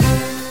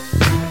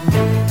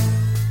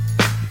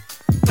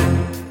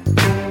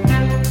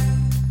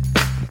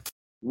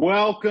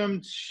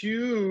Welcome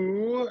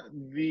to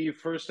the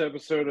first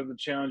episode of the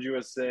Challenge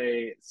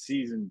USA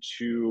Season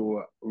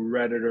 2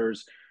 Redditors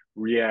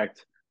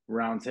React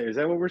Roundtable. Is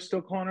that what we're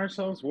still calling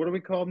ourselves? What are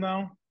we called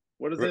now?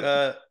 What is it?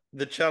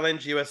 The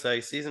Challenge USA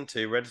Season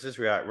 2 Redditors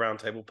React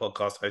Roundtable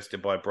podcast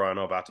hosted by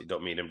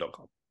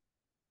brianorbati.medium.com.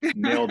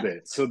 Nailed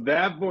it. So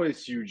that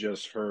voice you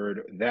just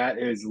heard, that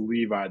is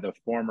Levi, the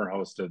former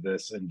host of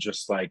this. And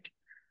just like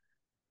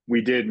we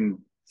did in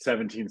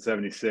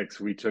 1776,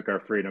 we took our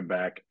freedom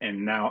back.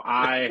 And now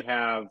I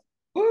have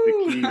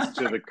the keys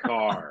to the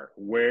car.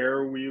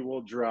 Where we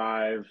will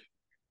drive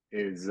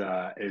is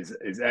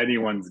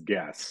anyone's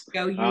guess.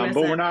 Go USA.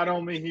 But we're not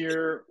only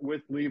here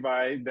with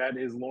Levi. That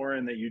is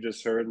Lauren that you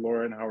just heard.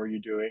 Lauren, how are you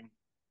doing?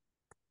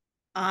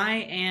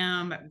 I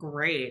am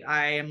great.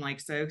 I am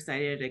so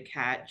excited to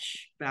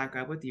catch back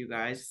up with you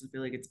guys. I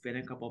feel like it's been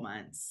a couple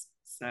months.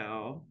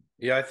 So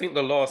yeah, I think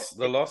the last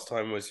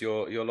time was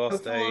your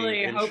last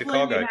day in hopefully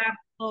Chicago. We have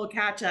a little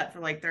catch up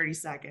for 30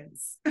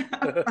 seconds.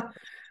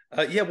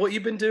 Yeah, what you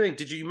been doing?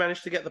 Did you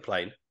manage to get the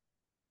plane?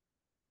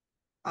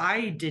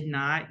 I did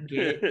not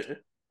get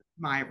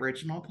my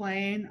original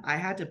plane. I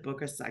had to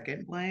book a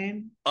second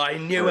plane. I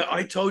knew it.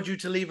 I told you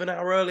to leave an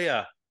hour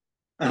earlier.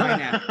 I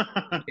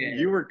know.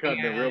 You were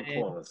cutting it real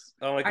close.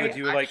 Oh my god,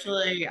 you were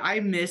I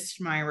missed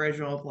my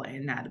original plane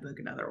and had to book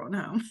another one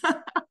home.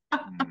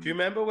 Do you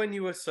remember when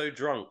you were so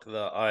drunk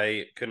that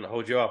I couldn't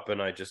hold you up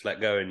and I just let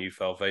go and you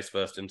fell face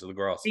first into the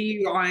grass? Do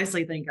you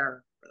honestly think I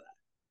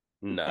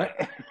remember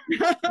that?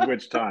 No.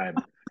 Which time?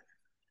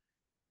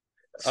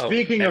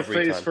 Speaking of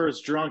face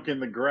first drunk in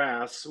the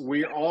grass,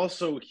 we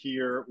also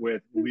here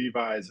with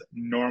Levi's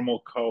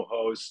normal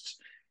co-host,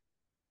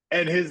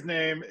 and his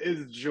name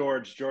is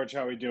George. George,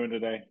 how are we doing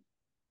today?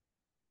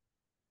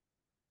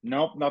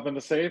 Nope, nothing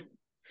to say.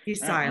 He's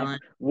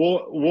silent.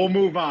 We'll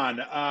move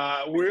on.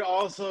 We're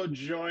also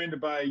joined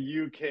by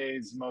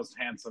UK's most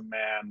handsome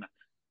man,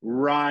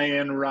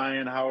 Ryan.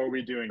 Ryan, how are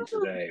we doing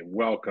today?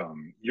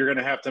 Welcome. You're going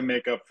to have to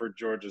make up for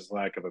George's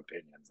lack of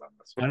opinions on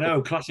this one. I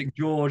know, classic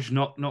George,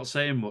 not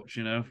saying much.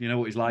 You know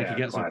what he's like. Yeah,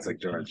 he gets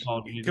classic George.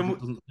 He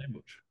doesn't say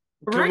much.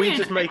 Can we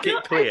just make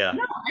it clear?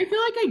 I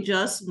feel like I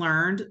just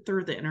learned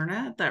through the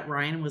internet that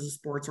Ryan was a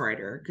sports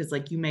writer because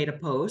you made a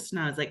post and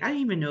I was like, I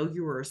didn't even know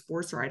you were a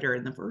sports writer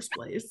in the first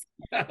place.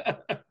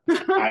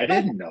 I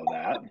didn't know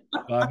that.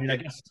 I mean,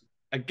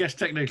 I guess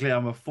technically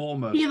I'm a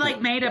former. He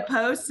made a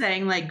post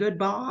saying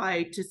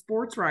goodbye to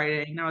sports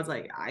writing, and I was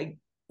like,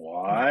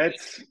 what?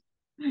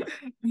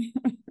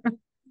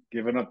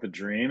 Giving up the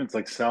dream. It's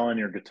like selling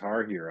your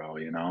Guitar Hero,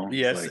 you know?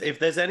 Yes. If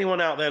there's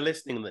anyone out there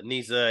listening that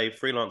needs a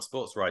freelance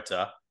sports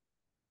writer,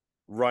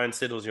 Ryan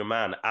Siddle's your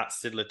man at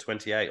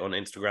Siddler28 on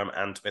Instagram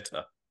and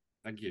Twitter.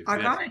 Thank you.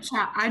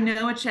 I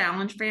know a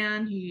Challenge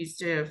fan who used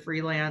to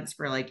freelance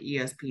for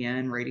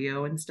ESPN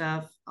radio and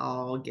stuff.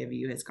 I'll give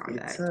you his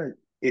contact.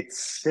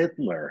 It's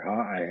Siddler,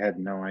 huh? I had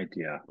no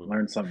idea.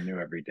 Learn something new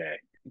every day.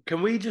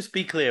 Can we just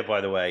be clear, by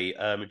the way?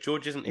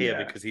 George isn't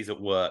here because he's at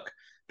work,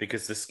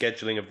 because the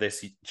scheduling of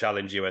this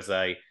Challenge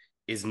USA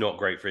is not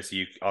great for us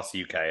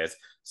UKers.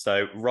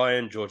 So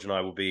Ryan, George, and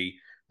I will be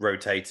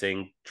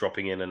rotating,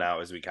 dropping in and out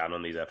as we can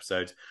on these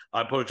episodes.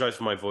 I apologize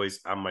for my voice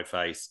and my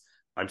face.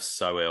 I'm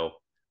so ill.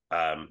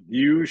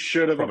 You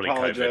should have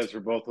apologized COVID.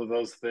 for both of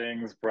those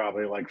things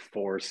probably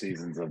 4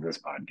 seasons of this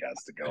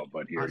podcast ago,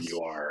 but here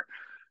you are.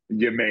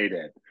 You made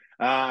it.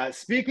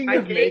 Speaking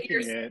of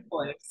making it,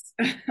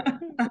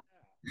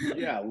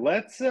 yeah,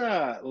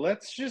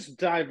 let's just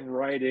dive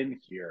right in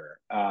here.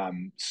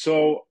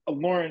 So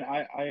Lauren,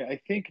 I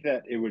think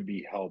that it would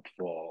be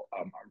helpful.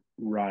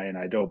 Ryan,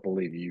 I don't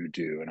believe you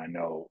do, and I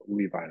know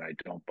Levi and I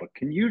don't, but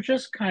can you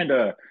just kind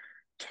of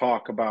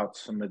talk about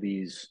some of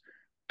these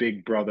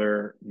Big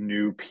Brother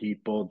new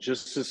people,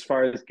 just as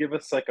far as give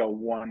us a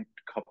one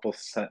couple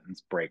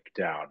sentence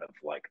breakdown of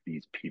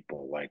these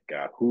people,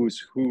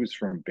 who's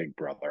from Big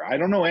Brother? I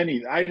don't know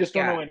any. I just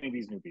don't know any of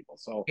these new people.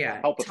 So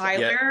help us.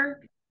 Tyler.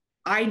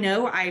 I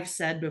know I've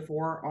said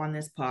before on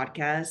this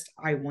podcast,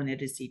 I wanted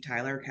to see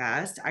Tyler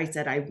cast. I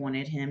said I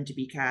wanted him to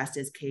be cast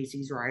as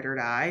Casey's ride or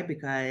die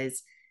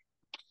because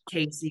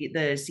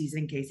the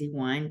season Casey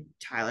won,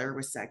 Tyler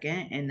was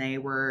second, and they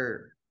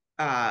were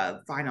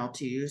final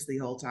twos the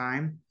whole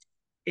time.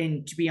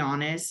 And to be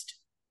honest,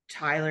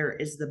 Tyler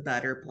is the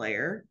better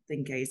player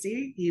than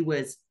Casey. He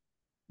was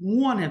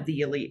one of the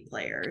elite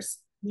players.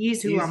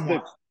 He's I'm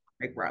watching.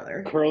 Big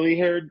Brother. Curly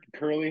haired.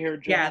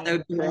 Yeah,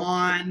 the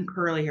blonde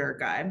curly hair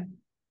guy.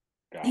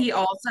 He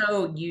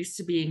also used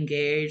to be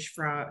engaged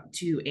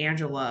to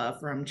Angela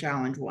from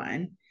Challenge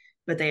 1,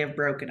 but they have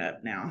broken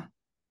up now.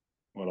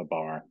 What a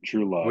bummer.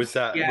 True love. Was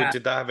that?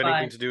 Did that have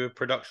anything to do with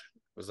production?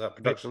 Was that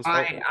production?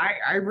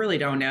 I really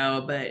don't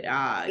know, but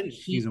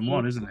season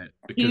 1, isn't it?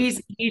 He's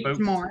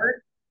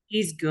smart.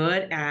 He's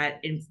good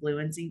at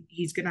influencing.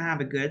 He's going to have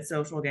a good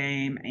social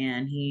game,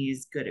 and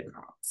he's good at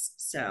comps.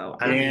 So,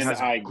 and he has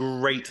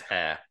great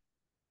hair.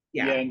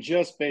 Yeah, and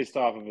just based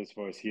off of his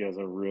voice, he has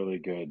a really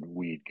good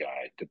weed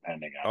guy.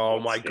 Depending on. Oh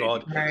my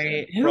god!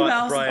 Right? Who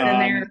else is in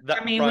there?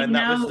 Brian,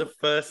 that was the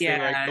first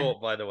thing I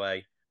thought. By the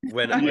way,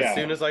 As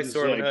soon as I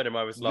saw him and heard him,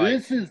 I was like,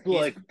 "This is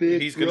like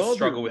Big he's going to Brother,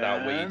 struggle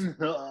without weed."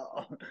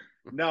 man."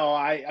 No,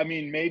 I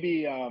mean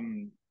maybe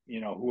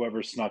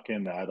whoever snuck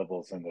in the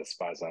edibles and the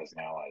Spies, Eyes,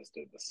 and Allies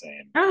did the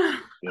same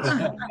this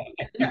time.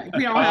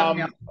 We don't have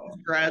any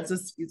grads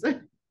this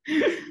season.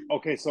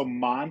 Okay, so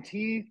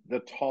Monty,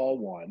 the tall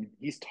one,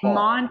 he's tall.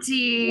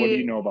 Monty, what do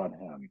you know about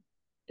him?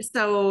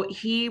 So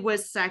he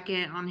was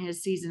second on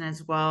his season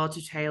as well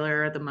to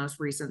Taylor, the most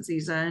recent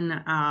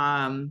season.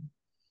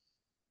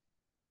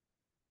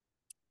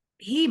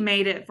 He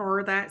made it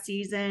for that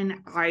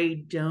season.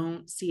 I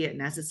don't see it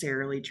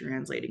necessarily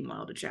translating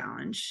well to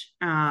challenge.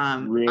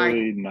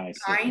 Really nice.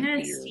 I kind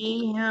of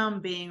see him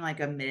being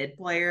like a mid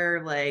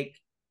player. Like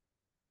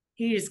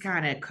he just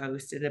kind of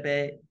coasted a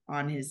bit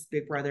on his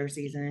Big Brother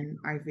season,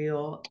 I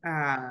feel.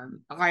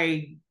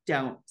 I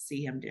don't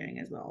see him doing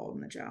as well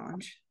in the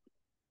challenge.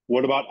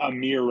 What about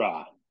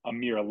Amira? A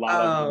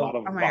lot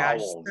of oh my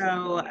vowels. Gosh.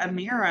 So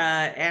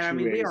Amira, and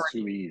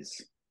two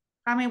E's.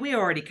 we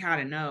already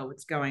kind of know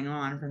what's going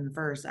on from the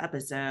first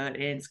episode.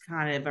 It's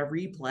kind of a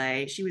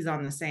replay. She was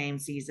on the same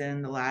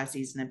season, the last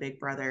season of Big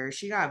Brother.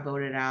 She got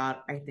voted out,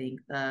 I think,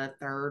 the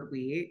third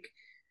week.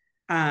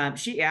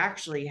 She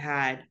actually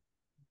had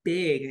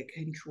big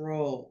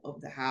control of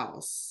the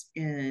house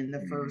in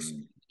the first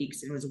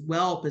weeks and was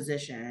well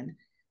positioned.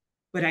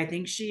 But I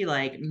think she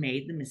like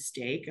made the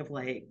mistake of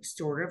like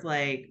sort of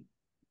like,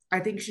 I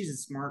think she's a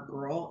smart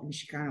girl and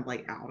she kind of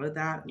like outed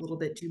that a little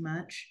bit too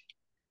much.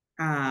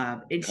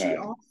 And she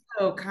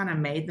also kind of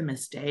made the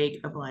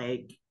mistake of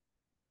like,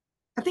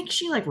 I think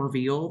she like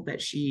revealed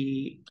that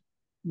she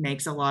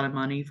makes a lot of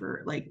money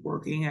for like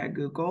working at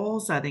Google.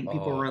 So I think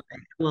people were like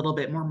a little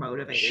bit more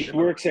motivated. She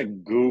works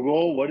at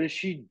Google. What is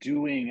she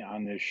doing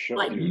on this show?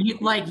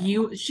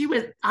 She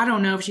was, I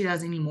don't know if she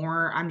does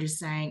anymore. I'm just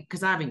saying,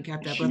 because I haven't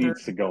kept up with her. She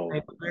needs to go.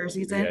 Big Brother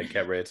season. Yeah,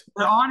 get rid.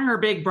 But on her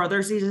Big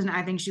Brother season,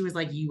 I think she was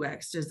like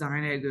UX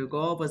designer at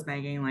Google, was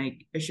making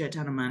like a shit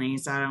ton of money.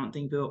 So I don't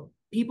think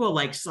people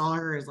like saw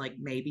her as like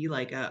maybe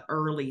like a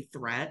early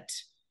threat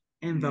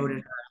and voted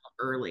her out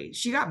early.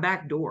 She got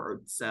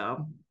backdoored,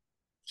 so.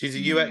 She's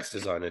a UX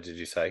designer, did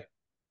you say?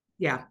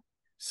 Yeah.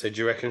 So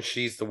do you reckon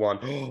she's the one?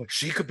 Oh,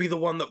 she could be the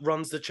one that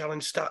runs the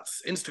Challenge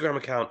Stats Instagram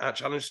account at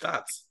Challenge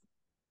Stats.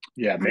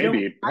 Yeah,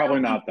 maybe.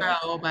 Probably not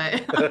that. So,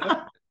 but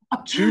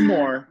two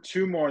more.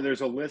 There's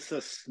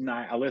Alyssa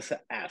Snyder,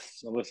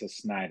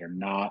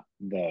 not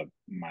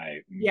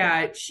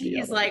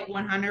she's like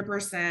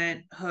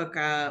 100%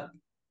 hookup.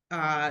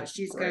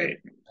 She's good.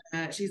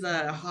 She's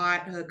a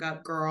hot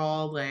hookup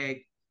girl.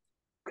 Like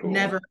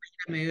never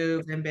made a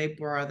move in Big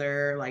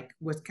Brother. Like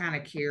was kind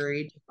of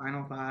carried to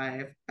Final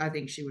Five. I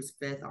think she was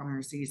 5th on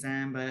her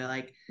season, but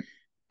like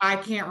I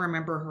can't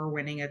remember her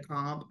winning a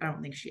comp. I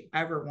don't think she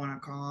ever won a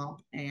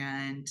comp.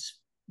 And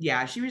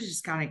yeah, she was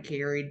just kind of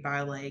carried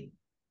by like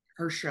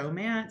her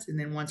showmance. And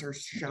then once her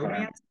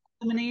showmance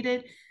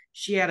eliminated,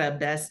 she had a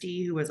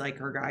bestie who was like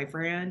her guy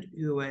friend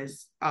who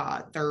was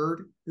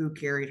 3rd, who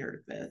carried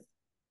her to 5th.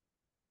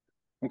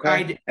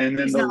 Okay. And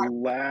then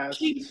last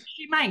she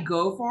might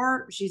go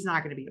for it. She's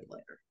not going to be a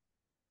player.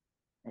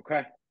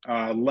 Okay.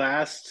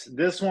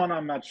 This one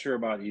I'm not sure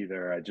about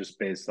either. I just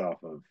based off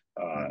of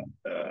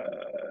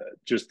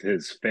just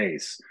his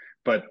face.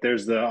 But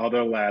there's the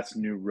other last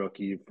new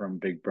rookie from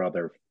Big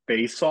Brother,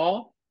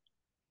 Faisal.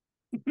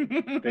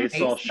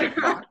 Faisal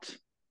Shafat.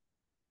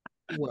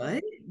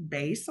 What?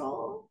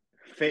 Faisal?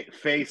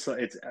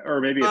 Faisal.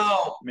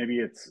 Maybe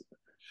it's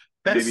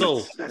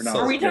Faisal.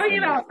 Are we talking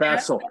about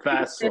Faisal?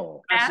 At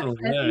Fessy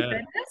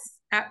Fitness?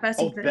 At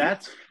Fessy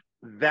Fitness?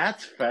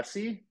 That's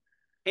Fessy?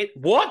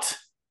 What?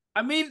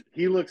 I mean,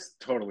 he looks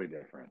totally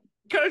different.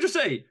 Can I just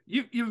say,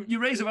 you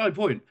raise a valid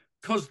point,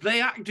 because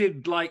they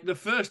acted like the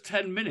first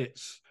 10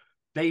 minutes,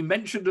 they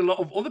mentioned a lot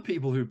of other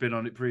people who've been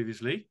on it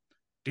previously.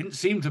 Didn't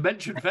seem to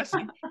mention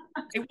Fessy.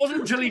 It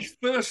wasn't until he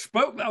first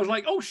spoke that I was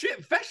like, oh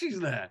shit, Fessy's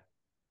there.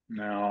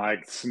 No, I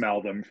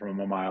smelled him from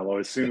a mile away.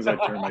 As soon as I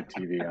turned my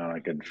TV on, I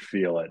could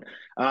feel it.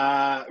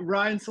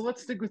 Ryan, so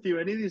let's stick with you.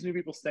 Any of these new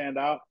people stand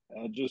out?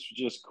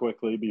 Just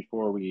quickly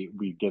before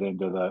we get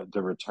into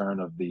the return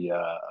of the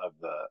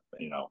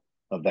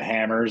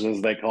hammers, as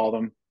they call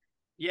them.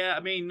 Yeah, I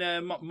mean,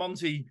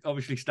 Monty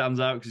obviously stands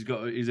out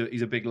because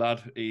he's a big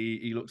lad.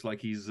 He looks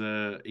like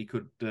he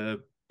could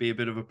be a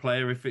bit of a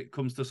player if it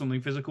comes to something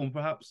physical,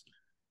 perhaps.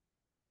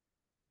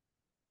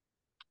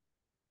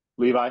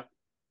 Levi.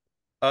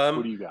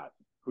 Who do you got?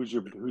 Who's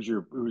your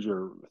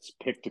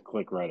pick to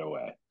click right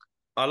away?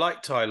 I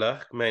like Tyler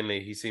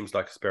mainly. He seems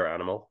like a spirit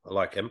animal. I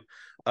like him.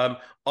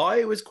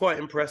 I was quite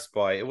impressed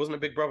by it. Wasn't a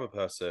Big Brother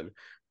person.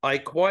 I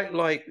quite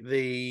like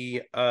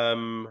the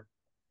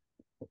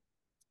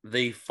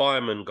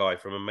fireman guy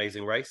from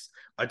Amazing Race.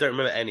 I don't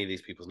remember any of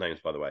these people's names,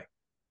 by the way.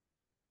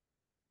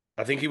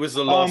 I think he was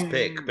the last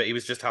pick, but he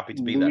was just happy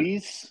to be there.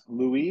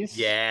 Luis?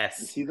 Yes.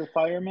 Is he the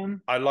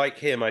fireman? I like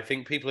him. I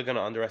think people are going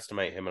to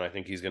underestimate him, and I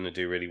think he's going to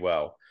do really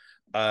well.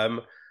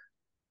 Do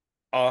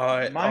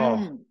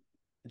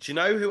you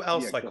know who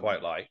else I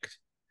quite liked?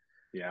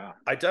 Yeah.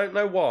 I don't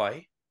know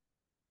why,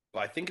 but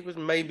I think it was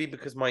maybe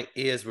because my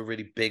ears were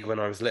really big when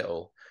I was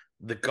little.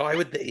 The guy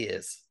with the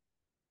ears.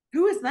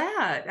 Who is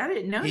that? I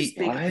didn't know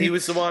He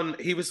was the one.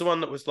 He was the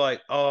one that was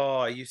like, "Oh,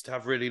 I used to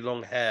have really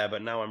long hair,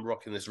 but now I'm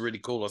rocking this really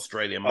cool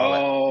Australian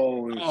mullet."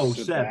 Oh,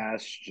 Seb.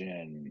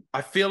 Sebastian.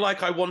 I feel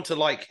like I want to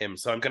like him,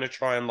 so I'm going to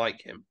try and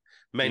like him.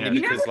 Mainly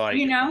Yeah. because, like,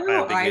 you know I who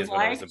had big I ears when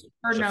I was liked a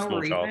for no small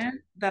reason child.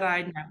 that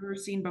I'd never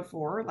seen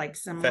before, like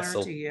similar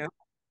Fessel. to you?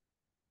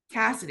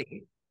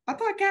 Cassidy. I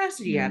thought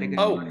Cassidy had a good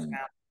Oh.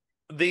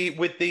 personality.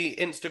 With the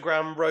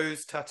Instagram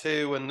rose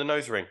tattoo and the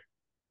nose ring.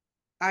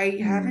 I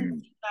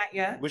haven't seen that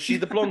yet. Was she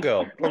the blonde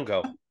girl? Blonde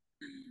girl.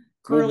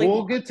 Curly Well,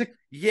 we'll blonde. get to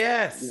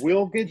Yes.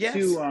 we'll get Yes.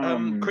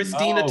 to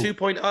Christina Oh.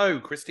 2.0.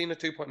 Christina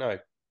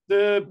 2.0.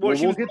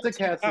 we'll get to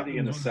Cassidy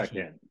in a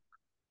second.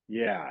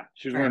 Yeah,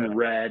 she was wearing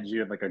red. She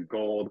had like a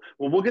gold.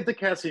 Well, we'll get to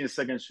Cassidy in a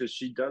second because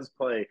she does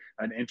play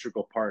an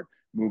integral part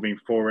moving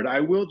forward.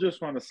 I will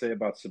just want to say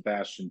about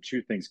Sebastian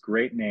two things.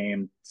 Great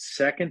name.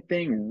 Second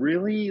thing,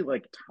 really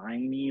like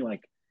tiny,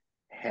 like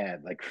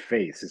head, like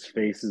face. His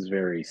face is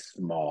very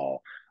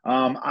small.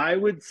 I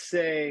would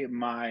say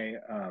my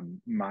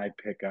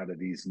pick out of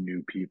these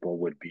new people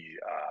would be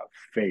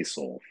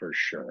Faisal for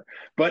sure.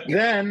 But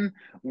then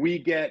we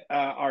get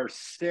our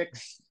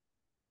sixth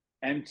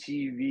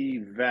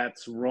MTV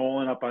vets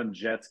rolling up on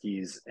jet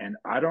skis, and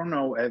I don't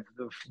know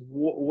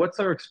what's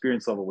our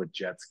experience level with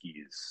jet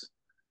skis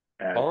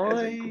as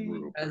a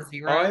group. A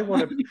zero. I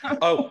want to.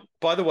 Oh,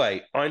 by the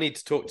way, I need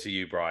to talk to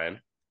you, Brian,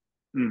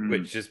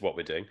 which is what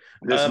we're doing.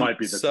 This might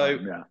be the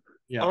time.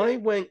 Yeah. I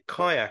went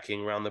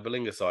kayaking around the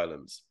Belingas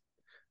Islands,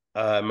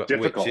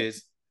 Difficult. which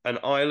is an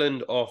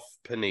island off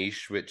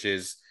Peniche, which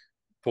is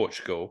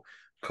Portugal.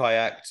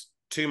 Kayaked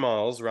 2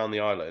 miles around the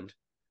island.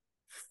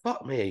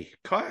 Fuck me,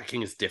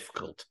 kayaking is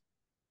difficult.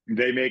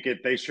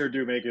 They sure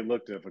do make it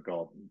look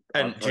difficult.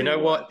 And do you know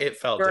what? It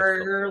felt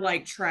difficult.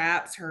 Like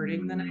traps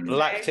hurting the next day.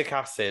 Lactic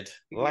acid.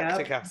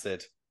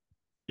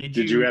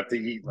 Did you have to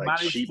eat like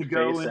sheep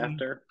face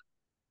after?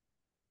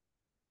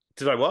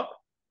 Did I what?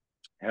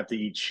 Have to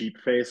eat sheep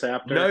face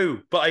after? No,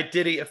 but I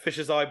did eat a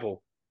fish's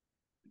eyeball.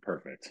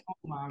 Perfect.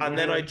 And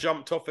then I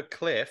jumped off a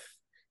cliff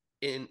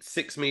in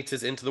 6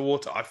 meters into the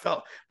water. I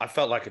felt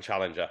like a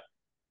challenger.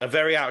 A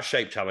very out of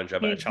shape challenger,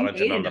 but a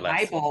challenger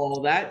nonetheless.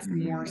 Eyeball, that's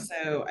more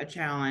so a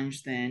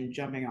challenge than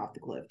jumping off the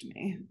cliff to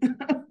me.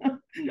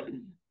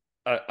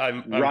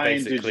 I'm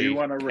Ryan, did you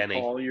want to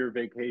recall your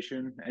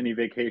vacation? Any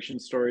vacation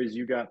stories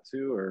you got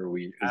to, or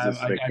is this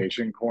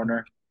vacation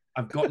corner?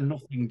 I've got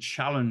nothing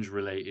challenge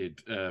related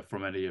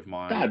from any of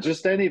mine. Nah,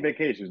 just any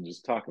vacation.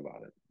 Just talk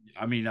about it.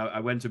 I mean, I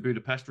went to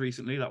Budapest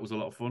recently. That was a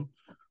lot of fun.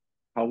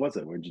 How was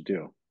it? What'd you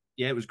do?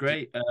 Yeah, it was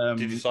great.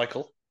 Did you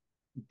cycle?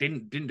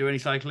 Didn't do any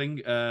cycling.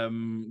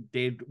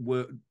 Did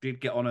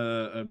get on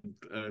a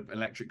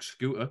electric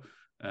scooter.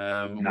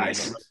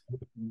 Nice.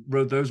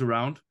 Rode those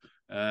around.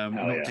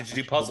 Did you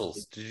do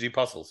puzzles?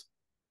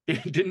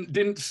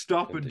 Didn't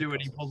stop and do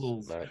any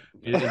puzzles. No.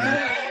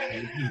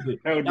 That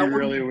would be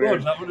really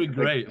weird. That would be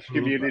great.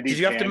 Like, did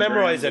you have to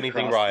memorize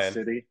anything, Ryan?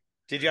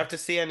 Did you have to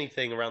see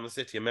anything around the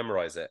city and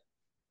memorize it?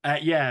 I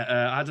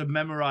had to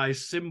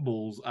memorize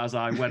symbols as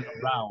I went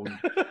around,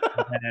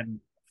 and then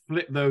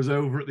flip those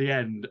over at the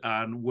end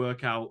and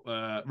work out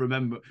a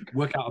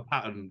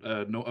pattern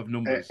of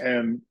numbers.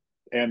 And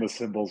the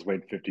symbols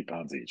weighed 50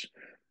 pounds each.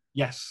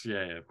 Yes,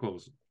 yeah, of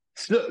course.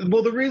 So,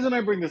 well, the reason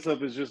I bring this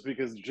up is just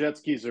because jet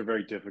skis are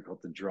very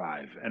difficult to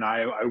drive. And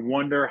I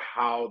wonder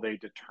how they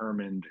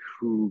determined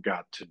who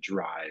got to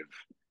drive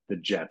the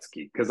jet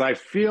ski. Because I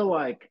feel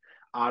like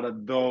out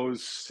of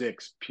those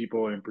 6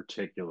 people in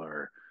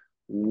particular,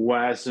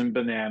 Wes and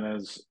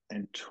Bananas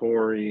and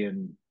Tori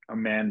and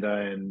Amanda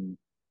and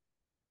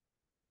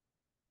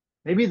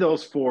maybe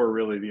those 4 are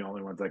really the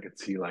only ones I could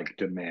see like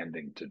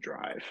demanding to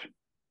drive.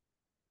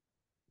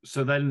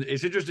 So then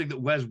it's interesting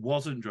that Wes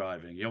wasn't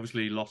driving. He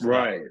obviously lost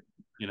right.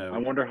 That, I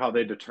wonder how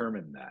they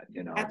determined that.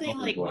 I think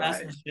like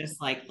Wes was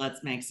just like,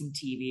 let's make some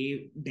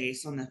TV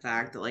based on the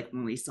fact that like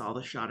when we saw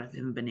the shot of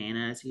him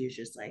Bananas, he was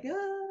just like,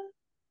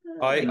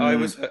 I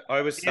was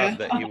sad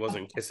that he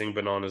wasn't kissing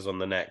Bananas on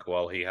the neck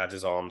while he had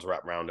his arms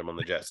wrapped around him on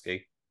the jet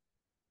ski.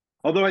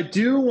 Although I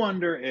do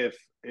wonder if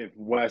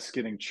Wes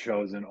getting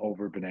chosen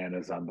over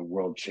Bananas on the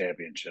World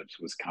Championships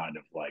was kind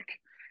of like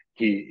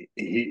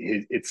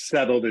it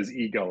settled his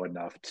ego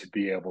enough to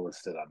be able to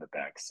sit on the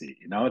back seat.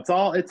 It's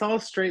all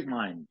straight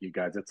line, you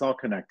guys. It's all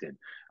connected.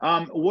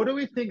 What do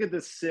we think of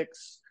the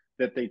 6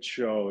 that they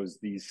chose?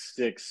 These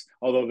 6,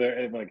 although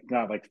they're like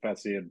not like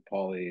Fessy and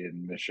Paulie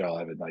and Michelle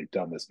haven't like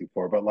done this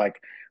before, but like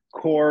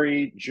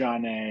Corey,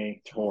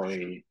 Janae,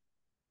 Tori,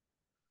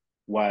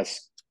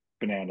 Wes,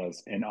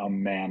 Bananas, and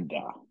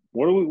Amanda.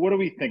 What do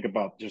we think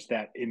about just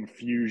that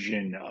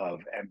infusion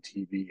of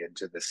MTV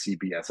into the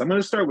CBS? I'm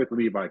going to start with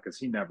Levi because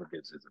he never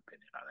gives his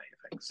opinion on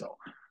anything. So,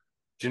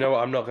 do you know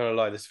what? I'm not going to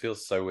lie. This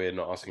feels so weird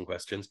not asking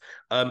questions.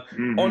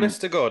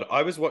 Honest to God,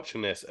 I was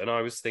watching this and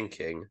I was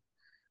thinking,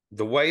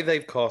 the way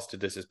they've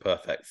casted this is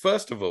perfect.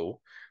 First of all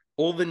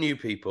the new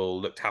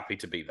people looked happy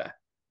to be there,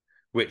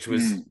 which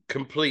was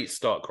complete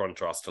stark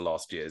contrast to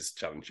last year's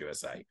Challenge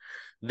USA.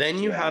 Then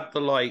you had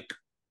the like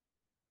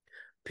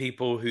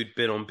people who'd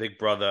been on Big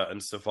Brother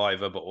and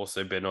Survivor, but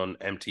also been on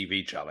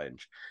MTV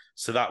Challenge.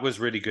 So that was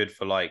really good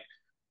for like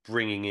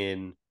bringing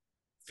in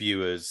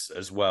viewers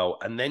as well.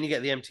 And then you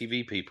get the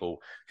MTV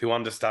people who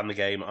understand the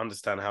game,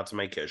 understand how to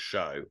make it a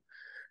show.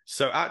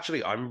 So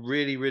actually, I'm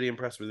really, really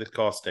impressed with this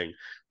casting.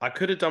 I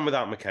could have done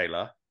without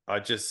Michaela. I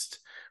just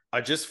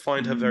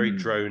find her very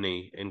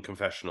drony in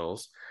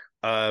confessionals.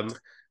 I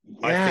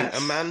think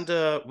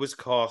Amanda was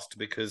cast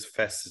because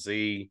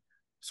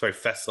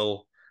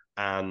Fessel,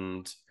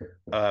 and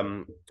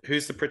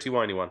who's the pretty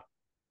whiny one?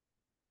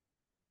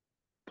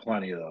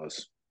 Plenty of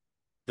those.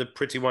 The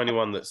pretty whiny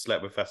one that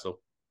slept with Fessel.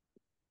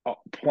 Oh,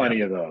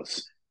 plenty of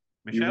those.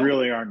 Michelle? You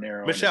really are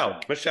narrowing. Michelle.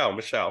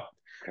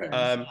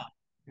 Okay.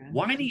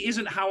 Whiny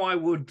isn't how I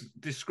would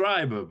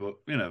describe her, but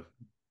you know.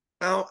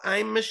 Oh,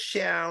 I'm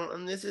Michelle,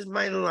 and this is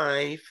my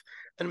life.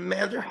 And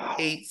Amanda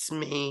hates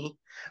me.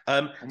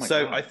 So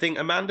God. I think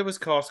Amanda was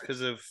cast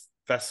because of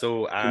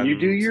Fessel. And can you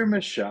do your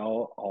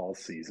Michelle all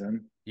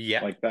season?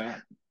 Yeah, like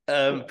that.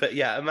 But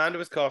yeah, Amanda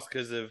was cast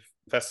because of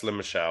Fessel and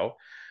Michelle.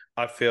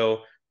 I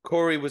feel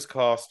Corey was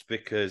cast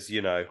because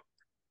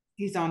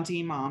he's on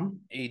Team Mom.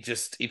 He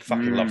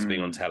fucking loves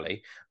being on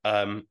telly.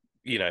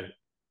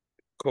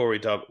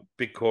 Corey,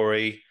 big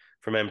Corey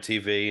from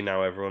MTV.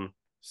 Now everyone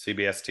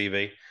CBS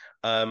TV.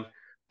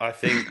 I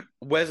think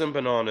Wes and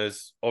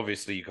Bananas,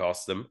 obviously you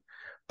cast them.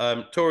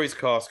 Tori's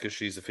cast because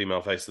she's a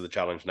female face of the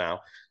challenge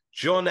now.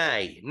 John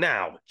A.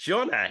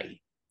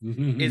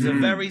 is a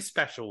very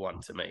special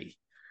one to me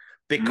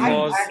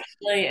because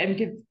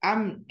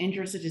I'm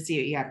interested to see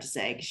what you have to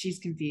say because she's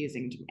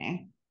confusing to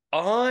me.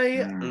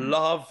 I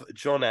love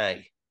John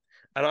A.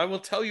 and I will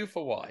tell you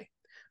for why.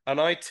 And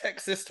I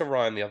text this to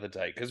Ryan the other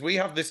day because we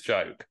have this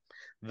joke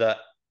that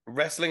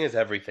wrestling is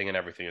everything and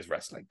everything is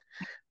wrestling.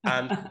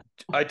 And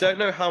I don't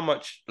know how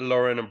much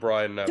Lauren and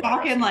Brian know.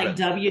 Talking like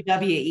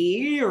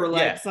WWE or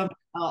like something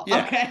else.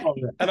 Yeah. Okay.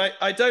 And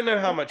I don't know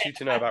how much you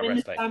two know about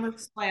wrestling.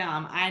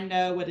 SummerSlam. I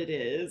know what it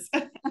is.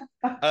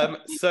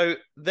 So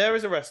there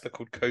is a wrestler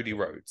called Cody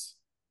Rhodes.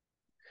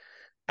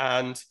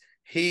 And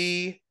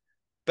he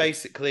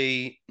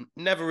basically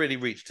never really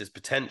reached his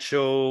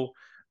potential,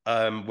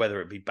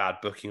 whether it be bad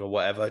booking or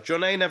whatever.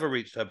 Jonnae never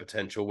reached her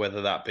potential,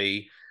 whether that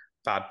be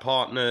bad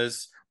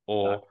partners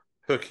or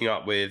hooking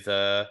up with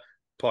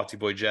Party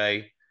Boy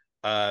J.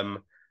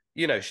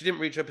 She didn't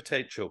reach her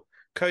potential.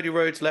 Cody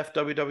Rhodes left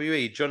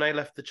WWE. Jonnae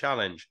left the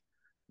challenge.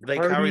 They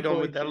carried on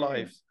with their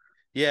lives.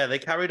 Yeah, they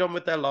carried on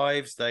with their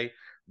lives.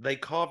 They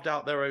carved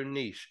out their own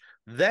niche.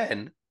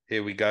 Then,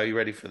 here we go. You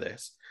ready for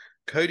this?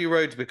 Cody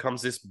Rhodes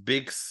becomes this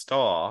big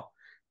star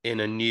in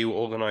a new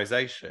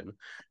organization.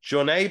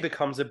 Jonnae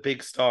becomes a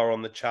big star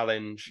on the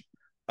Challenge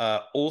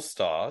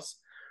All-Stars,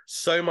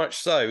 so much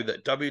so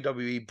that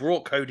WWE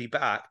brought Cody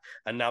back,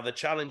 and now the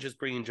Challenge is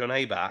bringing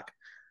Jonnae back.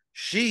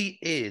 She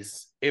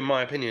is, in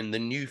my opinion, the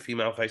new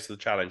female face of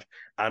the Challenge,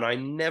 and I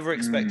never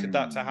expected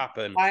that to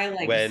happen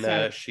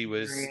when she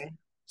was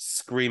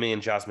screaming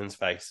in Jasmine's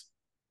face.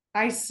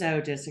 I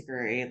so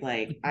disagree.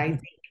 Like, I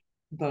think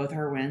both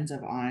her wins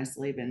have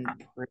honestly been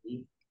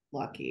pretty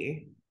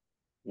lucky.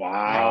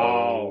 Wow.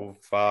 Oh,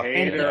 fuck.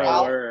 Hater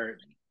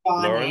alert.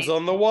 Lauren's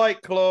on the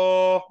White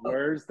Claw.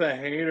 Where's the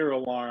hater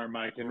alarm?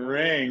 I can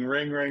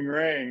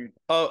ring.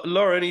 Oh,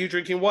 Lauren, are you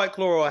drinking White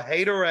Claw or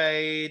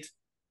Haterade?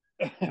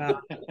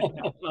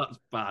 That's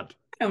bad.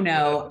 I don't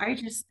know. I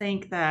just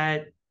think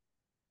that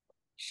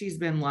she's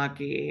been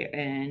lucky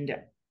and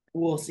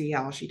we'll see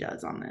how she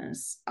does on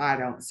this. I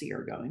don't see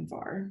her going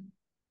far.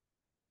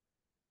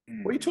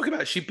 What are you talking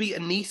about? She beat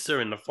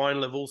Anissa in the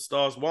final of All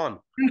Stars 1.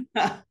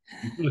 So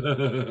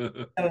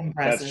impressive.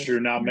 That's true.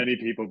 Not many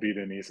people beat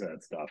Anissa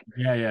at stuff.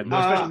 Yeah. No,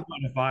 especially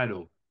in the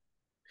final.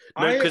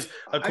 No, because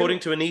according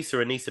to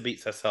Anissa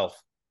beats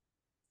herself.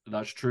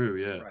 That's true,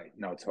 yeah. Right.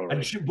 No, totally.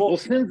 And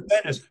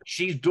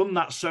she's done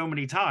that so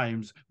many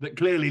times that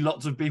clearly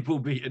lots of people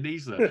beat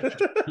Anissa.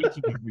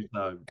 Every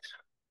time.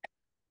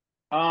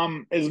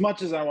 As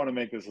much as I want to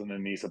make this an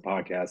Anissa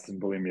podcast, and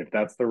believe me, if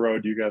that's the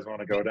road you guys want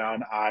to go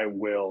down, I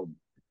will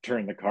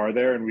turn the car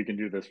there and we can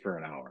do this for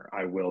an hour.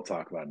 I will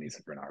talk about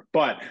Anissa for an hour.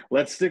 But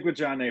let's stick with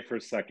Jonnae for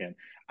a second.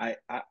 I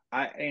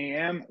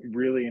am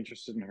really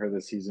interested in her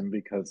this season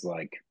because,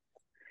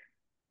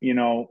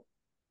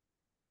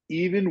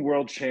 even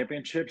World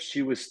Championships,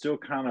 she was still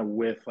kind of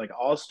with,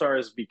 All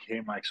Stars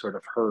became sort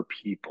of her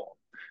people.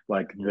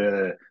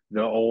 The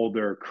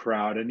older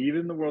crowd, and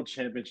even the World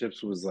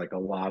Championships was a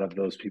lot of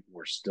those people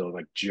were still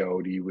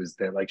Jody was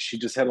there. She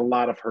just had a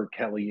lot of her,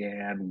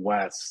 Kellyanne,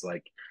 Wes,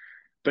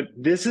 but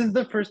this is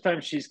the first time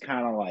she's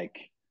kind of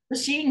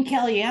she and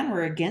Kellyanne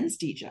were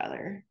against each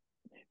other.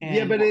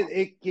 Yeah, but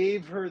it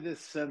gave her this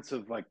sense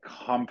of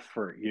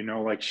comfort,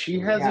 she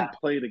hasn't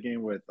played a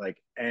game with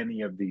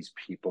any of these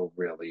people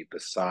really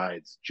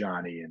besides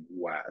Johnny and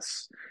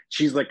Wes.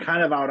 She's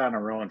kind of out on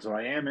her own. So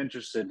I am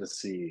interested to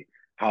see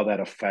how that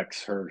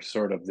affects her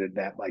sort of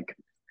that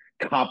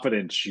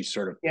confidence she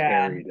sort of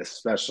carried,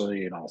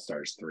 especially in All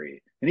Stars 3.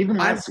 And even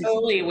I'm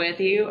totally with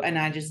you, and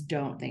I just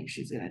don't think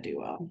she's gonna do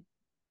well.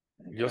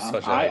 You're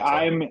such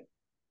a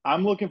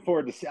I'm looking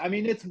forward to see. I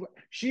mean,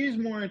 she's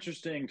more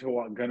interesting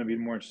to going to be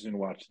more interesting to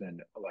watch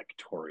than like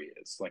Tori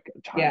is. Like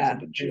times Yeah,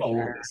 into for jail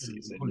sure. this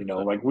season. You know,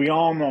 like we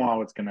all know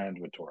how it's going to end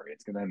with Tori.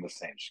 It's going to end the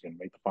same. She's going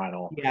to make the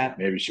final. Yeah,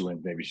 Maybe she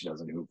wins. Maybe she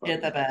doesn't. Who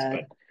get fucking the knows?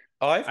 bag.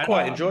 I've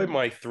quite Um, enjoyed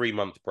my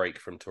 3-month break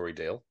from Tory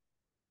Deal.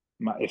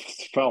 It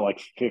felt like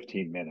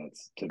 15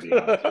 minutes, to be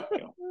honest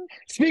with you.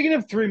 Speaking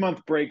of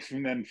 3-month breaks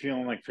and then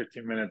feeling like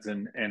 15 minutes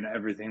and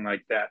everything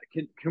like that,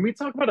 can we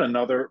talk about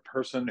another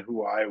person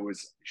who I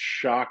was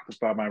shocked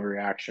by my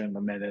reaction the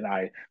minute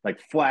I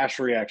like flash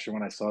reaction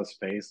when I saw his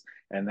face,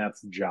 and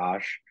that's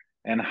Josh,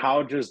 and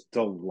how just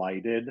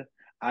delighted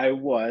I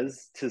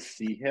was to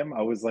see him.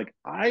 I was like,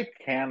 I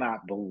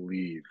cannot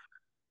believe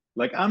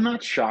like I'm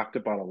not shocked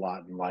about a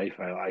lot in life.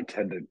 I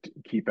tend to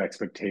keep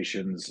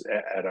expectations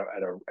at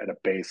a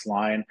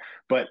baseline,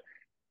 but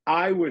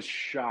I was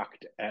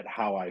shocked at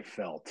how I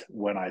felt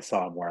when I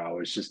saw him. Where I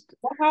was just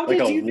Well, how like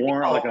did a you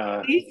warm, like feel?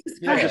 a. Jesus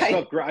I just Christ.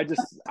 felt great.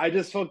 I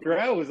just felt great.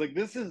 I was like,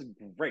 this is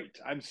great.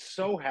 I'm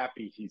so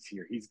happy he's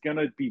here. He's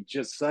gonna be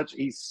just such.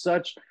 He's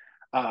such.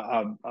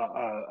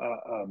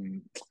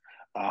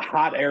 A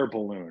hot air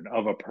balloon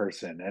of a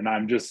person, and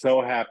I'm just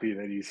so happy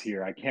that he's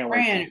here. I can't wait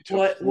Brian, to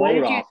what float did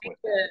you off think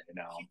with him. You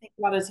know.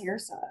 about his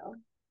hairstyle?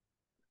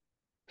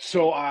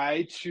 So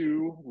I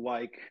too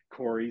like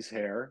Corey's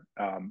hair.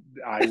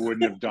 I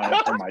wouldn't have done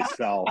it for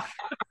myself.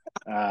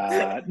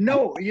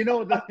 No, you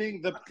know the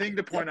thing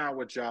to point out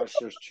with Josh.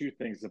 There's two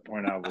things to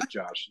point out with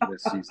Josh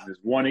this season. Is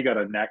one, he got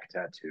a neck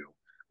tattoo,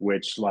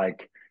 which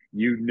like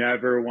you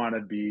never want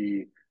to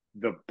be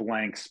the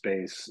blank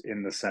space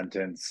in the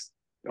sentence.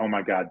 Oh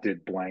my God,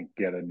 did blank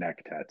get a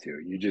neck tattoo?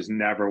 You just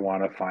never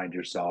want to find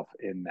yourself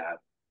in that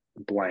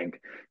blank.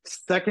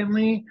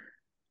 Secondly,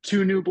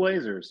 two new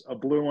blazers, a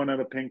blue one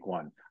and a pink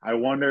one. I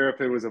wonder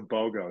if it was a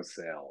BOGO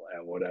sale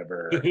at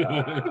whatever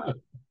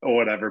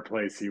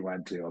place he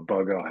went to, a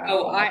BOGO half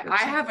Oh, off or I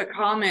something. have a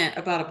comment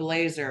about a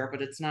blazer,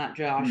 but it's not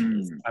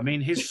Josh's. I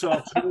mean, his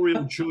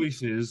sartorial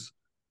choices,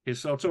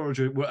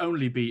 were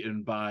only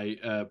beaten by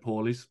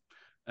Paulie's.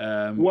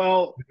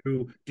 Well,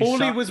 Who Paulie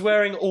decided, was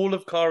wearing all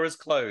of Kara's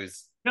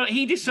clothes. no,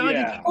 he decided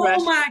yeah. to Oh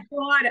dress. my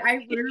God,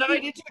 I He really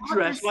decided to thought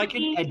dress the like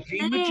an same edgy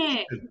thing.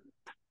 magician.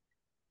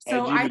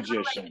 So Edgy I thought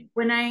magician.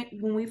 like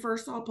when we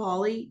first saw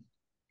Polly,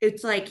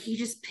 it's like he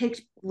just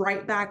picked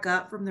right back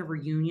up from the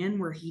reunion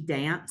where he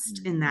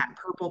danced in that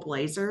purple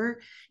blazer.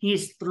 He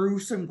just threw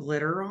some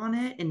glitter on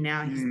it, and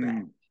now he's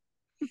back.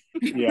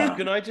 Yeah.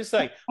 Can I just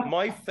say,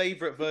 my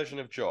favorite version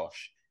of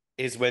Josh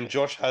is when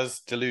Josh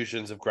has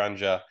delusions of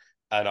grandeur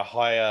and a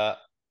higher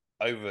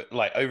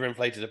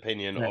overinflated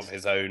opinion Yes. of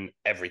his own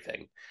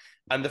everything.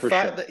 And the For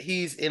fact sure. that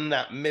he's in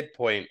that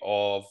midpoint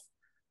of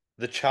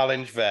the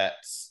challenge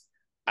vets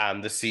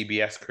and the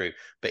CBS crew,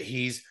 but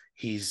he's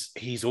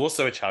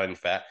also a challenge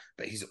vet,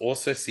 but he's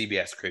also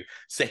CBS crew.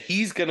 So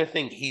he's going to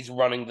think he's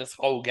running this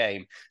whole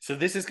game. So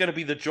this is going to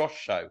be the Josh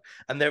show.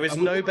 And there is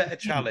no better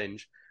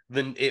challenge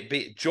than it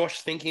be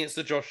Josh thinking it's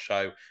the Josh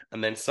show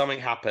and then something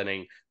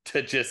happening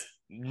to just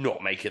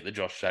not make it the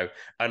Josh show.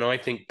 And I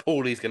think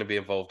Paulie's going to be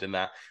involved in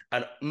that.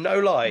 And no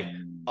lie,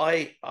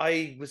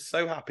 I was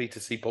so happy to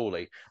see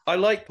Paulie. I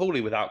like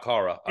Paulie without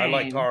Cara. I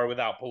like Same. Cara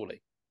without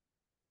Paulie.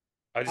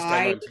 I just don't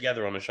like them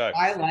together on a show.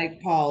 I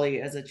like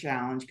Paulie as a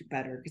challenge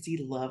competitor because he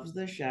loves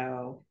the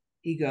show.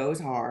 He goes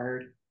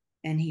hard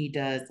and he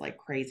does like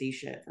crazy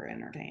shit for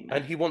entertainment.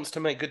 And he wants to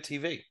make good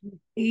TV.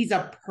 He's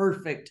a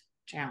perfect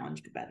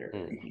challenge competitor.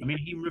 I mean,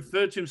 he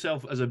referred to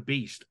himself as a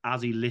beast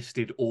as he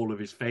listed all of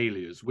his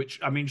failures, which,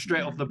 I mean,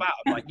 straight off the bat,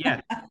 I'm like, yeah,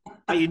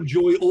 I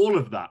enjoy all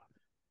of that.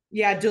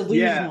 Yeah,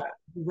 delusional.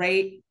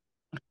 Great,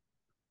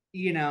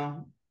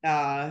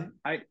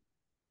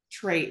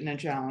 trait in a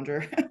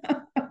challenger.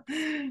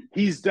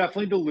 He's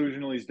definitely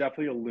delusional. He's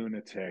definitely a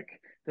lunatic.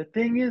 The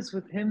thing is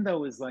with him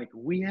though is like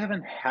we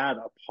haven't had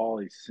a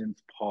Paulie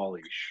since Paulie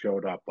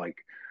showed up. Like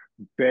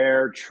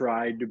Bear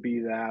tried to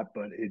be that,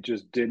 but it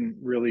just didn't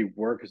really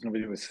work because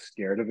nobody was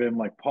scared of him.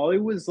 Like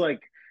Paulie was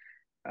like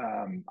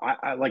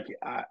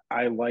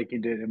I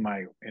likened it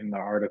in the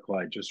article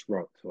I just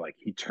wrote to like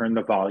he turned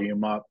the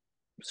volume up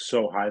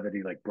so high that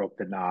he like broke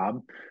the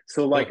knob.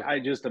 So like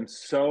I'm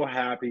so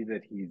happy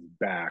that he's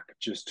back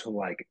just to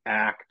like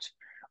act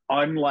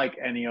unlike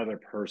any other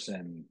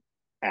person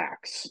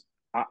acts.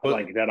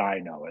 Like that I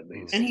know at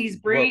least. And he's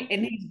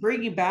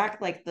bringing back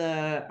like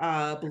the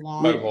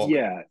blonde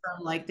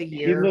from like the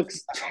year. He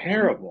looks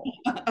terrible.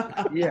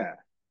 Yeah.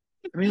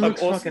 I mean, he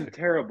looks fucking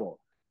terrible.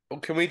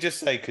 Can we just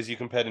say, because you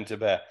compared him to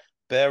Bear,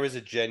 Bear is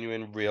a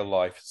genuine real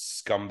life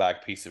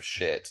scumbag piece of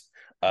shit.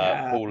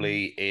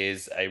 Paulie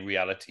is a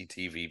reality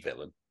TV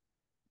villain.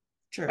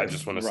 True. I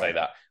just want to say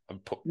that.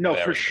 No,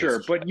 for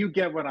sure. But you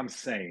get what I'm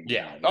saying.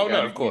 Yeah.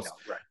 Of course.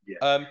 Right.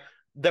 Yeah.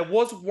 There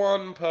was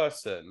one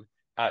person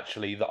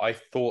actually that I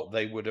thought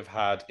they would have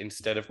had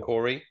instead of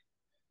Corey,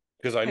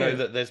 because I know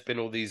that there's been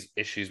all these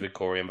issues with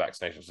Corey and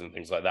vaccinations and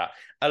things like that.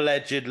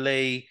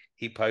 Allegedly,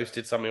 he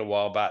posted something a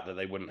while back that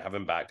they wouldn't have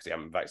him back because he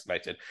hadn't been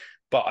vaccinated.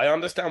 But I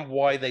understand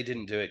why they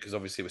didn't do it, because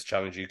obviously it was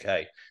Challenge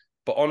UK.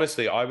 But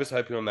honestly, I was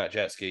hoping on that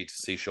jet ski to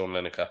see Sean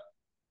Lineker.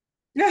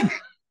 Yeah.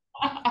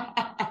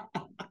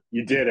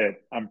 You did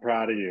it. I'm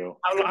proud of you.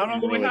 How long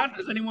have we Really. had?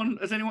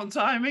 Has anyone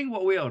timing?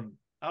 What are we on?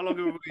 How long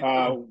have we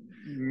done?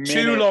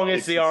 Too long is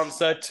it's the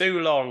answer. Too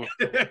long.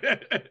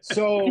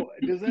 So,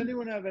 does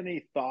anyone have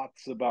any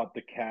thoughts about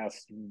the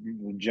cast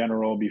in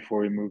general before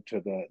we move to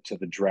the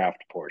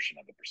draft portion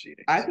of the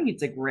proceedings? I think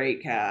it's a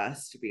great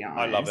cast, to be honest.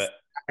 I love it.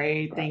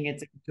 I think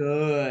it's a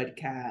good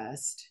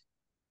cast.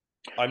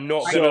 I'm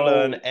not going to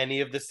learn any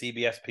of the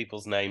CBS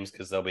people's names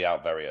because they'll be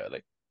out very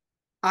early.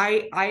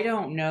 I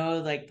don't know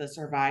like the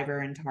Survivor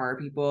and Tar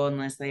people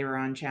unless they were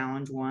on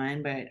Challenge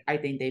 1, but I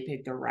think they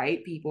picked the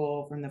right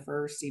people from the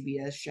first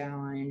CBS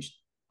challenge.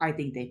 I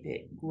think they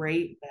picked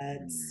great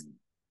vets.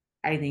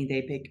 I think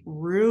they picked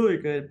really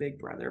good Big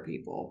Brother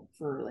people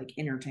for like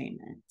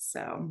entertainment.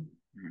 So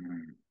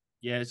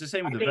yeah, it's the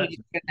same with I the think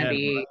vets. it's gonna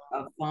be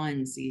a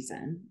fun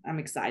season. I'm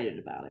excited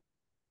about it.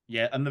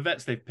 Yeah, and the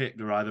vets they've picked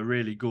are either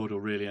really good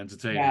or really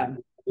entertaining. Yeah.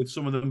 With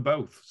some of them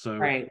both. So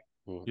right.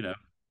 You know.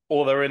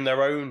 Or they're in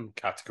their own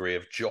category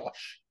of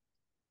Josh.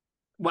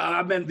 Well,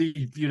 I meant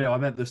the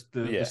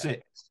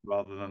six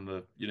rather than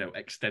the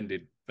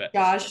extended vets.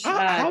 Josh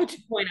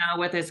 2.0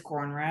 with his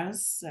cornrows.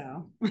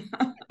 So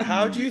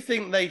how do you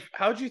think like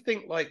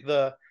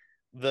the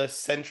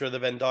center of the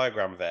Venn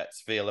diagram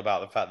vets feel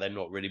about the fact they're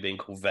not really being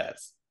called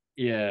vets?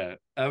 Yeah,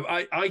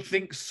 I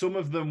think some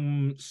of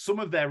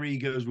their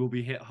egos will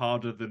be hit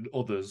harder than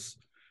others.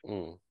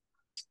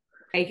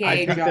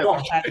 AKA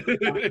Josh.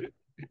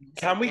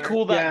 Can we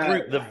call that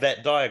group the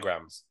vet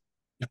diagrams?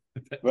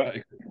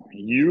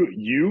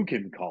 You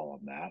can call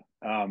them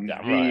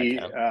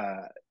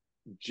that.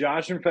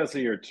 Josh and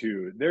Fessy are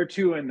two. They're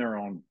two on their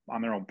own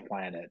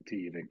planet to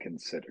even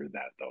consider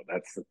that, though.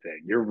 That's the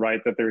thing. You're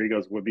right that their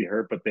egos would be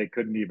hurt, but they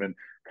couldn't even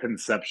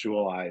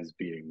conceptualize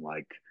being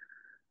like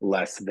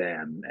less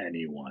than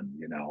anyone,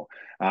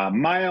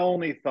 my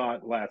only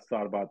last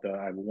thought about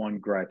I have one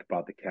gripe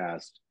about the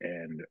cast,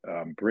 and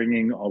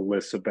bringing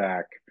Alyssa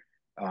back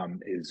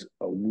is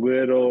a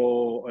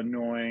little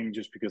annoying,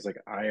 just because like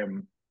I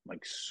am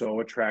like so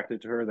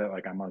attracted to her that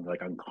like I'm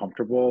like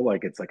uncomfortable.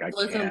 Like it's like I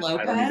don't even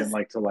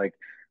like to like,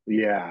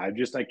 I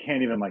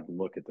can't even like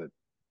look at the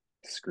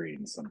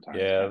screen sometimes.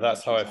 Yeah,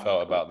 that's how I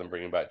felt about them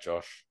bringing back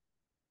Josh.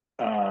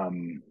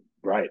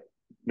 Right.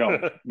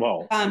 No.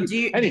 Well, do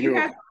you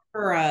guys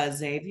remember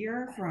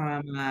Xavier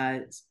from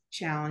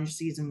Challenge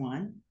Season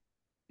 1?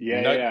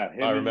 Yeah.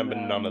 I remember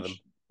none of them.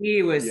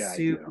 He was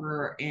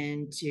super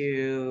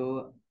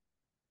into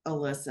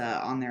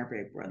Alyssa on their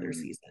Big Brother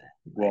season.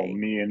 Well,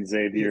 me and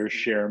Xavier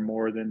share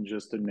more than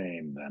just a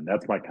name, then.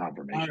 That's my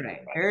confirmation. All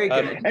right, very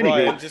good.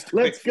 Anyway, Brian, just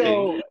let's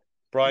go.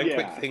 Brian,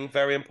 quick thing,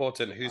 very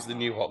important. Who's the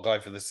new hot guy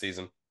for this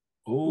season?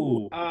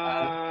 Oh,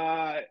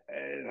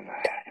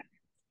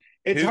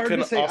 it's hard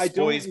to say. I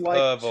don't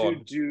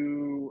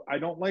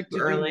like to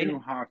do new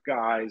hot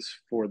guys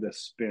for the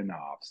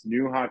spin-offs.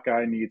 New hot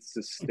guy needs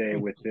to stay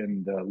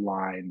within the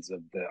lines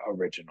of the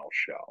original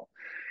show.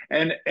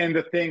 And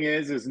the thing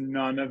is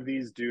none of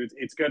these dudes,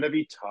 it's going to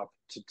be tough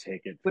to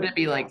take it. Would it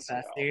be like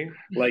Fessy?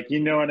 Like, you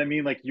know what I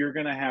mean? Like, you're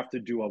going to have to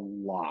do a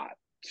lot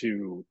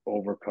to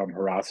overcome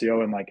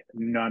Horacio, and like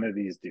none of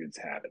these dudes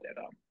have it in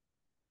them.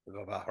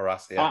 What about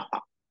Horacio?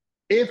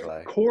 If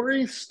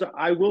Corey,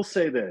 I will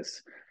say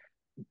this,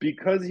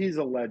 because he's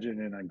a legend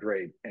and a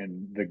great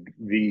and the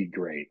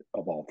great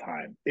of all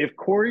time. If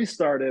Corey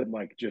started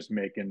like just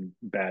making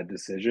bad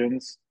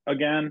decisions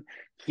again,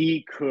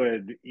 he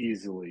could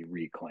easily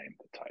reclaim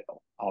the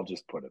title. I'll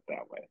just put it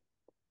that way.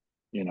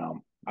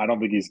 I don't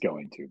think he's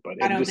going to, but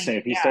I'm just saying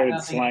if he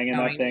started slanging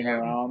that thing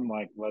around,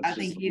 like let's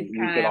just leave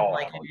it all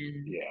out.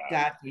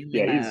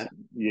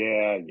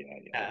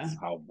 That's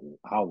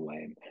how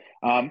lame.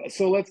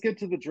 So let's get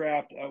to the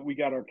draft. We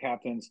got our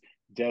captains,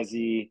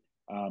 Desi.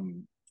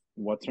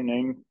 What's her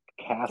name?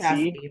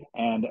 Cassidy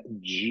and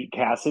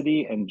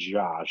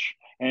Josh.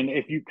 And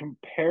if you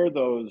compare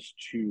those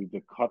to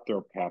the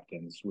cutthroat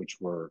captains, which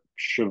were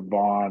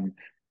Siobhan,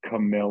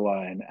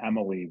 Camilla, and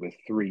Emily with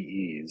 3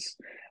 E's,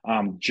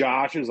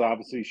 Josh is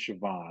obviously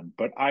Siobhan,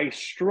 but I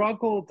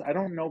struggled. I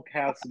don't know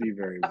Cassidy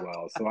very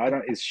well, so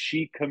is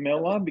she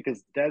Camilla?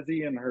 Because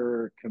Desi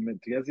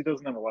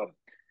doesn't have a lot of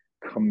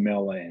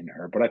Camilla in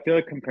her, but I feel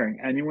like comparing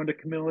anyone to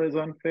Camilla is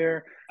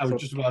unfair. I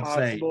was just about to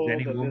say,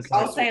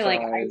 I'll say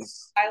like I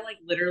like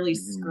literally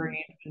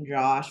screamed when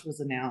Josh was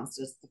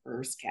announced as the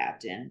first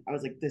captain. I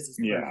was like, this is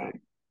perfect.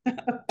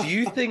 Do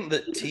you think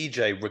that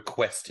TJ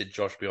requested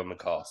Josh be on the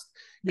cast?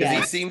 Because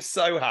he seems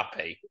so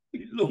happy.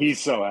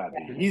 He's so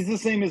happy. He's the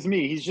same as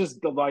me. He's just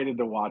delighted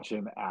to watch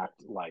him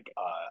act like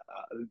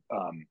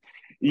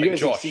you guys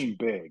have seen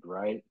Big,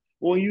 right?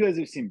 Well, you guys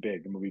have seen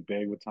Big, the movie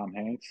Big with Tom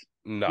Hanks.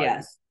 No.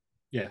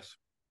 Yes.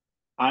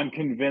 I'm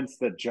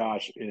convinced that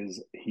Josh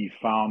he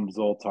found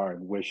Zoltar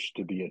and wished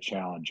to be a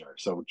challenger.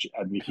 So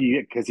I mean,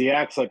 because he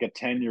acts like a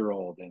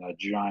 10-year-old in a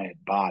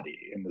giant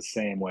body in the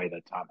same way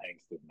that Tom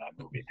Hanks did in that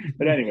movie.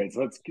 But anyways,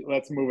 let's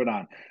move it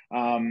on.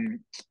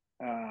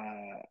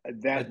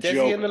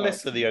 Desi and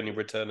Alyssa are the only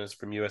returners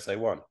from USA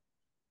 1.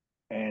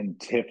 And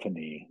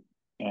Tiffany.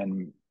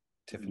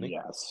 Tiffany?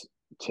 Yes.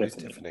 Who's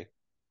Tiffany?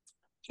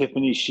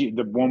 Tiffany,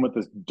 the one with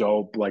this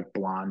dope like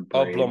blonde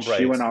Oh, braid. blonde She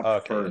went braids. out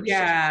Okay. first.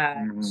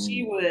 Yeah,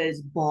 she Mhm.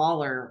 was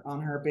baller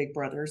on her Big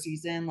Brother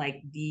season,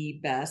 like the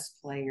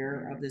best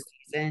player of the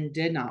season.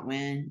 Did not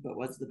win, but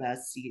was the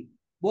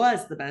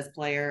best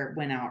player.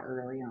 Went out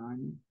early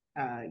on.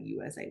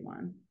 USA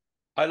won.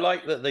 I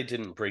like that they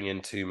didn't bring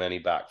in too many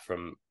back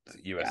from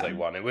USA Yeah.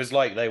 One. It was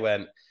like they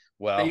went,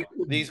 well,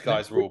 these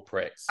guys were all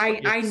pricks.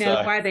 I know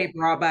So, why they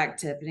brought back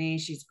Tiffany.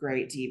 She's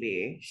great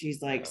TV.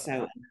 She's like so uh,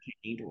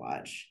 entertaining to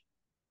watch.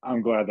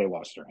 I'm glad they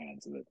washed their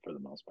hands of it for the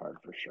most part,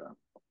 for sure.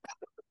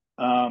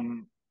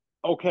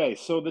 Okay,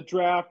 so the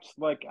draft,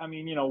 like, I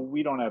mean,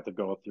 we don't have to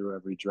go through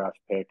every draft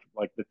pick.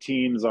 Like, the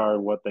teams are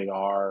what they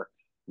are: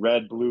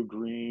 red, blue,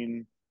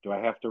 green. Do I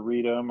have to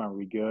read them? Are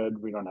we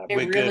good? We don't have It to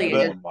we're read good, really any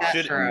of is but them that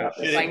watching the trope.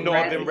 should It's it like episode. not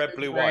have red, been red,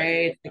 blue, blue, white?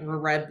 gray. It's like we're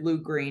red, blue,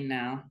 green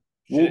now.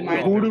 Should We it might not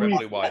as have Who been do well red, we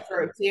blue, white? that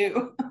trope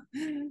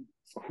too.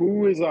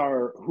 who is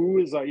our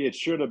it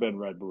should have been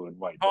red, blue, and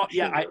white, Oh, but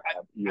yeah,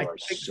 you I are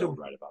think so so.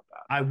 right about that.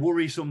 I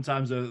worry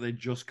sometimes though that they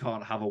just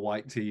can't have a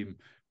white team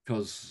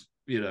because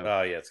Oh,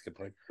 yeah, it's a good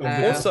point. of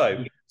the Also,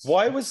 convenience.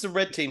 why was the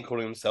red team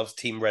calling themselves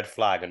Team Red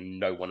Flag and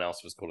no one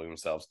else was calling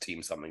themselves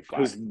Team Something Flag?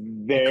 Because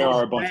they Because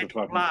are a bunch red of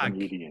fucking flag,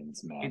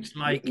 comedians, man. it's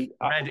like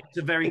red. It's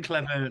a very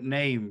clever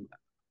name,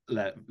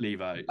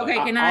 Levi. Like, Okay,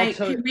 I'll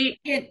tell can you,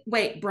 we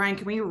wait, Brian,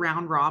 can we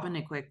round robin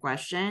a quick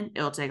question?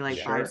 It'll take like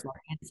Yeah. 5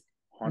 seconds.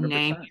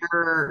 Name 100%.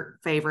 your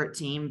favorite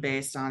team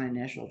based on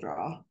initial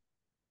draw.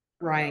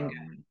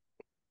 Ryan.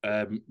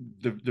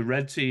 the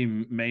red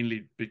team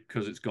mainly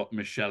because it's got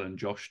Michelle and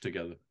Josh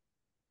together.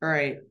 All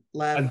right, And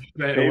left.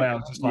 straight away, I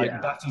was just like,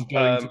 Yeah. that is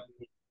going to Um,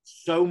 be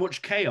so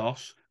much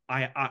chaos.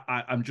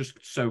 I'm just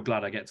so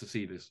glad I get to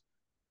see this.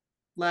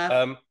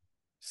 Left.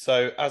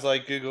 so as I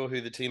Google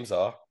who the teams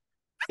are,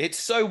 it's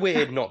so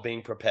weird not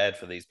being prepared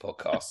for these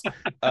podcasts.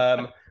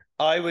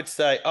 I would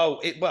say,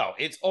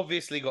 it's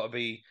obviously got to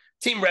be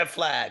Team Red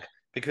Flag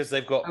because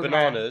they've got Okay.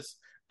 Bananas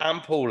and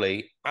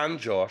Paulie and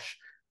Josh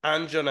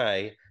and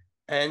Janae,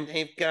 and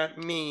they've got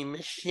me,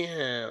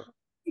 Michelle.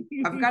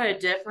 I've got a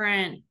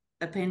different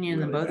opinion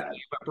than Really both of bad.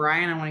 you, but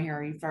Brian, I want to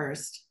hear you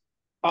first.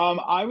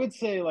 I would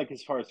say, like,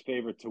 as far as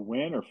favorite to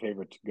win or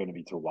favorite going to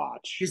be to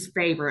watch. His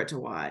favorite to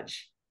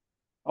watch.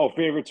 Oh,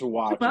 favorite to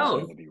watch is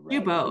both. going to be Do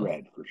red. both.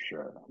 Red for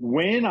sure.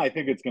 Win, I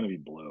think it's going to be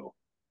blue.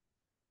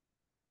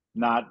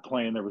 Not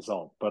playing the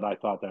result, but I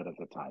thought that at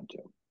the time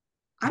too.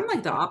 I'm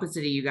like the opposite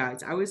of you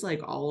guys. I was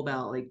like all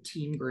about like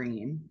Team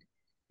Green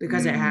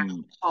because it had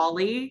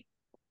Holly,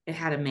 it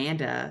had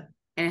Amanda,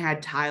 and it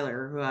had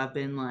Tyler, who I've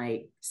been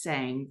like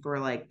saying for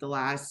like the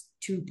last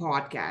 2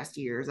 podcast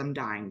years I'm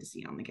dying to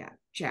see on the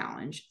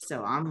challenge.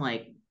 So I'm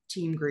like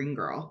Team Green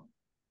girl.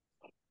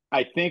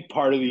 I think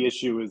part of the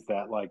issue is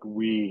that like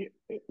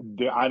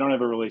I don't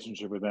have a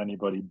relationship with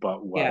anybody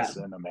but Wes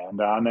and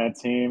Amanda on that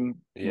team,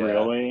 Yeah.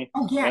 really.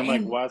 Oh yeah, And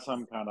like Wes,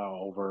 I'm kind of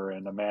over,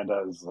 and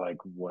Amanda is like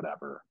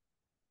whatever.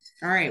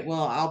 All right,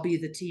 well, I'll be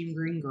the Team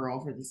Green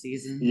girl for the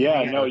season.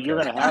 Yeah, no, you're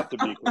gonna have to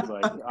be because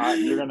like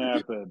you're gonna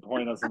have to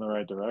point us in the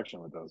right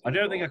direction with those I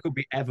people. don't think I could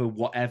be ever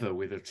whatever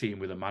with a team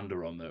with Amanda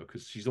on though,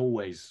 because she's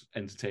always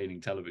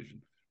entertaining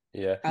television.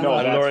 Yeah. No,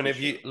 and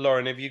that's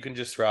Lauren, if you can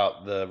just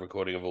throughout the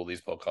recording of all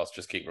these podcasts,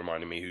 just keep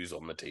reminding me who's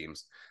on the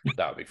teams,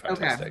 that would be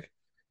fantastic. Okay.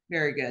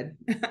 Very good.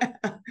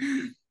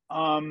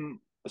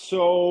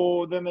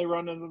 So then they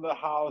run into the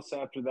house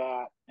after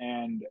that,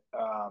 and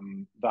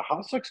the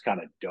house looks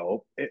kind of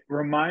dope. It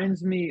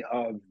reminds me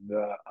of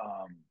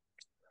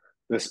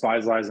the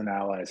Spies, Lies, and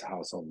Allies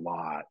house a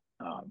lot.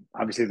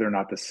 Obviously, they're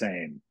not the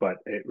same, but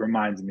it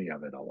reminds me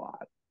of it a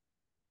lot.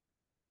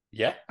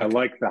 Yeah, I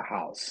like the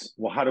house.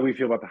 Well, how do we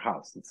feel about the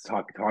house? Let's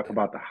talk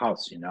about the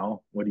house.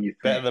 What do you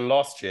think? better than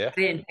last year. I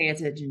didn't pay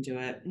attention to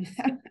it.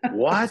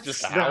 What? It's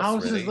just a The house,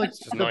 house really. is like It's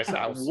just a nice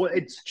house. What?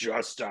 It's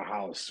just a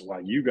house. Well,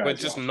 you guys But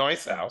just watch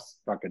nice house.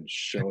 fucking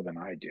show than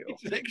I do.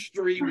 It's an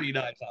extremely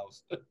nice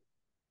house.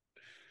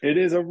 It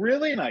is a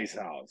really nice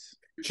house.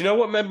 Do you know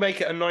what would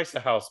make it a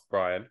nicer house,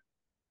 Brian?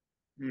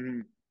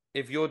 Mm-hmm.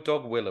 If your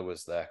dog Willow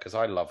was there, because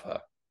I love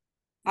her.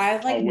 I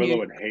like Willow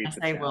would hate the say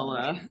challenge.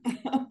 Willow.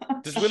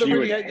 Does Willow She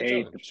really would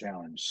hate the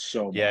challenge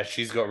so much. Yeah,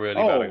 she's got really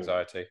bad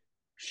anxiety.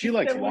 She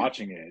likes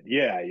watching it.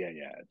 Yeah.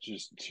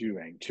 Just too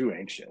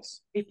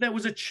anxious. If there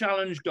was a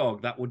challenge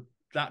dog,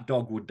 that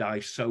dog would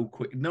die so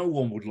quick. No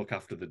one would look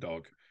after the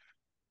dog.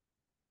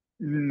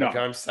 No, Okay,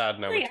 I'm sad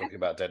now we're talking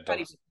about dead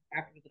dogs.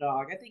 After the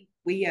dog, I think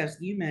we as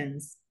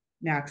humans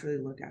naturally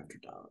look after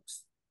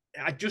dogs.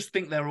 I just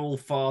think they're all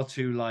far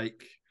too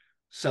like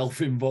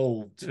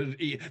self-involved.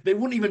 They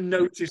wouldn't even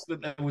notice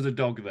that there was a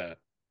dog there.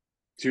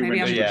 Too Maybe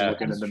many I'm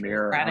looking in the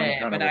mirror. Credit, I'm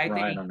kind but of I with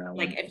Ryan think on that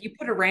like one. if you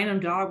put a random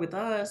dog with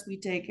us, we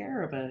take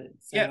care of it.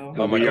 So. Yeah.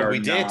 Oh my we God, are we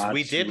did. not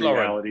We did,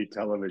 Lauren. reality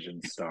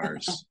television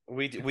stars.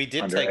 We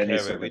did Under take any care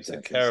of it. We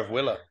took care of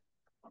Willow.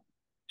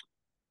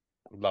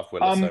 Love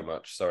Willow so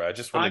much. Sorry, I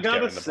just wanted to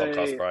get her in the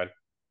podcast, Brian.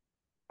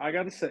 I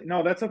gotta say,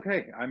 no, that's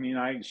okay. I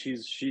mean,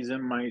 she's she's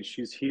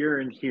here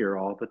and here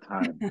all the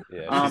time.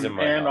 Yeah, she's in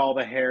my and heart. all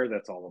the hair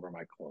that's all over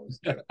my clothes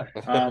too.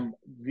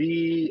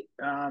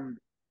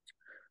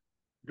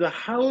 the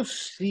house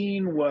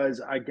scene was,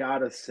 I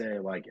gotta say,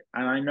 like,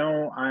 and I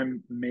know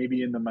I'm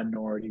maybe in the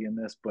minority in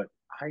this, but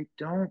I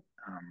don't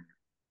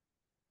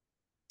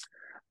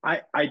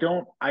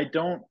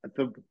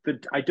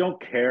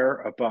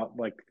care about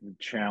like the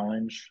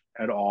challenge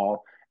at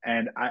all.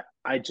 And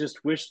I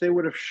just wish they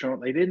would have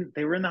shown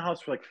they were in the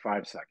house for like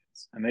 5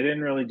 seconds and they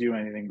didn't really do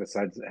anything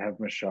besides have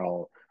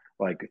Michelle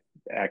like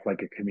act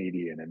like a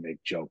comedian and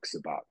make jokes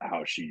about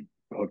how she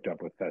hooked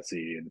up with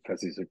Fessy and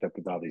Fessy's hooked up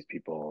with all these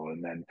people.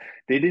 And then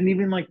they didn't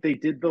even like they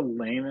did the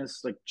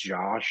lamest like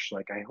Josh,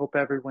 like I hope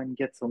everyone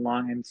gets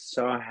along. I'm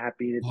so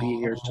happy to be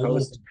here, Oh,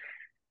 toast,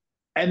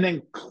 and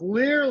then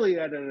clearly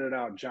edited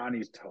out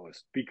Johnny's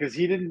toast because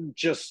he didn't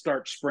just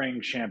start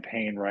spraying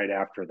champagne right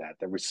after that.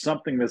 There was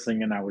something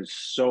missing, and I was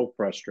so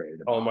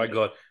frustrated Oh about my it.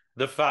 God.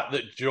 The fact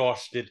that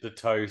Josh did the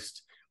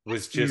toast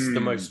was just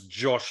the most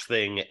Josh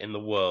thing in the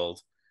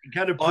world. it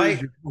kind of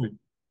proves your point.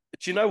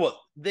 Do you know what?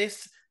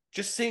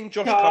 Just seeing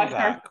Josh come Josh, our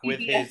back with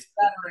CBS his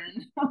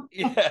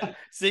veteran.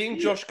 seeing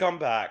Josh come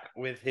back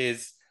with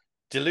his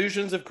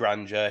delusions of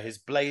grandeur, his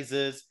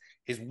blazers,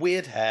 his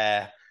weird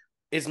hair,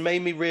 has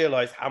made me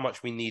realize how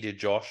much we needed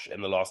Josh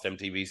in the last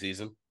MTV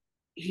season.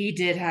 He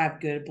did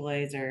have good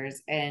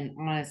blazers, and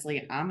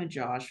honestly, I'm a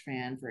Josh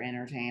fan for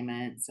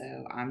entertainment, so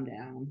I'm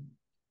down.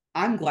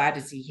 I'm glad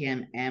to see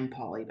him and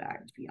Polly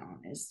back, to be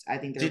honest. I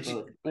think they're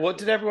both. What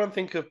did everyone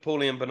think of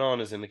Paulie and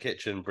Bananas in the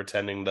kitchen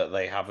pretending that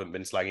they haven't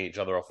been slagging each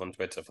other off on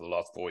Twitter for the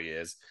last 4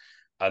 years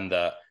and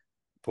that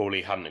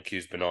Paulie hadn't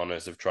accused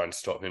Bananas of trying to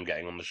stop him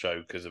getting on the show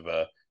because of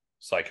a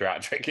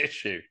psychiatric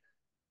issue?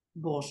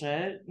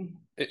 Bullshit.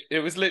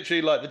 It was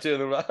literally like the two of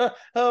them like,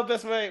 oh,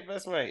 best mate,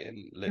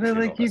 and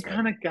literally like not you best mate.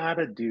 kind of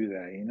gotta do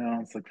that, you know.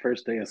 It's like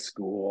first day of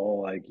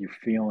school, like you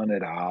feeling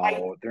it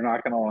out. They're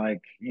not gonna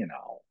like, you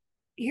know,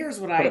 Here's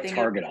what put I a think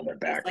target on their is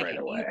back like right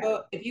away.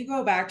 if you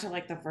go back to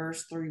like the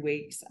first 3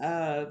 weeks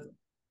of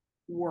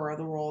War of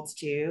the Worlds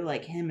 2,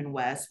 like him and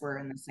Wes were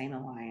in the same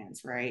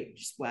alliance, right?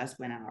 Just Wes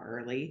went out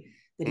early,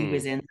 that he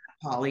was in the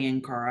Polly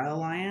and Cara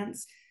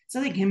alliance. So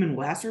I think him and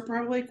Wes are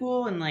probably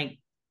cool, and like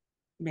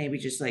maybe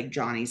just like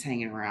Johnny's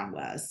hanging around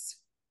Wes.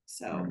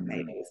 So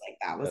maybe it's like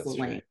that was That's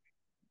the link. true.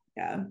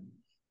 Yeah.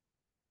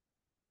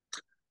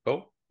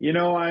 Cool. You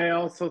know, I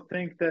also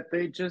think that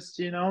they just,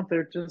 you know,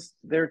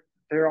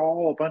 they're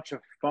all a bunch of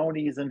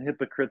phonies and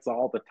hypocrites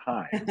all the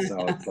time.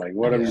 So it's like,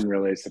 what are we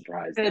really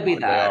surprised Could about? be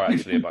They that. are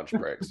actually a bunch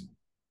of pricks.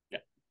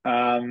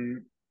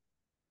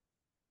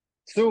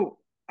 So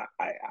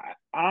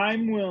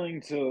I'm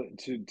willing to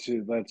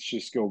let's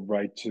just go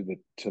right to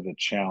the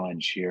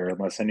challenge here,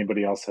 unless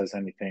anybody else has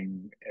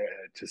anything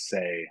to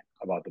say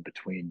about the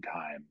between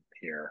time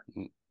here.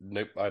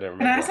 Nope, I don't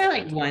remember. Can I say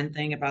like one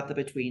thing about the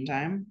between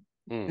time?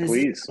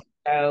 Please.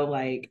 So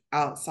like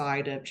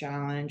outside of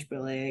challenge,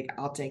 but like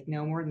I'll take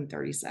no more than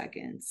 30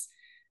 seconds.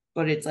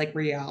 But it's like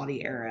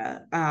reality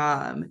era.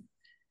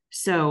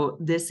 So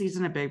this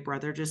season of Big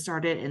Brother just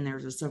started, and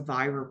there's a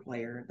Survivor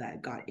player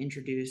that got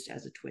introduced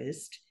as a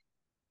twist.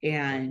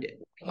 And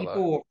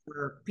people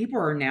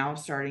are now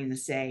starting to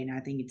say, and I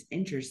think it's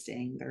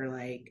interesting, they're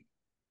like,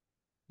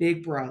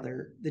 Big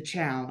Brother, The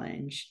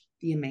Challenge,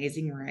 The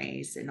Amazing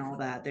Race, and all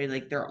that.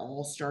 They're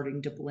all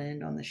starting to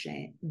blend on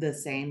the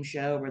same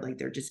show, where like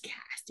they're just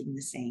casting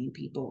the same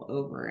people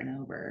over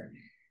and over.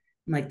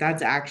 I'm like,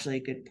 that's actually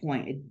a good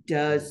point. It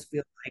does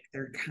feel like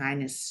they're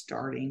kind of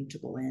starting to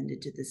blend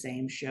into the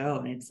same show.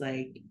 And it's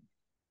like,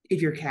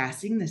 if you're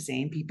casting the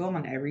same people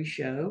on every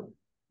show,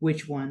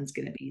 which one's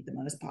going to be the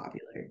most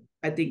popular?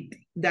 I think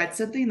that's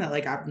something that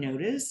like I've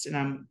noticed and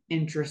I'm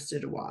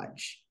interested to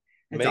watch.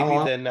 Maybe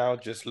they're now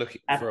just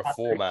looking for a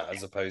format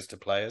as opposed to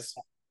players.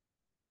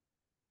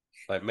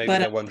 Like maybe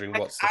they're wondering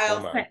what's the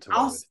format to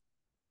work with.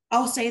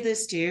 I'll say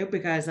this too,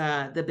 because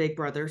the Big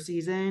Brother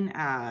season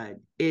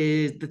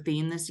is the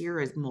theme this year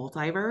is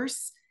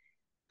multiverse.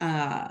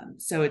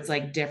 So it's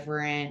like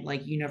different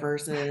like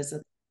universes,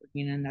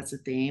 and that's the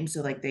theme.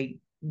 So like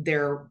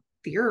they're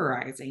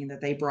theorizing that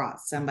they brought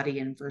somebody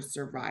in for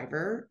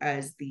Survivor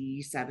as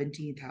the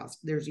 17th house.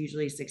 There's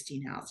usually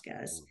 16 house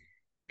guests.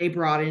 They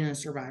brought in a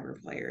Survivor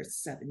player,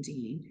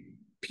 17.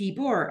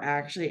 People are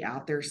actually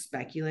out there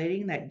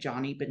speculating that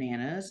Johnny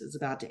Bananas is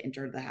about to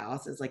enter the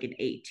house as like an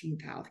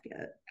 18th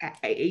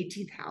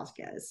house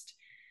guest.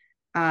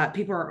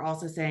 People are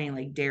also saying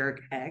like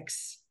Derek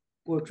X,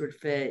 which would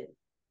fit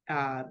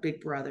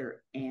Big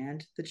Brother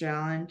and the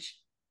challenge.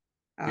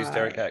 Who's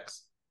Derek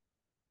X?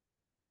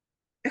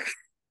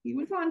 He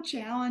was on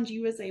Challenge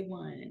USA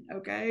 1,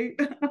 okay?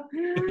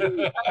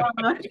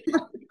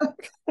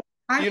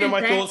 You know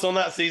my thoughts on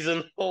that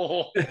season.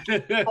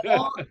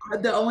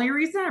 The only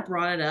reason I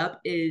brought it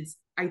up is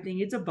I think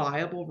it's a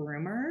viable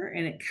rumor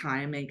and it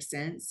kind of makes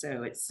sense.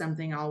 So it's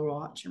something I'll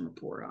watch and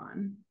report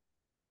on.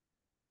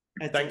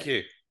 Thank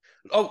you.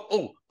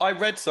 Oh, I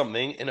read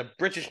something in a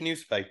British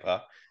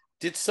newspaper.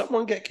 Did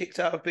someone get kicked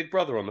out of Big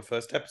Brother on the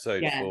first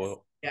episode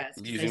for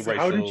using racial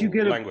How did you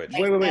get language?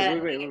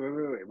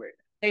 Wait.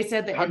 They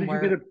said that.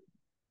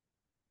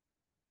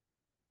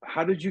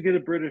 How did you get a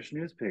British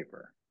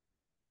newspaper?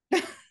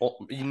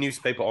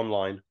 Newspaper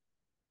online.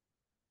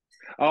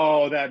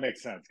 Oh, that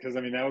makes sense. Because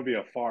I mean, that would be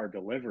a far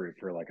delivery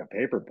for like a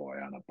paper boy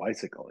on a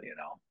bicycle, you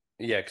know?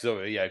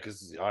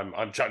 Because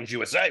I'm Challenge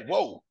USA.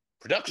 Whoa,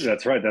 production.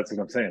 That's right. That's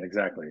what I'm saying.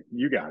 Exactly.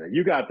 You got it.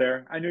 You got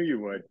there. I knew you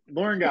would.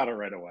 Lauren got it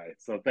right away.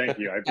 So thank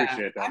you. I Yeah,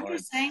 appreciate that, I'm Lauren.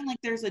 just saying, like,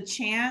 there's a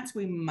chance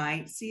we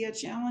might see a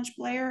challenge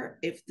player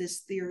if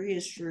this theory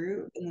is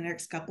true in the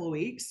next couple of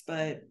weeks,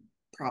 but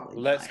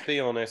probably Let's not. be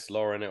honest,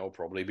 Lauren. It'll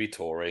probably be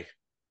Tory.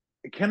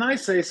 Can I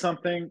say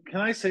something?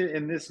 Can I say,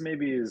 and this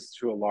maybe is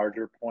to a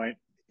larger point,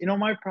 you know,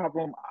 my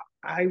problem,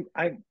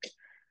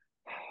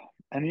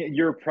 and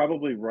you're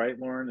probably right,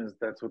 Lauren, is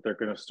that's what they're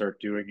going to start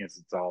doing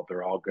is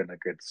they're all going to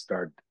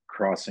start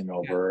crossing Yeah.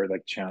 over,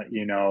 like,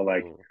 you know,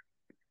 like,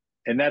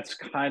 and that's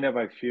kind of,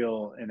 I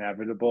feel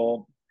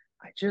inevitable.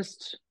 I It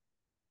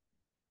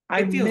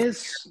feels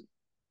miss,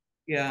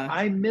 yeah.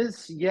 I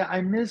miss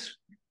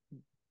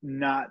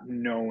not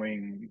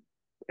knowing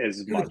as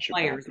Who the much about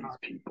players these are.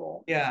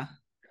 people. Yeah.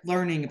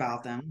 Learning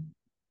about them.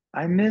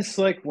 I miss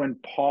like when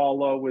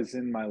Paula was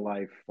in my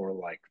life for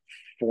like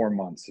 4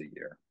 months a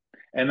year.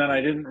 And then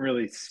I didn't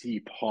really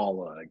see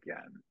Paula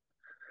again.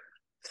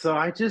 So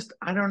I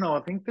don't know. I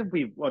think that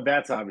well,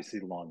 that's obviously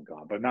long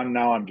gone, but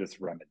now I'm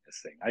just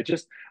reminiscing.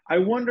 I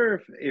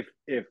wonder if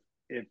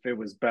it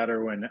was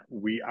better when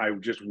I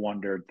just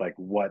wondered like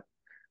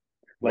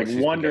like What she's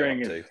been getting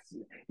wondering up if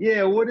to.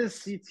 yeah, what is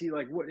CT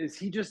like? What is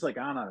he just like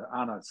on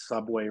a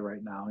subway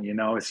right now? You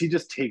know, is he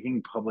just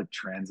taking public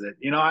transit?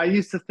 You know, I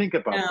used to think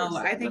about No, those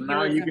I things, think and he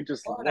now lives you in can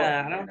just Florida. look.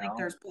 I You don't think know,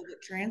 there's public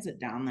transit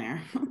down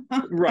there.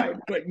 right?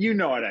 But you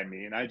know what I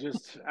mean. I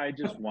just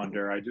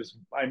wonder. I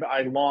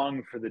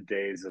long for the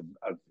days of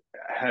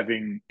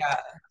having Yeah.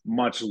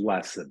 much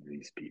less of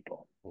these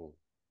people.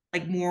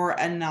 Like more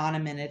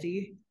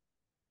anonymity.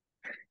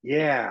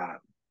 Yeah,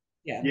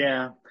 Yeah.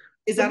 yeah.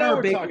 Is But that now our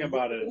we're big talking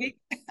about it. week?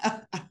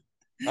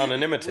 We're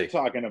Anonymity.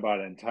 talking about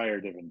an entire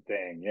different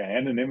thing. Yeah,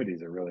 anonymity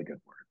is a really good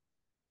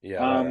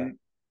Yeah, word. I like that.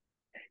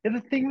 Yeah,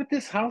 the thing with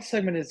this house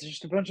segment is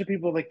just a bunch of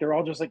people like they're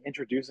all just like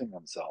introducing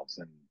themselves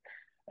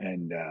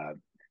and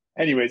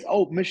anyways,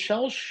 oh,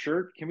 Michelle's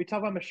shirt. Can we talk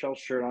about Michelle's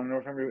shirt? I don't know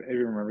if you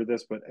remember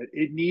this, but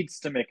it needs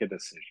to make a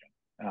decision.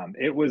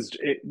 It was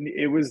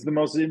the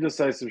most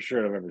indecisive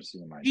shirt I've ever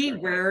seen in my She entire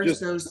life. wears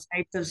those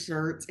types of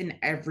shirts in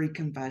every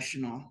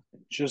confessional.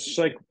 Just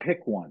like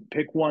pick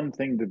one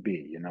thing to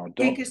be, you know. Pick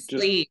Don't a just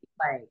sleeve,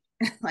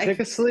 like pick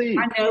a sleeve.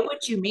 I know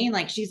what you mean.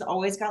 Like she's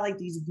always got like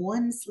these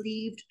one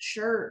sleeved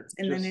shirts,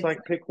 and then Just it's like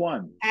like pick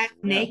one. half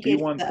Yeah, be naked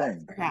one the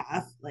thing. other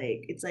half.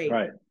 Like it's like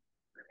Right.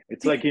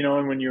 It's like, you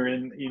know, when you're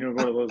in, you know,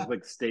 go to those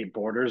like state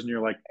borders and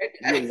you're like,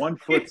 your one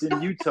foot's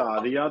in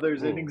Utah, the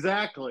other's in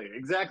exactly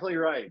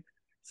right.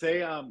 Say,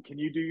 can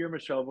you do your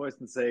Michelle voice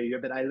and say, yeah,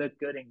 but I look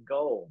good in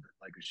gold?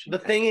 Like The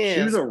thing she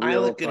was is, a I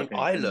real look good. fucking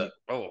I look.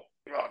 Oh,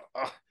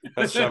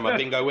 that's showing my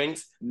bingo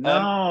wings.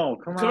 No,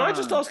 come Can on. I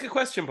just ask a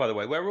question, by the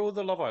way? Where are all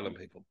the Love Island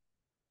people?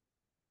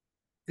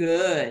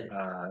 good.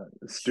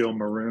 Still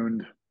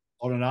marooned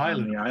on an on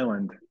island. the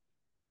island.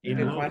 In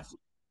Good love. question.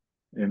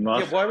 In Yeah,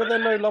 love. why were there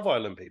no Love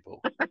Island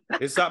people?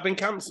 Is that been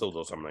cancelled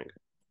or something?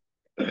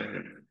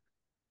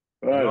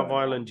 Love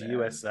Island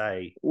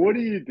USA. What are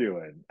you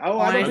doing? Oh,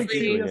 I don't think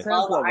Honestly, CBS has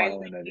Love Love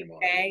Island Island anymore.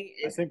 UK I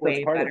is think that's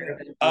way part of better it.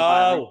 than Love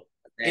Island Oh,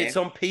 USA. it's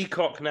on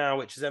Peacock now,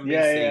 which is NBC.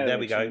 Yeah, There they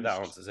we go. changed. That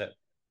answers it.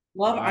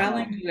 Love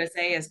Island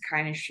USA is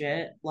kind of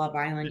shit. Love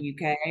Island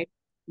UK,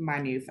 my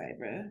new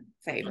favorite.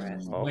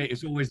 Oh. Wait,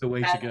 it's always the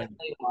way to go.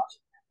 Definitely watch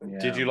it. Yeah.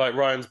 Did you like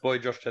Ryan's boy,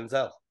 Josh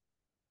Denzel?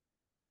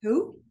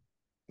 Who?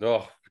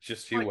 Oh,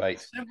 just you Like, wait.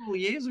 several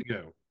years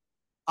ago.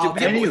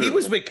 Okay. Yeah, well, he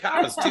was with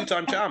Kaz,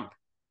 two-time champ.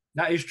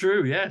 That is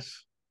true,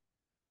 yes.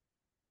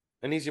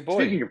 And he's your boy.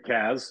 Speaking of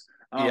Kaz,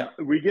 Yeah.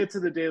 we get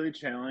to the daily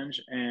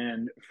challenge,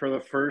 and for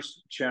the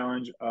first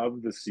challenge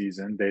of the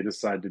season, they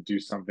decide to do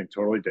something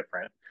totally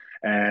different.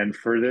 And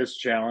for this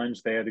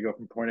challenge, they had to go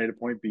from point A to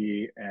point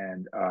B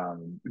and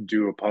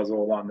do a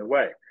puzzle along the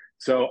way.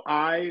 So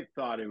I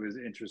thought it was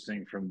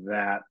interesting from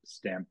that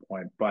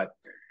standpoint, but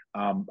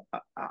who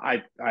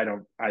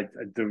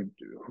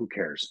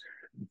cares?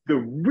 The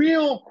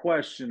real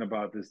question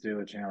about this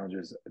daily challenge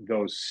is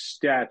those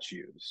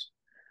statues.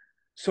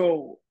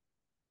 So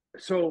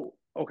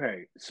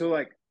okay, so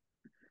like,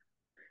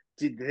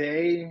 did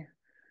they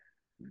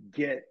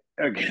get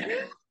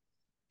okay?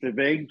 Did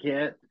they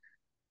get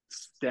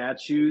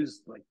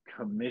statues like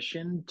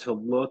commissioned to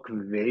look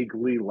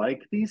vaguely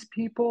like these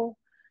people?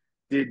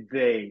 Did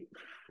they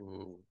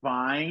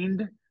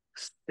find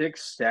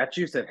 6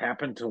 statues that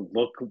happen to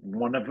look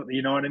one of,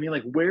 you know what I mean?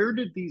 Like, where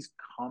did these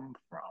come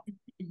from?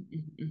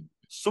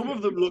 Some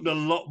of them looked a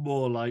lot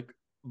more like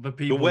the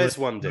people The Wes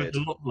that one did.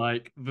 look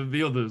like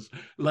the others.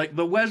 Like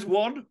the Wes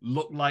one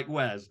looked like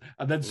Wes,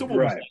 and then someone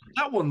was like,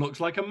 that one looks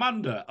like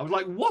Amanda. I was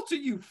like, what are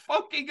you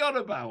fucking on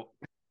about?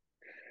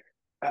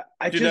 Do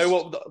you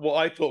know what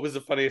I thought was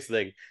the funniest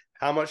thing?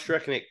 How much do you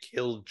reckon it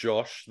killed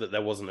Josh that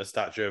there wasn't a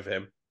statue of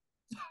him?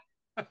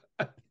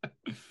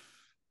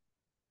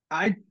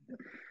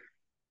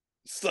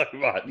 So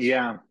much.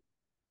 Yeah.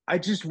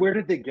 Where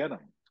did they get them?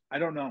 I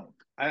don't know.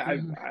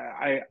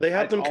 They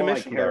had them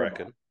commissioned, I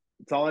reckon.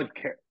 It's all I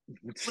care.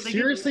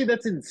 Seriously,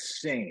 that's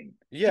insane.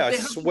 Yeah, I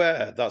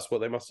swear that's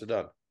what they must have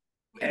done.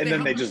 And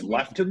then they just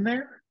left him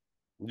there?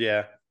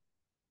 Yeah.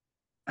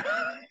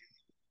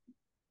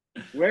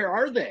 Where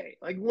are they?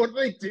 Like, what do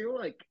they do?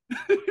 Like,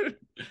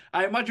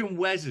 I imagine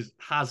Wes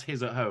has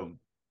his at home.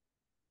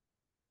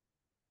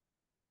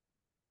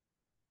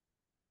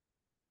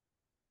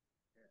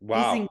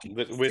 Wow,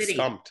 we're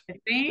stumped.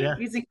 Yeah.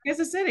 He's in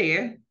Kansas City.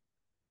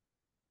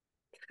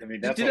 I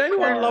mean, did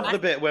anyone love the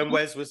bit when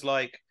Wes was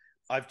like,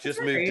 I've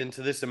just moved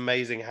into this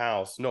amazing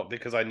house, not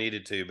because I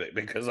needed to, but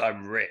because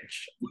I'm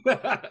rich.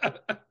 I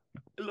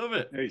love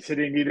it. He said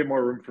he needed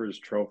more room for his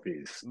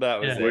trophies. That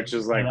was it. Which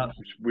is like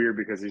weird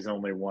because he's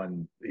only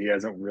won. He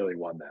hasn't really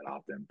won that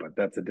often, but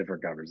that's a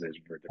different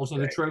conversation for a different Also,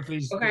 day. the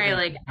trophies. Okay,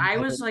 like I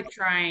was like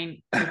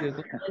trying to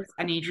Google this.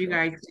 I need you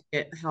guys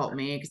to help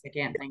me because I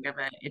can't think of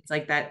it. It's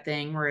like that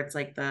thing where it's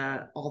like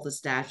all the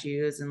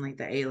statues and like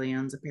the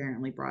aliens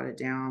apparently brought it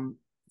down.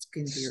 It's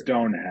confusing.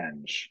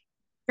 Stonehenge.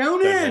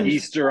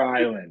 Easter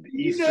Island.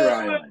 Easter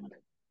Island.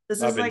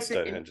 This is like the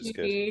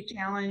MTV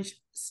challenge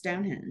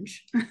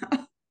Stonehenge.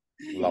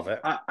 Love it.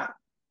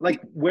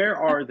 Like, where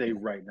are they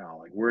right now?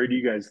 Like, where do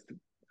you guys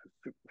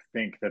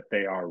think that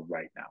they are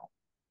right now?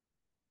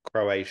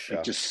 Croatia.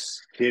 Like, just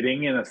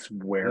sitting in a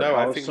warehouse. No,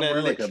 I think somewhere,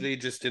 they're literally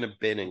just in a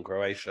bin in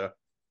Croatia.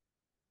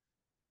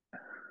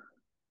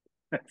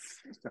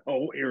 That's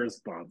so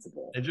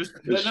irresponsible. They're just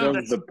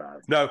the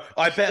best. No,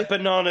 I bet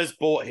Bananas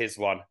bought his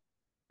one.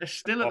 They're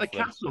still at the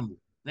castle.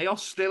 They are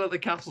still at the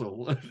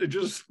castle. They're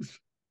just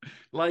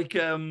like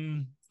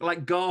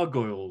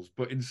gargoyles,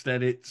 but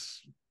instead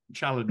it's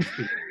challenge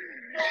people.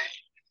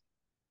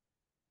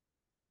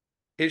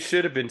 It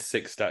should have been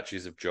 6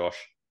 statues of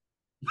Josh.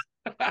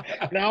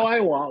 Now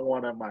I want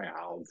one at my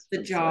house.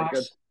 The Josh.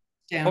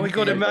 Like oh my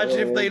god!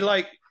 Imagine if they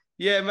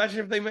imagine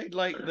if they made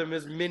like them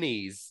as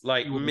minis,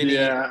 like mini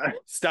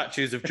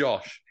statues of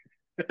Josh.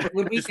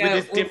 Would we just go,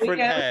 with his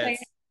different hairs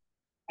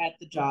at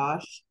the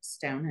Josh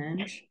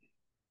Stonehenge?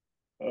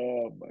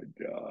 Oh my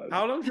god!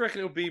 How long do you reckon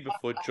it'll be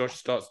before Josh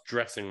starts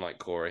dressing like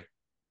Corey?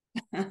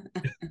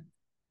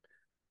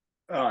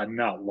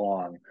 Not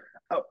long.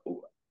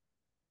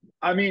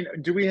 I mean,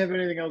 do we have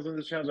anything else on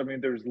this challenge? I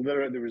mean, it was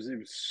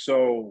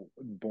so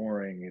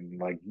boring and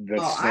like the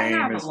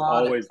same as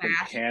always. They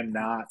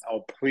cannot.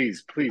 Oh,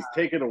 please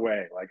take it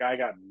away. Like I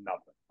got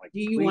nothing. Like,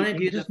 do you want to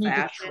do the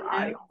fashion? Need to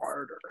try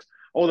harder.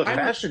 Oh, the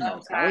fashion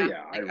notes. Hell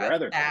yeah! I'd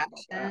rather talk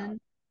about that.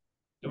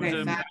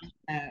 Okay, fashion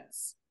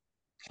notes.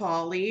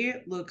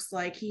 Paulie looks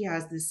like he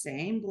has the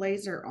same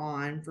blazer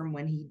on from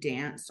when he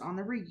danced on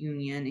the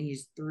reunion and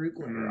he's threw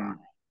glitter on it.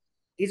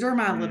 These are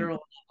my literal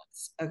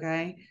notes,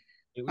 okay?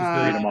 It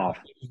was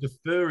the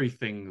furry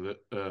thing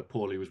that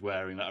Paulie was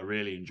wearing that I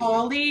really enjoyed.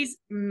 Paulie's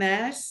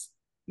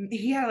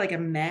he had like a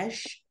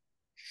mesh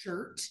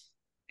shirt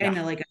and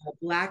like a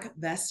black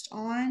vest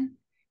on.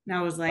 And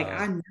I was like,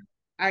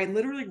 I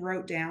literally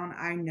wrote down,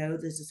 I know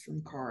this is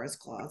from Kara's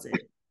closet.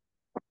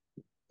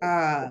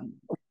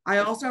 I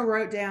also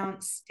wrote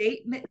down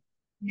statement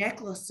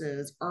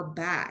necklaces are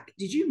back.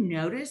 Did you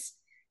notice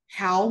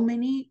how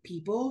many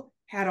people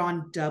had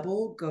on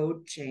double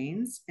gold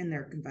chains in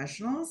their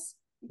confessionals?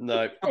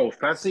 No. Oh,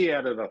 Fessy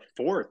added a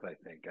 4th, I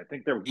think. I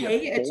think there were 4 on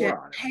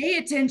it. Pay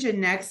attention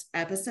next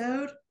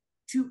episode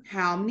to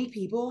how many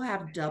people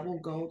have double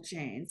gold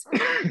chains.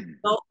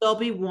 There'll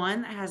be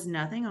one that has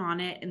nothing on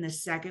it, and the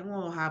second one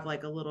will have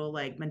like a little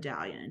like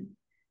medallion.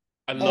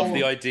 I love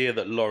the idea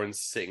that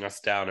Lauren's sitting us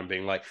down and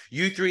being like,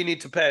 you 3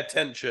 need to pay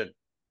attention.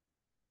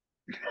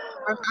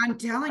 I'm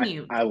telling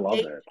you. I love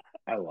it.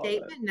 I love it.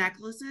 Statement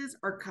necklaces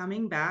are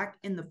coming back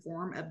in the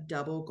form of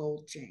double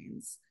gold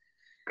chains.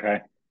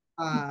 Okay.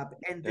 And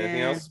then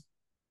anything else?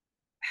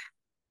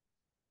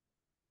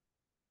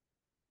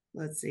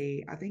 Let's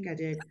see. I think I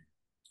did.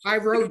 I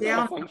wrote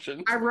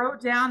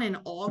down in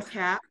all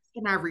caps.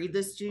 Can I read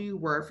this to you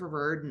word for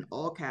word in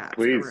all caps?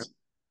 Please.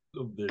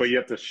 But you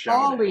have to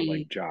shout it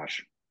like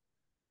Josh.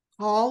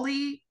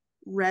 Paulie,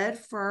 red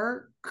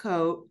fur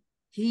coat.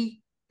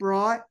 He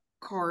brought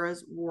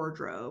Kara's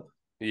wardrobe.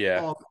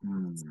 Yeah.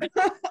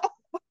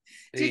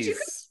 Did you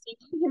see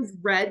his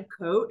red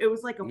coat? It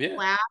was like a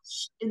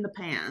flash in the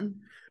pan.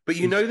 But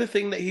you know the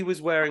thing that he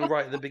was wearing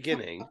right at the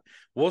beginning?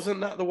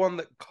 Wasn't that the one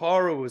that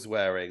Cara was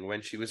wearing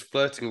when she was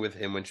flirting with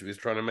him, when she was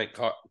trying to make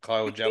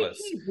Kyle jealous?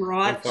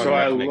 So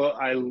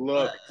I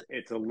looked.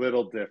 It's a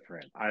little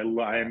different. I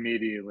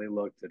immediately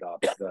looked it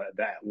up.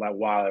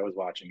 While I was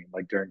watching it,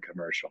 like during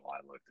commercial,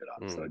 I looked it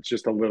up. So it's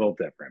just a little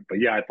different.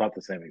 But yeah, I thought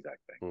the same exact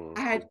thing.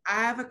 I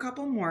have a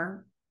couple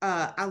more.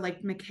 I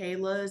liked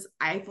Michaela's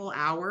Eiffel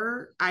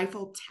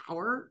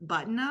Tower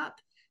button up.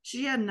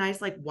 She had a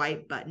nice like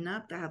white button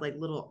up that had like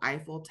little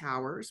Eiffel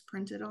Towers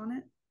printed on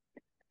it.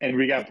 And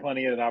we got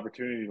plenty of an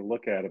opportunity to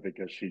look at it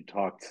because she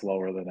talked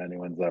slower than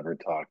anyone's ever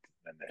talked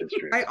in the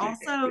history of I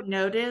also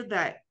noted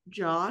that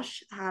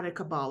Josh had a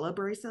Kabbalah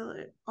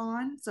bracelet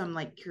on, so I'm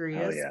like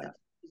curious if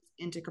he's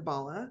into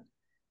Kabbalah.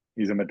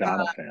 He's a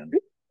Madonna fan.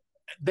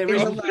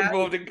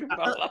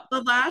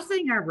 The last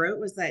thing I wrote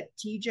was that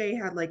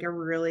TJ had like a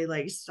really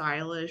like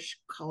stylish,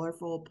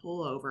 colorful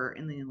pullover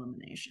in the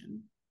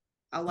elimination.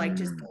 I like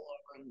to spill over.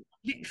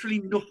 Literally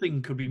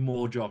nothing could be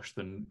more Josh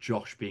than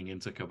Josh being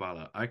into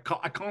Kabbalah. I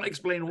can't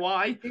explain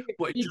why,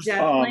 but it He just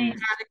definitely had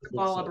a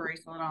Kabbalah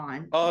bracelet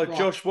on. Oh, Well,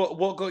 Josh,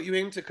 what got you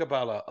into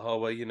Kabbalah? Oh,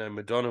 well,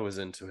 Madonna was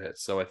into it,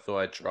 so I thought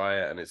I'd try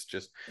it, and it's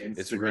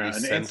really An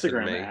centered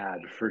Instagram me.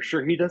 ad for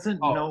sure. He doesn't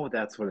Oh. know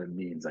that's what it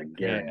means. I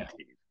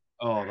guarantee.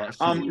 Oh,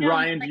 that's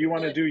Ryan, do you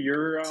want to do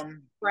your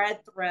red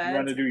you threads.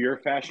 want to do your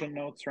fashion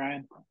notes,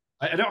 Ryan?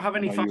 I don't have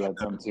any I know you had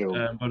some too.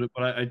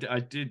 but I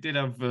did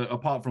have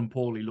apart from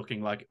Paulie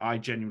looking like, I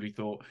genuinely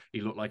thought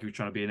he looked like he was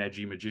trying to be an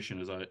edgy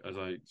magician, as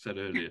I said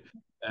earlier.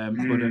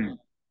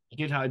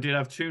 But I did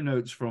have two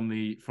notes from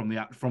the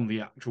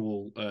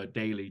actual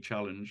daily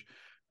challenge.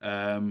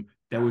 There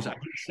was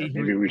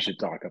maybe we should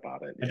talk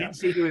about it. I didn't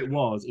see who it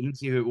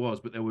was.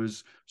 But there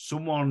was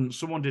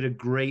someone did a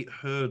great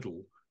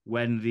hurdle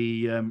when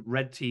the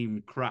red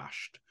team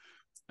crashed.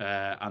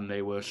 And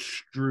they were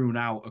strewn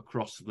out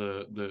across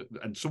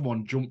and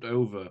someone jumped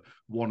over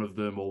one of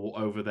them or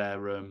over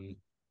their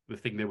the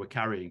thing they were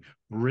carrying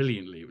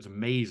brilliantly. It was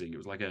amazing. It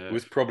was like It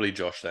was probably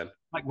Josh then.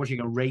 Like watching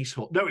a race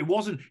horse. No, it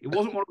wasn't. It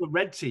wasn't one of the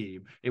red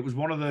team. It was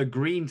one of the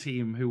green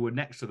team who were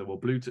next to them, or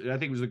blue. I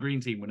think it was the green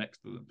team were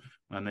next to them,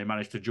 and they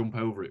managed to jump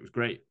over it. It was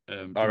great.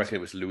 I reckon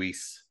it was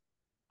Luis.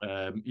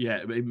 Yeah,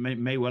 it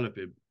may well have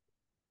been.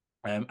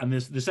 And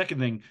the second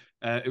thing,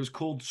 it was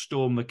called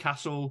Storm the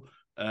Castle.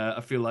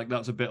 I feel like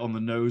that's a bit on the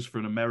nose for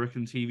an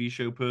American TV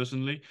show,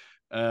 personally.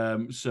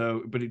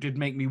 But it did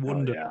make me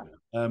wonder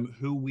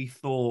who we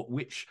thought,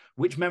 which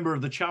member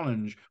of the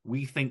challenge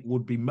we think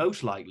would be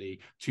most likely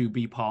to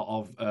be part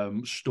of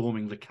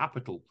storming the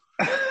Capitol.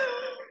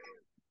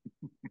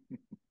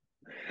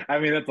 I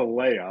mean, that's a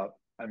layup.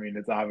 I mean,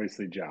 it's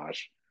obviously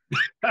Josh.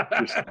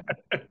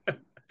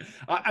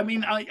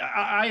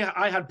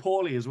 I had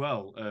Paulie as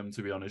well,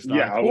 to be honest.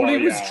 Yeah,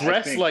 Paulie was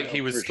dressed like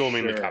he was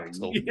storming the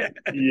Capitol.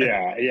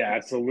 Yeah,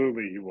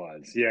 absolutely he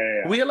was.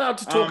 Yeah. Are we allowed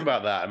to talk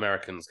about that,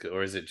 Americans,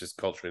 or is it just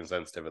culturally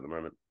insensitive at the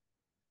moment?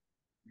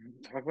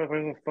 Talk about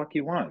whatever the fuck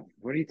you want.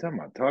 What are you talking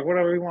about? Talk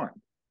whatever you want.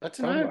 I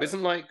don't know.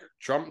 Isn't like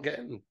Trump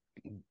getting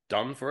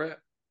done for it?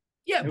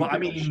 Yeah, but I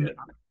mean,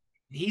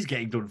 he's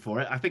getting done for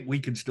it. I think we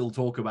can still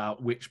talk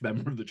about which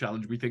member of the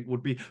challenge we think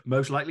would be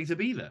most likely to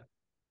be there.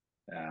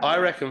 I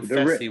reckon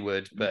Fessy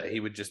would, but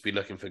he would just be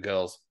looking for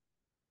girls.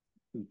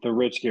 The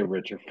rich get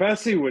richer.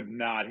 Fessy would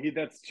not.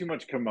 That's too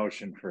much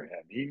commotion for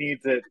him. He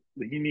needs it.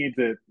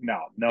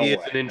 No he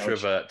way. Is an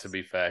introvert, to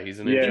be fair. He's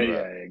an introvert.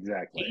 Yeah,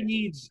 exactly.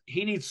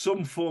 He needs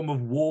some form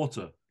of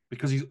water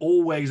because he's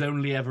always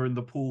only ever in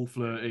the pool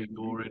flirting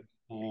or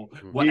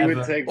whatever. He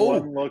would take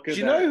one look at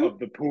of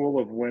the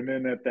pool of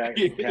women at that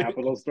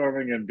Capitol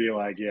storming and be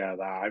like, yeah,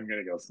 I'm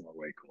going to go somewhere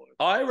way cooler.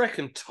 I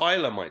reckon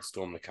Tyler might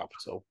storm the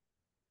Capitol.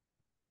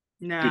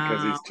 No,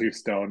 because he's too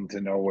stoned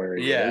to know where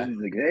he is. He's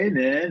like, hey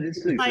man, this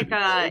is he's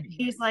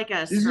like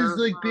a this is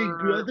like Big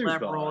Brother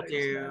liberal vibes,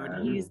 dude.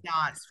 man. He's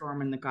not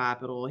storming the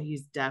Capitol.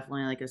 He's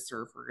definitely like a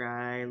surfer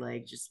guy,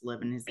 like just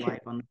living his life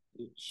on the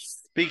beach.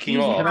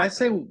 Speaking of,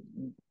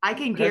 I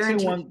can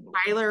guarantee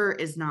Tyler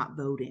is not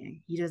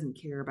voting. He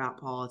doesn't care about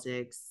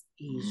politics.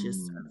 He's just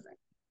surfing.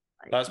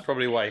 That's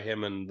probably why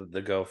him and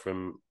the girl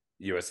from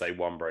USA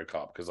 1 broke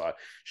up, because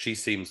she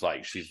seems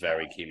like she's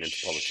very keen into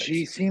politics.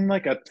 She seemed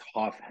like a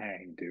tough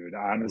hang, dude.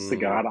 Honest to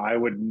God, I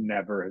would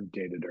never have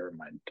dated her in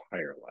my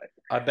entire life.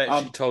 I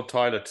bet she told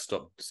Tyler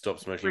to stop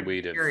smoking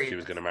weed if she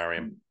was going to marry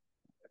him.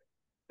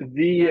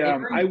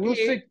 I will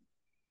say,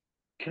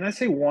 can I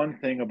say one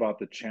thing about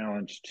the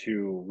challenge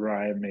too?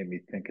 Ryan made me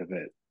think of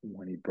it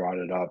when he brought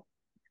it up.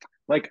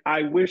 Like,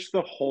 I wish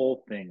the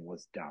whole thing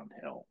was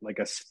downhill, like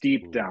a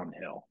steep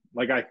downhill.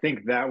 Like, I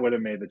think that would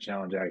have made the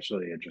challenge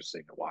actually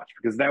interesting to watch,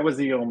 because that was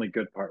the only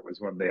good part, was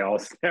when they all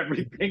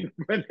everything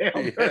when they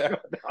all go downhill.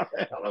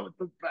 That was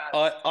the best.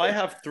 I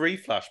have 3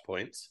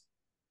 flashpoints.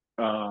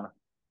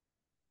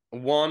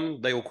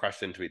 1, they all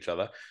crashed into each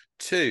other.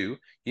 2,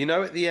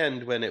 at the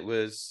end when it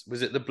was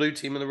it the blue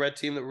team and the red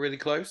team that were really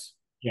close?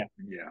 Yeah.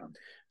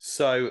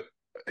 So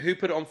who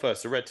put it on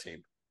first? The red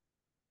team.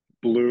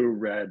 Blue,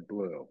 red,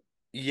 blue.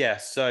 Yeah,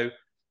 so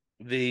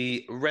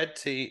the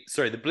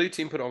blue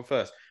team put it on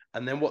first.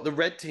 And then what the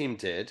red team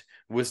did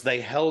was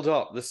they held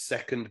up the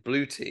second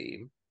blue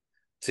team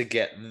to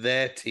get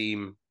their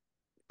team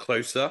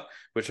closer,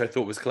 which I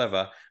thought was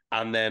clever.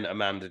 And then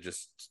Amanda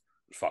just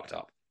fucked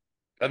up.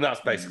 And that's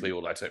basically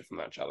all I took from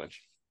that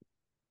challenge.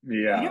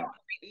 Yeah.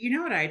 You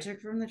know what I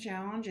took from the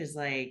challenge is,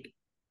 like,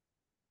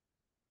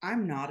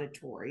 I'm not a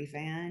Tory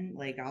fan.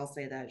 Like, I'll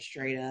say that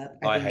straight up.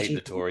 I hate the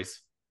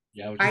Tories.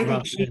 Yeah,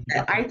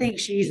 I think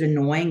she's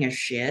annoying as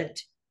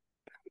shit.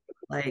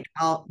 Like,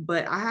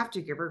 but I have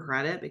to give her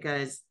credit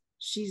because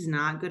she's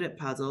not good at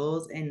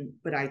puzzles,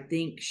 but I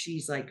think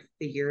she's like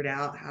figured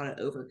out how to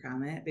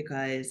overcome it,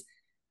 because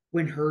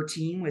when her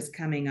team was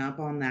coming up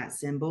on that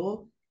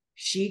symbol,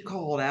 she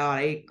called out,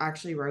 I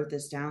actually wrote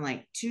this down,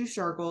 like 2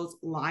 circles,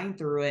 line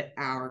through it,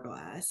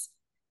 hourglass.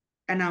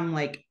 And I'm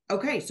like,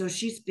 okay, so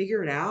she's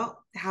figured out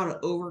how to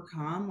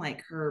overcome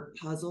like her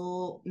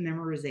puzzle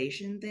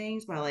memorization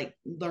things by like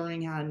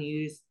learning how to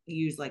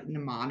use like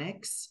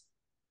mnemonics.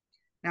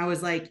 And I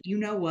was like, you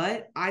know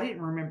what? I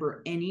didn't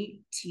remember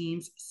any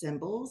team's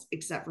symbols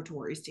except for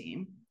Tori's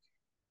team.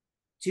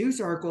 2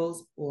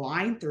 circles,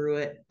 line through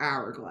it,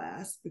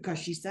 hourglass, because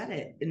she said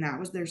it, and that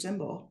was their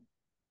symbol.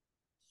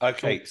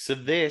 Okay, so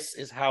this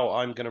is how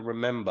I'm going to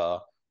remember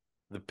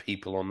the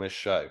people on this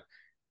show.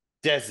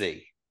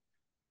 Desi,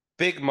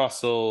 big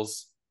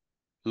muscles,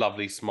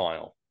 lovely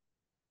smile.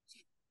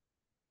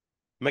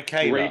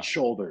 Michaela. Great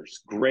shoulders.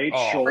 Great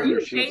Oh.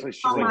 shoulders. Are you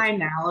on my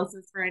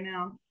analysis right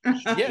now?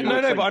 Yeah,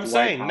 no, but I'm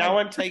saying now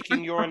I'm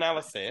taking your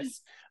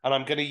analysis and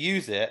I'm going to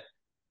use it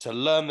to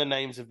learn the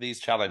names of these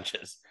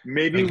challenges.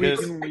 Maybe we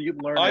can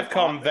learn. I've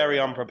come very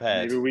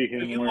unprepared. Maybe we can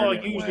So you learn are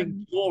it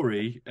using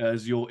Tori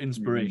as your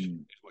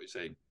inspiration, is what you're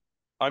saying.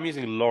 I'm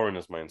using Lauren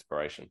as my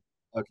inspiration.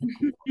 Okay,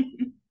 cool.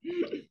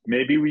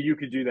 Maybe you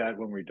could do that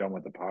when we're done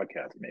with the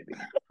podcast, maybe.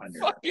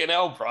 Fucking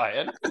hell,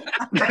 Brian.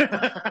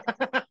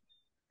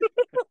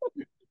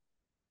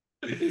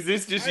 Is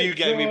this just you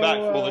getting me back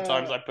for all the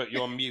times I put you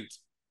on mute?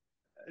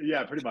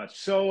 Yeah, pretty much.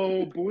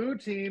 So blue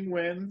team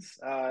wins.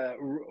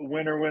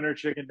 Winner,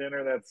 chicken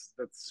dinner. That's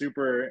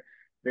super.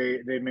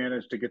 They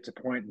managed to get to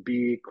point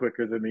B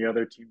quicker than the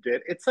other team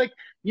did. It's like,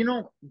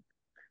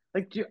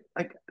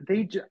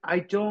 I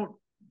don't.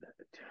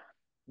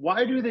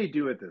 Why do they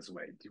do it this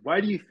way? Why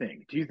do you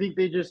think? Do you think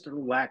they just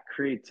lack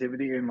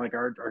creativity and like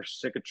are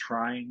sick of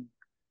trying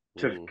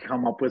to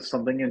come up with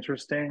something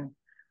interesting?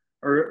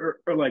 Or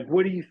like,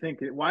 what do you think?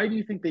 Why do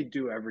you think they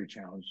do every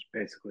challenge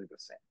basically the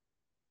same?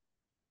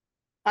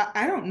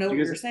 I don't know what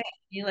you're saying.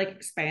 Can you like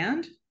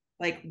expand?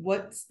 Like,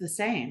 what's the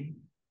same?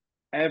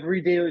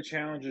 Every daily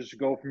challenge is to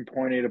go from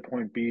point A to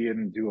point B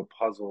and do a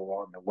puzzle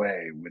along the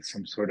way with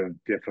some sort of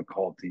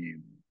difficulty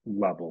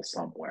level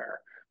somewhere.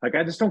 Like,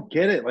 I just don't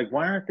get it. Like,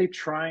 why aren't they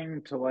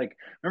trying to, like,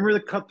 remember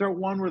the cutthroat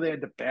one where they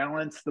had to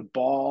balance the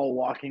ball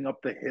walking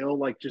up the hill?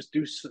 Like, just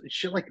do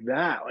shit like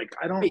that. Like,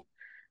 I don't.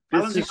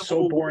 This is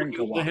so boring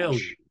to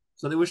watch.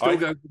 So they were still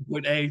going from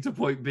point A to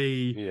point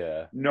B.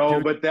 Yeah.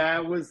 No, but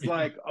that was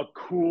like a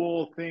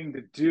cool thing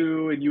to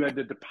do, and you had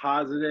to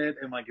deposit it,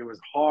 and like it was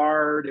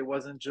hard. It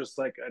wasn't just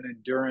like an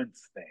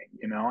endurance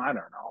thing, I don't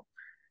know.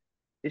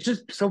 It's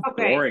just so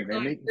boring. So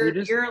they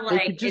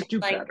could just do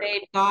better.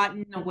 They've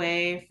gotten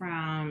away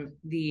from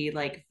the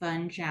like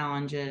fun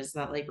challenges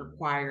that like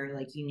require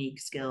like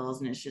unique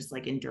skills, and it's just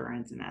like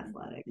endurance and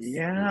athletics.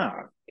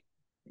 Yeah.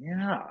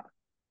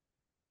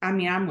 I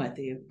mean, I'm with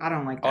you. I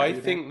don't like that. I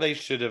think they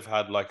should have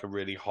had like a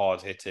really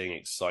hard hitting,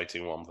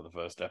 exciting one for the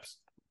first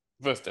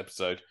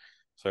episode.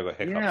 So I got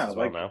hiccups as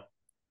well now.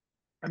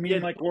 I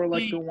mean, or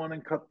the one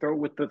in Cutthroat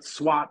with the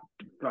SWAT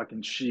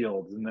fucking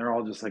shields, and they're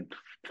all just like,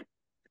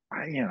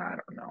 I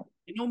don't know.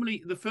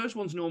 Normally, the first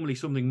one's normally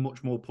something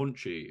much more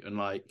punchy and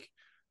like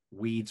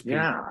weeds,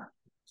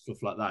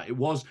 stuff like that. It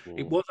was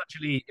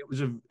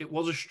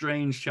a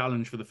strange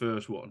challenge for the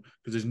first one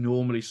because there's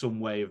normally some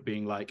way of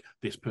being like,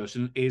 this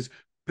person is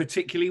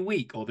particularly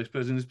weak or this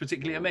person is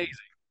particularly amazing,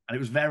 and it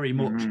was very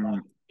much like,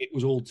 it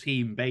was all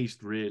team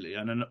based really,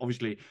 and then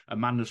obviously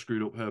Amanda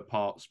screwed up her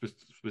part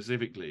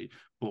specifically,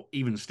 but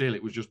even still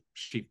it was just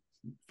she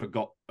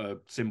forgot a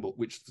symbol,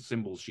 which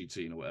symbols she'd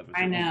seen or whatever.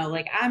 So I know,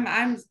 like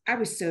I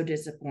was so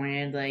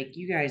disappointed. Like,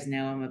 you guys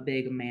know I'm a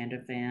big Amanda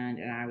fan,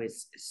 and I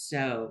was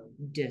so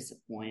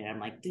disappointed. I'm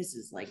like, this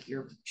is like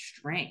your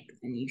strength,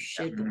 and you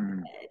shit the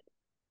bed.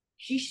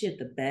 She shit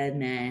the bed,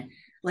 man.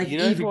 Like,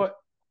 what?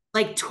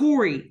 Like,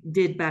 Tori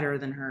did better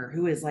than her,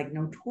 who is like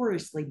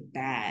notoriously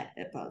bad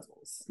at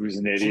puzzles. Who's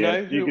an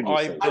idiot? Do you know who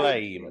I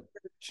blame? Do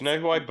you know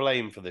who I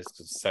blame for this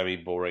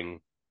semi-boring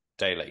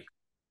daily?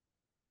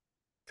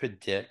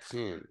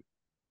 Prediction.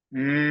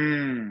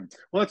 Well,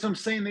 that's what I'm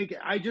saying.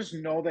 I just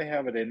know they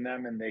have it in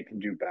them and they can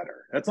do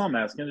better. That's all I'm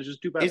asking, is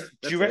just do better.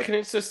 Do you reckon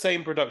it's the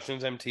same production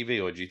as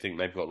MTV, or do you think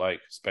they've got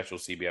like special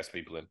CBS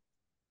people in?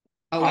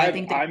 Oh, I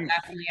think they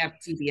definitely have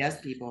CBS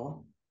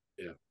people.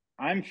 Yeah.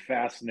 I'm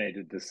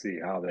fascinated to see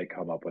how they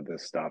come up with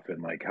this stuff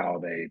and like how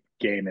they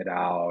game it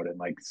out and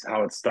like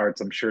how it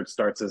starts. I'm sure it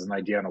starts as an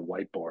idea on a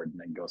whiteboard and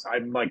then goes.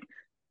 I'm like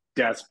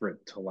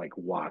desperate to like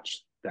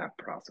watch that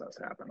process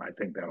happen. I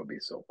think that would be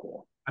so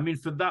cool. I mean,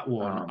 for that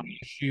one, I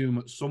assume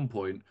at some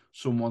point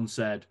someone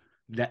said,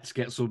 "Let's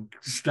get some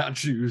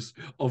statues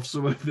of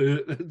some of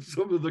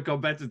the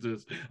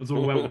competitors." And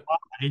someone went,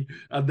 "Why?"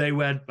 And they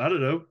went, "I don't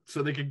know,"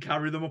 so they can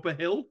carry them up a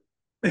hill.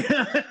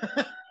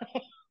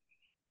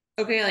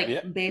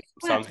 Okay, based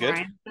on what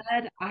Brian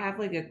said, I have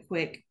like a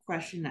quick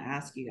question to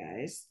ask you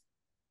guys.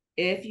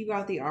 If you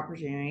got the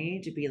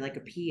opportunity to be like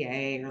a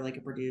PA or like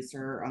a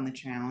producer on the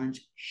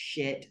challenge,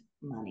 shit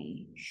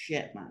money,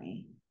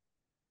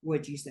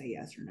 would you say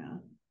yes or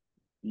no?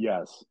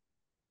 Yes.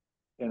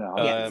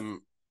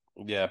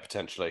 Yeah,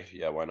 potentially.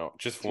 Yeah, why not?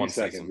 Just for 1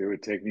 seconds. season. It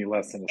would take me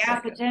less than a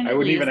second. I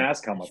wouldn't even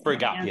ask how much. For a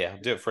gap year.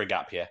 Do it for a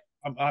gap year.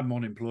 I'm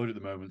unemployed at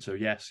the moment, so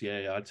yes,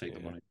 I'd take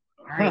the money.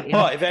 Right,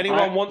 but if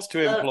anyone wants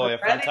to employ a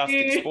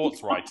fantastic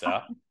sports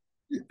writer,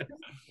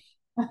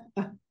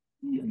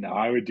 no,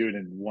 I would do it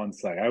in 1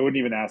 second. I wouldn't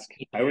even ask.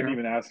 I wouldn't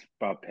even ask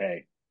about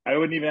pay. I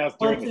wouldn't even ask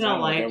during the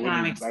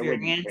lifetime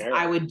experience.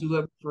 I would do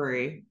it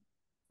free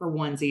for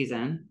 1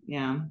 season.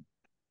 Yeah.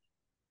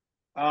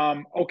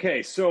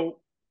 Okay, so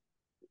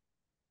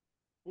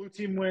blue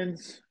team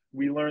wins.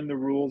 We learn the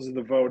rules of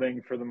the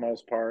voting for the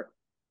most part.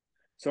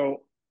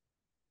 So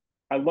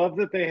I love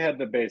that they had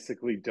to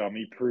basically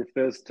dummy proof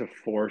this to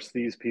force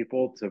these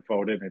people to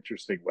vote in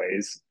interesting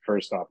ways.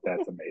 First off,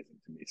 that's amazing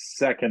to me.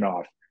 Second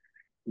off,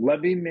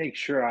 let me make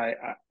sure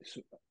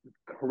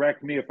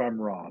correct me if I'm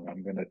wrong.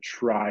 I'm going to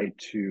try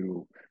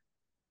to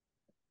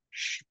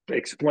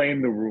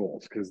explain the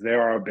rules because they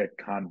are a bit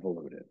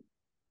convoluted.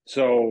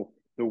 So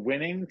the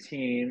winning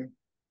team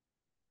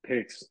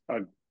picks a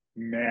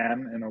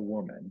man and a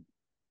woman,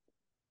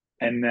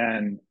 and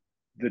then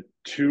the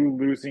two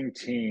losing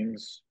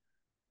teams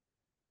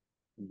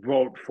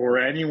vote for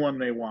anyone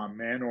they want,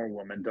 man or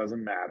woman,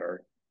 doesn't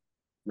matter,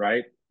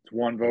 right? It's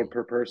one vote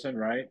per person,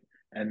 right?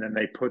 And then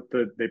they put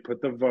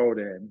the vote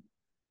in,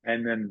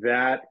 and then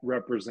that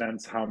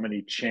represents how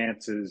many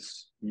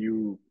chances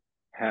you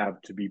have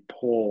to be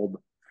pulled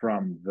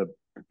from the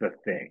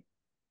thing.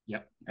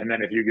 Yep. And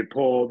then if you get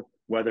pulled,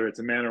 whether it's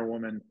a man or a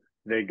woman,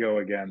 they go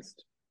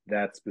against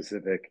that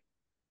specific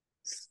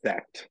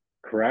sect,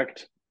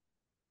 correct?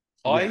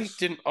 Yes.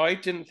 I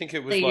didn't think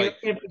it was So like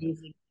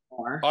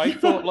more. I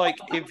thought like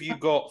if you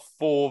got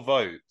 4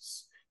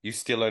 votes, you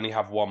still only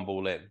have one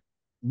ball in.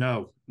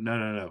 No.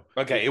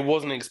 Okay, it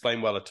wasn't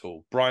explained well at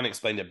all. Brian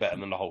explained it better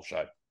than the whole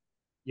show.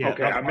 Yeah,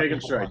 okay, I'm making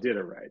sure I did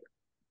it right.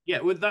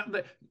 Yeah, with that,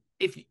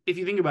 if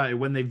you think about it,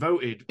 when they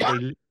voted, they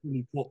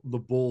literally put the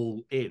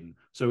ball in.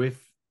 So if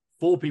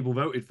 4 people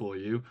voted for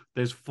you,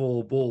 there's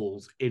 4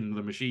 balls in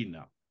the machine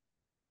now.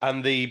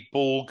 And the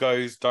ball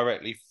goes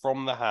directly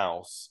from the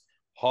house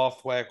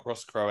halfway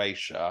across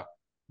Croatia.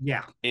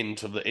 Yeah,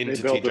 into They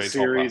built a TJ's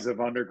series hopper.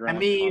 of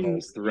underground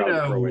tunnels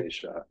throughout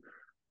Croatia.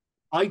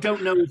 I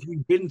don't know if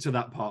you've been to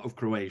that part of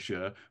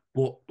Croatia,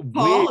 but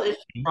Paul is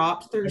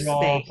dropped through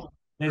space.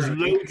 There's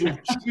loads of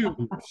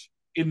tubes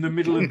in the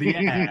middle of the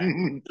air,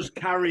 just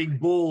carrying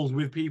balls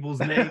with people's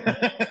names.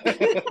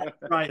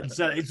 Right,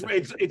 so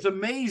it's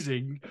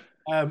amazing.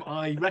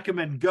 I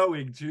recommend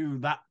going to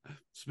that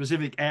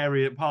specific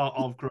area part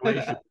of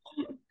Croatia.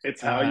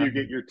 It's how you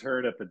get your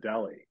turn at the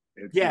deli.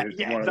 It's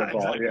one of the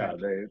balls.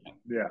 Exactly.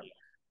 Yeah.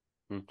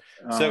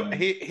 So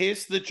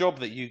here's the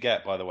job that you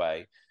get, by the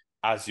way,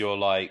 as your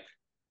like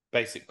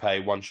basic pay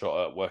one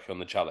shot at working on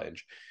the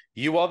challenge.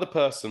 You are the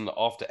person that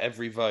after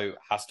every vote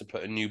has to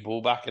put a new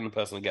ball back in the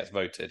person that gets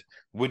voted.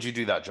 Would you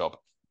do that job?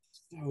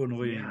 So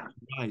annoying. Yeah.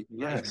 Right.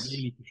 Yes. That's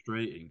really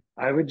frustrating.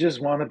 I would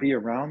just want to be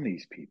around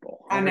these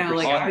people. 100%. I know,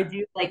 like I would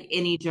do like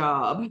any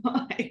job.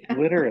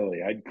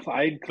 Literally, I'd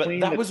clean. But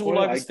that was all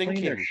I was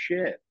thinking. Clean their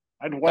shit.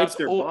 I'd wipe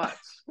their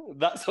butts.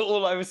 That's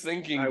all I was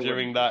thinking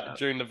during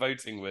the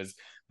voting was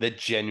there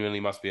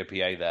genuinely must be a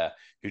PA there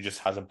who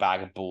just has a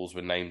bag of balls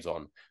with names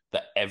on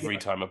that every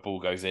time a ball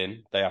goes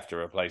in, they have to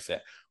replace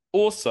it.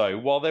 Also,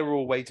 while they were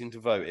all waiting to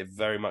vote, it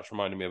very much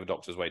reminded me of a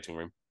doctor's waiting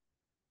room.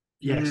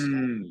 Yes.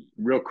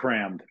 Real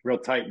crammed, real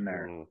tight in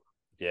there.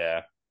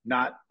 Yeah.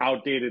 Not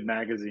outdated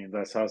magazines.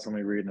 I saw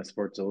somebody reading a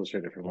Sports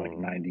Illustrated from like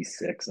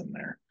 96 in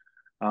there.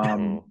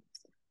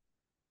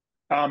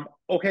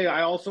 Okay,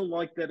 I also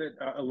like that it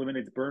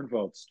eliminates burn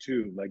votes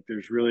too. Like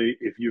there's really,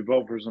 if you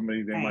vote for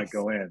somebody, they might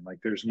go in. Like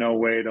there's no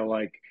way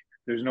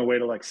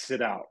to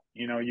sit out.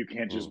 You know, you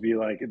can't just be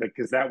like,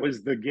 because that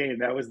was the game.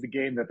 That was the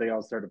game that they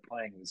all started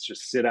playing, was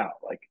just sit out,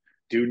 like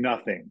do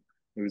nothing.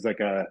 It was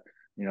like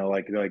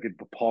like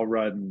Paul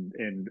Rudd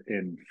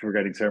in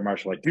Forgetting Sarah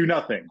Marshall, like do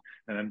nothing,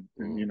 and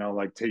then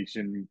like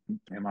teaching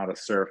him how to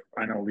surf.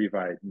 I know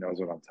Levi knows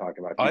what I'm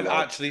talking about. I've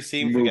actually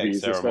seen movies, Forgetting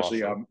Sarah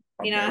especially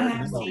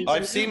Marshall.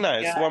 I've seen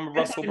that. It's the one with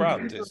Russell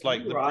Brand. It's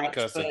like the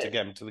precursor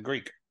to the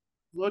Greek.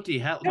 Bloody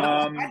hell!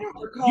 I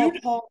don't recall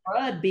Paul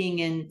Rudd being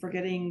in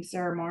Forgetting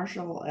Sarah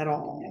Marshall at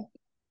all.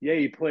 Yeah,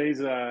 he plays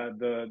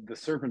the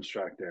surf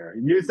instructor.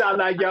 You sound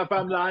like you're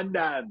from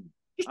London.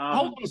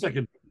 Hold on a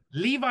second.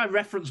 Levi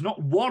referenced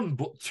not 1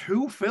 but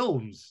 2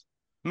 films.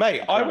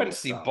 Mate, I went to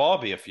see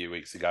Barbie a few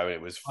weeks ago and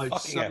it was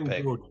fucking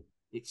epic. Good.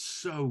 It's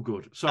so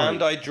good. Sorry.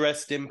 And I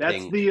dressed in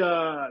pink.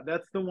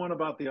 That's the one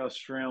about the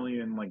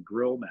Australian like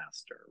grill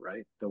master,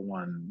 right?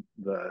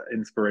 The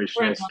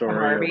inspirational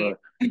story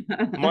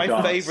of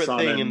my favorite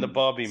thing in the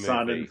Barbie movie.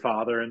 Son and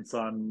father and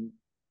son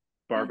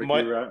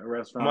barbecue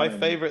restaurant. My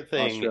favorite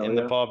thing Australia. in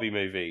the Barbie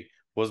movie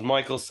was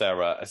Michael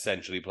Cera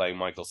essentially playing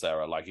Michael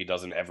Cera like he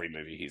does in every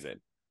movie he's in.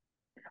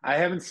 I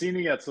haven't seen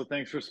it yet, so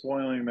thanks for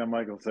spoiling that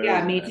Michael Cera.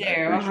 Yeah, me too.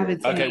 I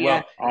haven't seen it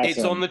yet. Awesome.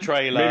 It's on the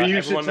trailer. Maybe you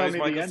Everyone should tell knows me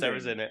Michael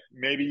Cera's in it.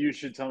 Maybe you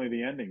should tell me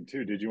the ending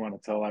too. Did you want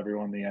to tell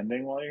everyone the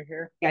ending while you're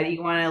here? Yeah, do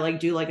you want to like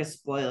do like a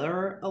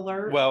spoiler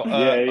alert? Well,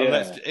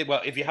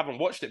 if you haven't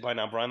watched it by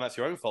now, Brian, that's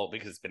your own fault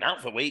because it's been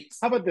out for weeks.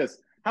 How about this?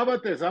 I'm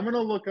going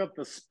to look up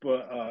the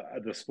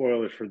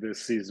spoilers for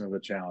this season of the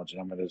challenge,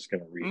 and I'm just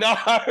going to read. No,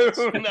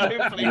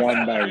 please.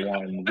 One by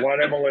one.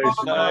 One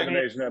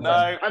elimination.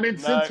 I mean,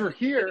 since we're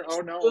here,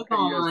 move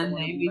on.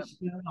 Maybe we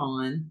should move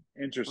on.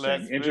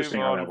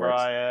 Interesting how that works.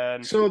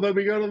 Brian. So then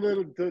we go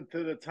to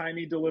the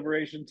tiny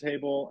deliberation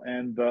table,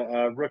 and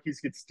the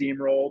rookies get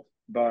steamrolled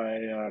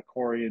by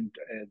Corey and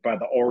by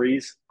the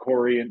Oris,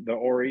 Corey and the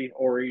Ori.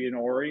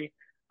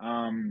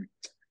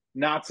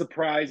 Not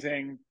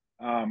surprising.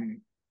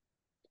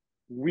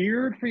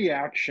 Weird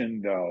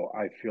reaction though,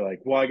 I feel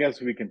like. Well, I guess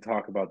we can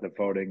talk about the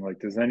voting. Like,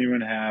 does anyone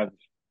have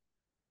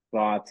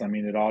thoughts? I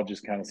mean, it all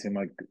just kind of seemed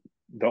like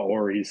the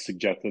Ori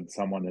suggested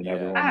someone and Yeah.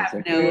 everyone I was have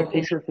like, no yeah,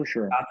 opinion for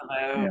sure. about the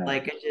vote. Yeah.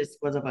 Like, it just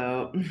was a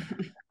vote.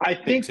 I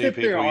Pick think two that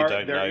people you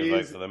don't know,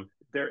 vote for them.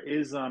 there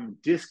is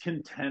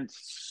discontent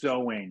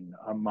sowing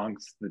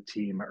amongst the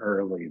team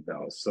early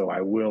though. So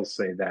I will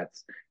say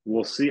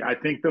we'll see. I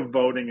think the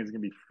voting is gonna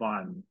be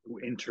fun,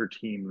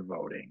 inter-team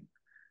voting,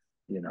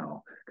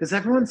 because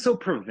everyone's so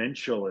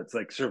provincial. It's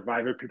like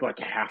Survivor people like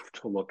have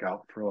to look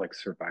out for like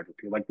Survivor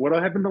people. Like what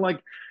happened to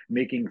like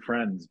making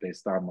friends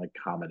based on like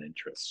common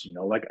interests?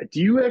 Like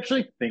do you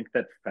actually think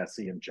that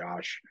Fessy and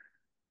Josh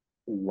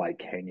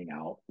like hanging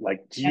out?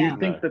 Like do you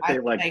think that I they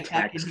think like they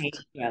fucking text? hate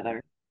each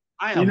other.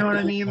 I You have know what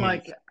I mean?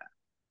 always Like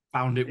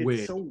found it it's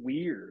weird. so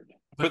weird.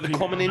 But the people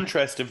common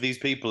interest of these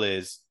people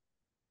is,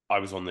 I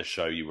was on this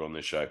show, you were on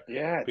this show.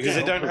 Yeah, Because they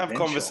so don't have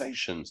provincial.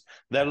 conversations.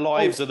 Their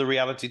lives are the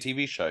reality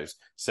TV shows,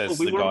 says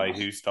the guy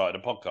who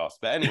started a podcast.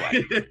 But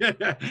anyway.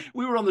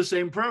 We were on the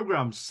same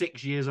program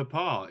 6 years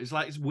apart. It's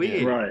like, it's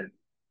weird. Right.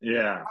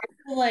 Yeah. I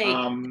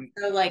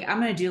feel like I'm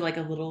gonna do like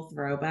a little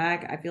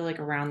throwback. I feel like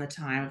around the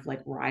time of like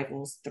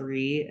Rivals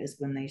 3 is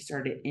when they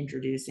started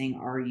introducing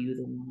Are You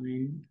the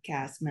One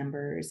cast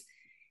members,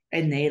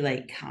 and they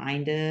like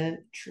kind of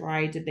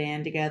tried to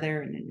band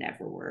together and it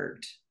never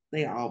worked.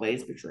 They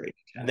always betrayed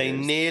each other. They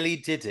nearly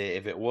did it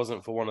if it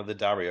wasn't for one of the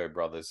Dario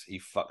brothers. He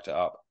fucked it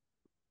up.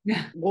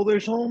 Well,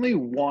 there's only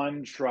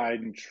one tried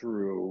and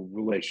true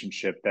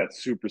relationship that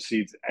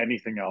supersedes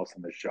anything else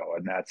in the show,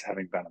 and that's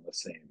having been in the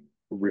same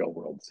real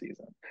world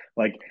season.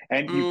 Like,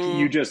 and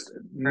you just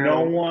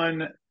no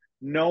one.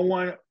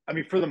 I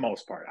mean, for the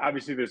most part,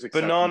 obviously there's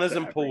exceptions. Bananas to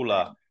and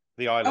Paula, everything.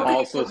 the island. Okay,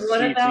 Also, but what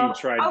CT about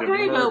tried to okay,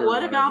 but murder what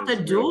one about of the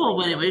his real duel world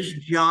when it was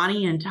buddies.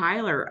 Johnny and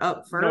Tyler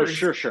up No, first?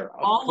 sure. Of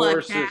Paula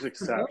course, there's cast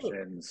the vote.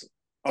 exceptions.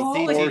 CT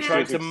Paula tried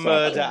cast to the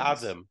murder vote.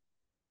 Adam.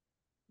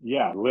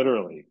 Yeah,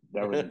 literally.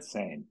 That was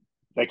insane.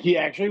 Like, he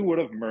actually would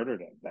have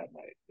murdered him that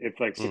night if,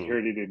 like,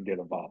 security didn't get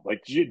involved.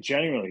 Like,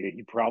 genuinely,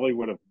 he probably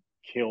would have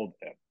killed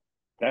him.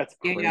 That's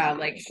crazy. Yeah,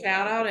 like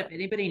shout out if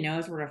anybody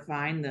knows where to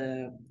find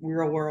the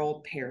Real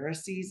World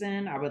Paris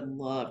season. I would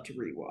love to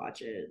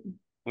rewatch it.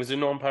 Was it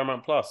not on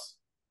Paramount Plus?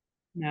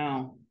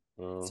 No,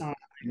 it's not.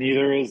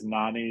 Neither is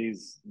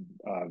Nani's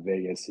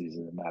Vegas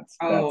season, and that's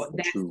the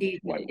that true season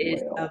white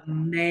is whale.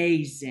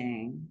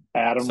 Amazing.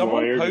 Adam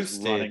Someone Royer posted,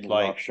 just running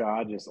like,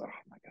 roughshod, just oh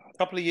my god. A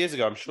couple of years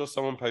ago, I'm sure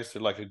someone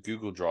posted like a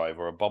Google Drive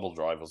or a Bubble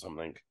Drive or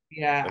something.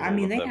 Yeah, of I all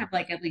mean of they them. have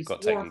like at least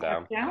Got 4 or taken 5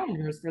 down.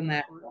 calendars from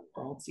that Real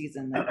World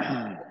season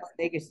that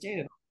Vegas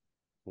too.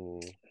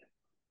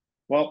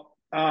 Well,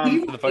 For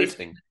the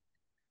voting.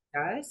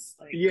 Guys,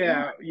 like,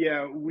 yeah,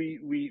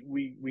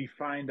 we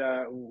find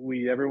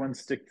everyone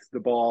sticks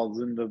the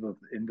balls into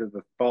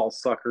the ball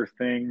sucker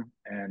thing,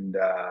 and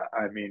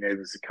I mean it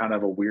was kind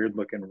of a weird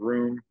looking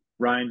room.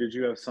 Ryan, did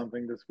you have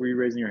something? Were you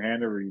raising your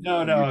hand, or were you? No,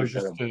 I was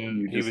just.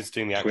 He was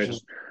doing the action.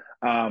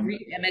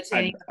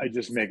 I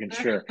just making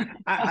sure.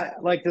 I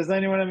like. Does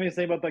anyone have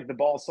anything about like the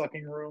ball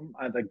sucking room?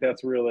 I think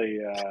that's really.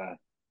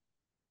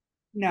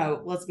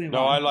 No, let's move on.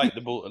 No, I like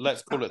the bull.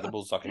 Let's call it the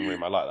bull sucking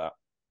room. I like that.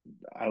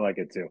 I like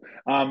it too.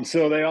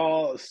 So they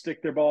all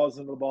stick their balls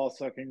into the ball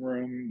sucking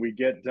room. We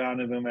get down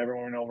to them.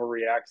 Everyone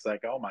overreacts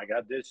like, "Oh my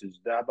god, this is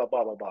blah blah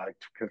blah blah blah."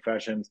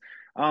 Confessions.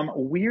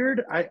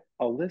 Weird.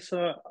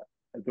 Alyssa,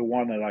 the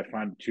one that I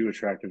find too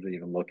attractive to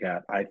even look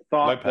at. I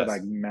thought Lopez. that I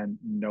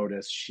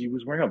noticed she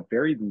was wearing a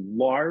very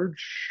large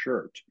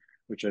shirt,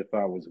 which I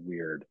thought was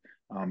weird.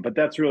 But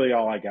that's really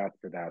all I got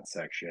for that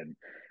section.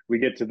 We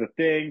get to the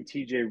thing.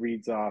 TJ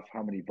reads off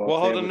how many votes.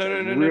 Well, hold on,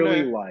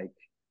 no. Like.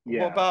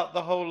 Yeah. What about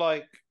the whole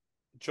like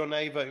John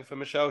A voting for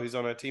Michelle, who's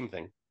on her team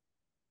thing?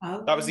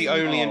 Oh, that was the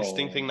only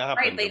interesting thing that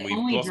happened. Right, the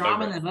only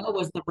drama in the vote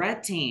was the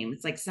red team.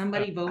 It's like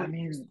somebody voted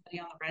for somebody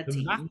on the red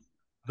team.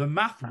 The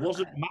math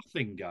wasn't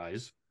mathing,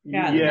 guys.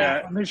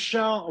 Yeah,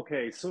 Michelle.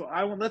 Okay, so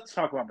let's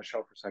talk about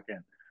Michelle for a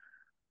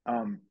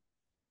second.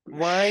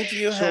 Why do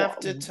you have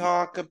to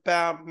talk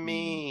about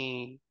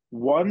me?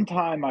 One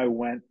time I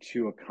went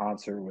to a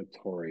concert with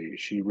Tori.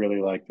 She really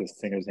liked this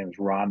singer. His name is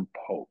Ron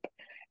Pope.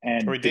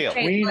 And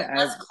okay,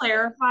 let's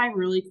clarify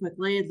really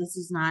quickly. This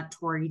is not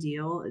Tori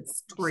Deal.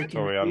 It's Tori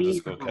Kennedy.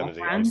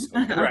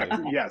 Correct.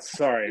 Yes.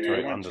 Sorry.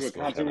 Tori I went to a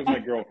concert with my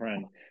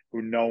girlfriend,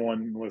 who no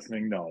one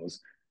listening knows,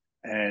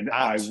 and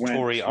I went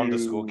Tori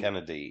 _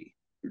 Kennedy.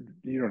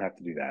 You don't have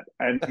to do that.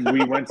 And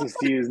we went to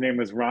see. His name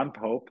was Ron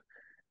Pope,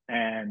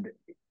 and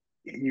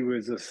he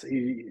was just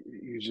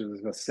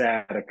a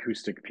sad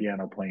acoustic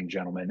piano playing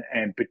gentleman.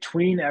 And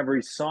between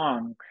every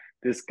song,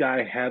 this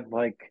guy had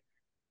like.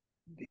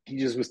 He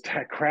just was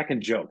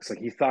cracking jokes. Like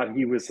he thought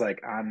he was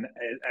like on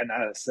an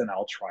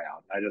SNL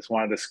tryout. I just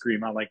wanted to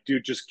scream out like,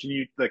 dude, just can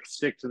you like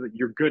stick to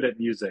you're good at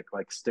music.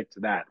 Like stick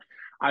to that.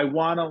 I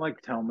want to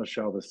like tell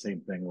Michelle the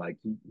same thing. Like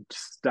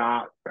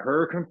stop.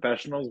 Her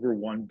confessionals were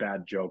one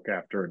bad joke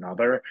after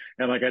another.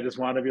 And like, I just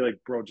want to be like,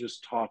 bro,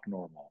 just talk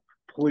normal.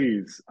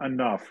 Please,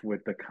 enough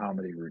with the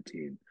comedy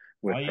routine.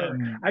 with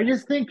her. I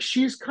just think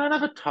she's kind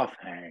of a tough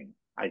hang,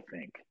 I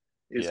think,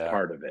 is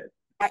part of it.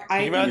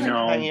 Can you imagine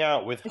hanging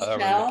out with her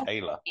and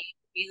Michaela?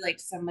 Be like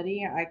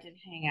somebody I could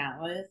hang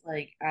out with,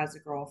 like as a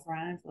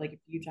girlfriend, for like a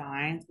few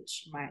times, but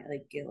she might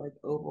like get like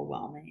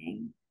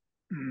overwhelming.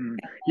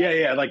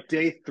 Yeah, like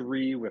day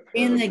 3 with her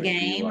in the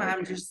game. Like,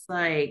 I'm just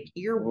like,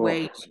 you're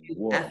way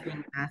too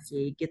effing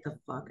messy. Get the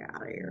fuck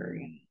out of here.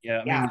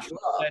 Yeah, I mean,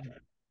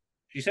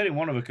 she said in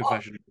one of her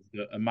confessions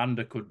that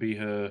Amanda could be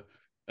her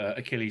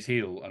Achilles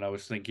heel, and I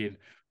was thinking,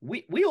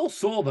 we all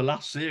saw the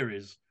last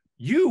series.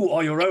 You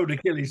are your own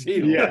Achilles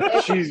heel.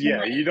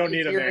 Yeah, you don't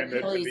need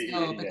Amanda to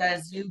be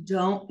because you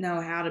don't know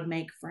how to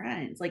make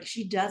friends. Like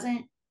she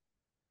doesn't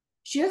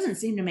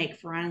seem to make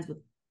friends with.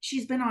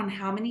 She's been on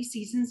how many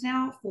seasons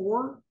now?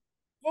 4.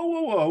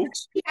 Whoa!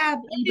 Does she have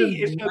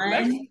even one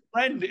best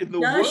friend in the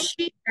world? Does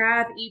she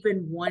have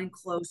even one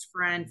close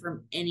friend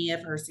from any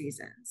of her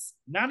seasons?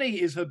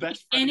 Nanny is her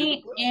best friend.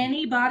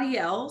 Anybody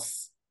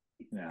else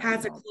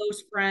has a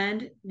close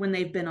friend when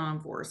they've been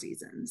on 4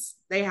 seasons.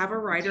 They have a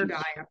ride or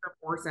die after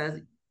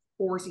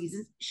 4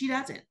 seasons. She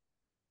doesn't.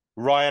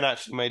 Ryan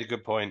actually made a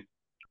good point.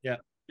 Yeah.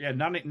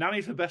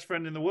 Nanny's her best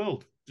friend in the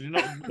world. Do you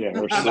not? Yeah,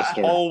 her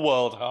sister. Her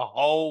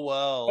whole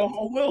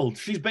world.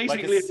 She's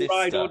basically a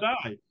ride or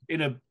die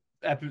in a.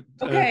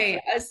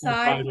 Okay,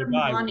 aside from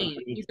money,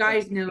 you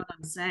guys know what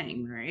I'm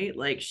saying, right?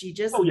 Like she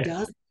just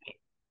doesn't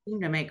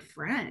seem to make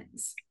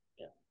friends.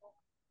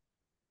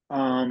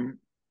 I'll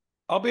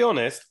be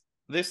honest.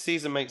 This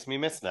season makes me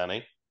miss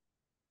Nanny.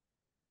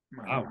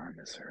 I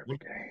miss her every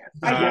day.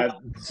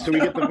 So we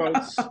get the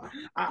votes.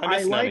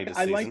 I like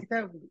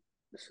that.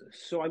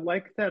 So I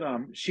like that.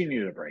 She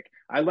needed a break.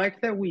 I like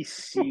that we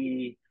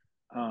see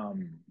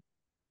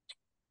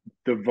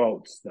the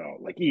votes though.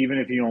 Like even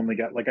if you only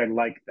got I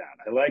like that.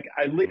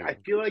 I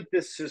feel like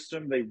this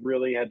system they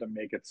really had to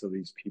make it so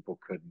these people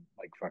couldn't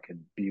like fucking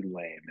be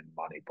lame and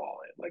moneyball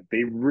it. Like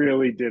they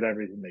really did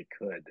everything they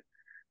could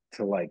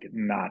to like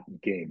not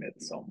game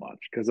it so much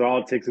because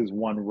all it takes is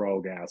one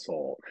rogue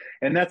asshole.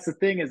 And that's the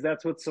thing is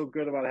that's what's so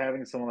good about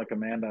having someone like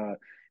Amanda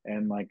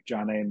and like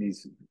John A and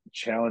these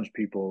challenge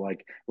people.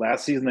 Like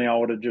last season they all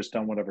would have just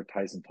done whatever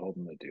Tyson told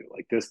them to do.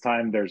 Like this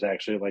time there's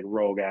actually like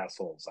rogue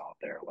assholes out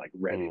there like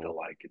ready to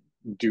like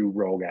do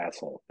rogue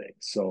asshole things.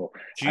 So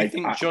do you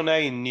think John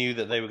A knew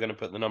that they were going to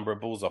put the number of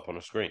balls up on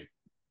a screen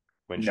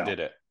when she did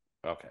it?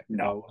 Okay.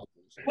 No.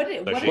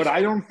 But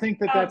I don't think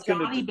that that's going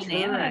to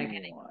deter Banana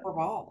getting 4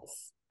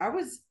 balls. I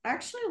was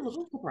actually a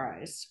little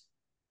surprised.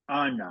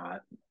 I'm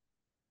not.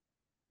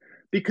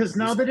 Because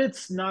now that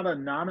it's not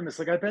anonymous,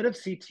 like I bet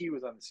if CT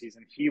was on the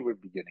season, he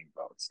would be getting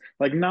votes.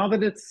 Like now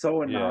that it's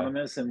so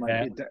anonymous and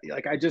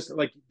like I just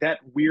like that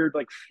weird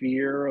like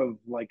fear of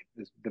like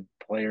the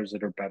players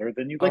that are better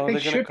than you. Like they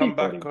should come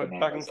back and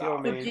kill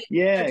me.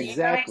 Yeah,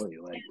 exactly.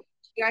 Do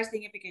you guys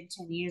think if it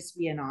continues to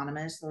be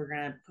anonymous, they're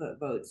gonna put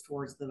votes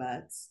towards the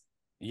vets?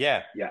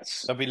 Yeah.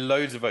 Yes. There'll be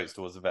loads of votes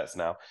towards the vets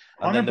now.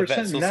 And 100%. Then the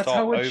vets will that's start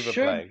how it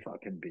overplaying. Should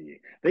fucking be.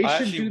 They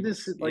should do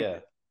this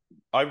like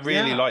I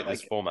really like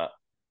this format.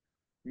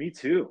 Me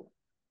too.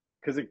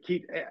 Because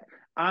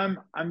I'm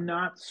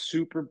not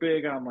super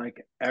big on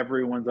like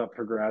everyone's up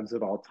for grabs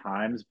at all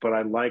times, but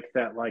I like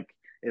that like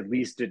at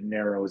least it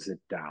narrows it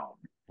down,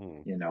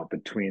 you know,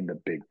 between the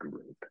big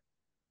group.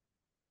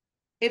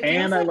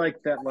 And I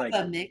like that like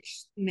a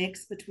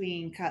mix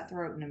between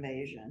cutthroat and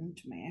invasion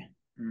to me.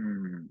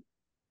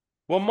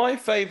 Well, my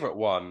favorite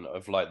one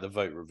of like the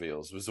vote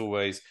reveals was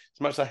always, as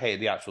much as I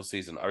hated the actual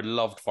season, I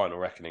loved Final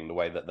Reckoning, the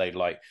way that they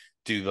like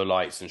do the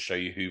lights and show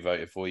you who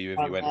voted for you if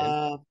you went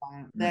in.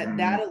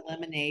 That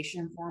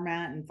elimination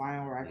format in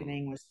Final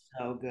Reckoning was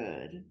so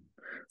good.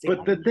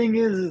 But the thing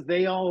is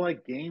they all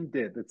like gamed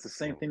it. It's the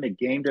same thing. They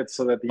gamed it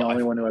so that the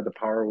only one who had the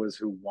power was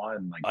who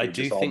won. Like I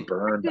do think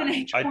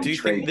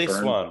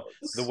this one,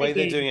 the way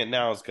they're doing it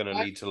now, is going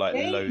to lead to like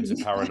loads of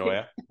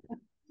paranoia.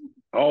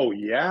 Oh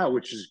yeah,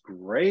 which is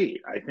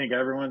great. I think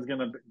everyone's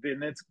gonna,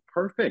 and it's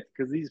perfect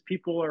because these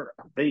people are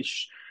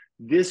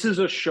this is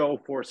a show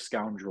for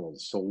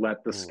scoundrels. So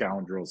let the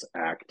scoundrels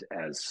act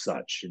as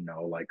such. You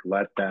know, like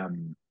let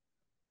them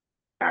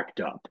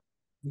act up.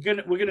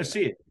 We're gonna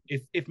see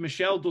it. If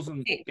Michelle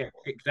doesn't get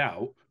picked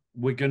out,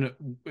 we're gonna,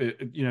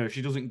 if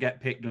she doesn't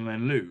get picked and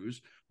then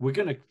lose, we're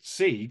gonna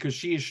see because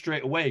she is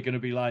straight away gonna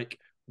be like,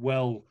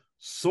 well,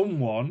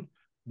 someone.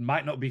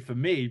 Might not be for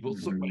me, but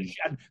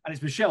and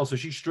it's Michelle, so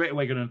she's straight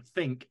away going to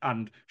think,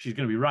 and she's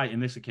going to be right in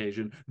this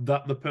occasion,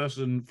 that the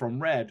person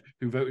from Red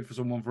who voted for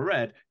someone for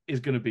Red is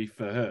going to be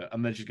for her,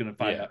 and then she's going to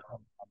find out.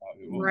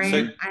 Right.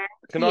 So,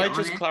 can I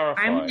just clarify?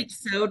 I'm like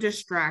so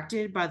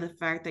distracted by the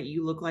fact that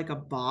you look like a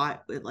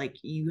bot, but like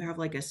you have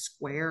like a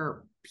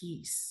square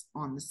piece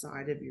on the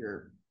side of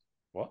your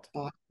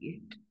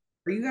body.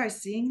 Are you guys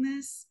seeing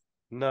this?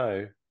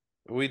 No,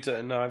 we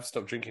don't. No, I've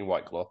stopped drinking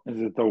White Claw. Is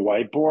it the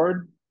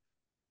whiteboard?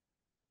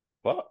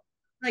 What?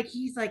 Like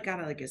he's like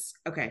got like a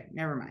okay,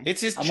 never mind.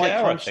 It's his I'm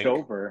chair. like hunched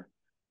over.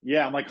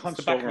 Yeah, I'm like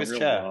hunched over his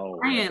chair.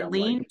 Ryan,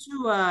 lean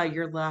to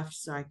your left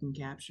so I can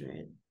capture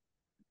it.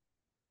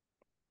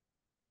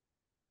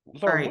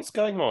 Lauren, right. what's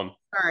going on?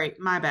 Sorry,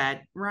 my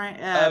bad. Right,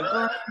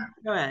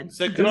 go ahead.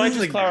 So can This I is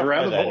just clarify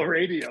incredible then?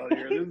 radio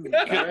here. This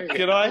is great.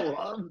 Can I I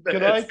love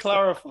can I this.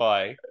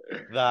 clarify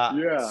that?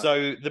 Yeah.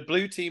 So the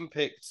blue team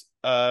picked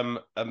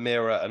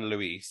Amira and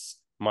Luis,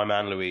 my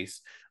man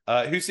Luis,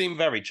 who seemed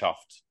very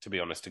chuffed, to be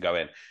honest, to go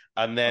in.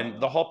 And then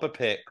the Hopper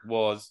pick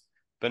was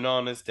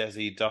Bananas,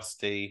 Desi,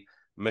 Dusty,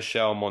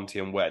 Michelle, Monty,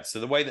 and Wed. So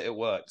the way that it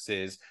works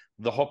is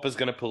the Hopper's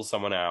going to pull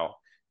someone out.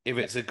 If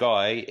it's a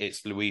guy,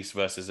 it's Luis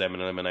versus them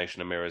in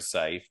elimination. Amira's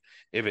safe.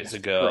 If it's a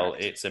girl,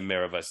 Correct. it's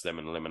Amira versus them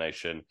in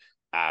elimination,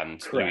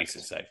 and Correct. Luis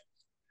is safe,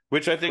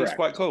 which I think is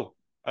quite cool.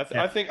 I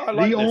think I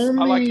like The this.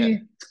 I like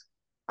it.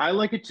 I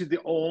like it too.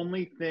 The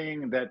only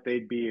thing that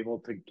they'd be able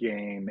to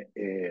game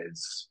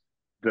is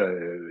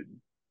the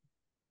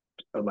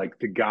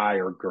the guy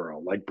or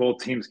girl. Like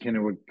both teams can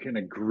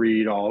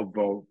agree to all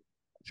vote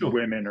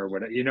women or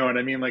whatever. You know what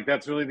I mean? Like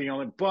that's really the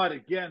only. But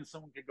again,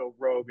 someone could go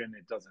rogue, and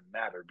it doesn't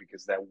matter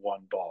because that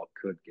one ball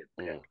could get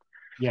picked.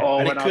 Yeah,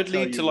 and it could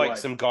lead to like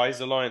some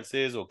guys'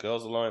 alliances or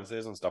girls'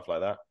 alliances and stuff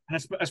like that.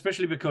 And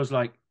especially because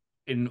like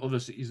in other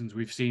seasons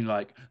we've seen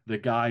like the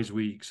guys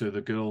weak, so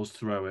the girls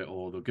throw it,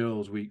 or the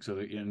girls weak, so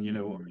that, and you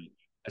know what I mean.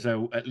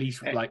 So at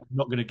least like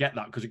not going to get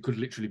that because it could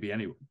literally be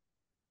anyone.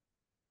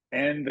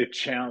 And the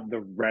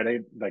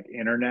Reddit, like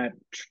internet,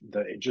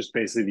 just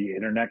basically the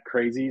internet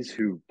crazies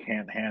who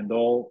can't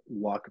handle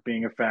luck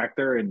being a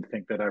factor and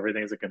think that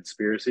everything's a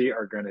conspiracy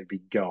are going to be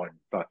going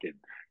fucking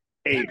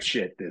ape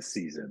shit this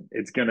season.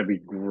 It's going to be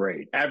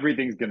great.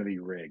 Everything's going to be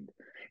rigged.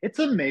 It's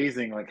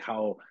amazing, like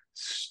how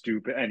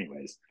stupid.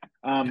 Anyways,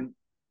 who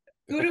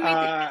do we think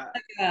like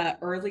a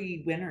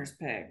early winners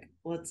pick?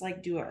 Let's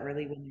like do an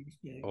early winners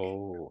pick.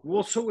 Oh,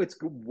 well, so it's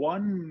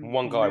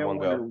one guy, one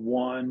girl,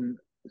 one.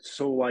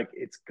 So like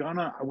it's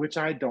gonna, which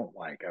I don't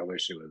like. I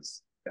wish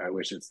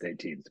it stayed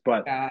teams,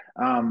 but I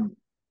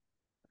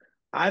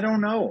don't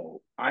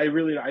know. I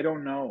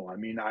don't know. I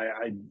mean,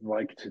 I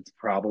liked it's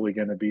probably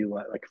going to be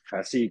like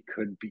Fessy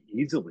could be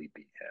easily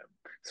beat him,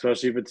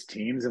 especially if it's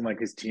teams and like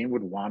his team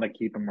would want to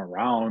keep him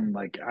around.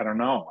 Like I don't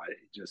know.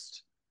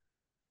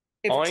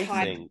 If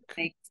Ty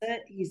makes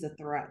it, he's a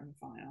threat in the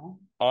final.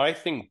 I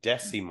think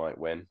Desi might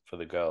win for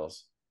the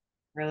girls.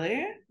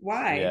 Really?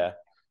 Why? Yeah,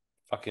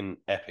 fucking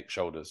epic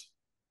shoulders.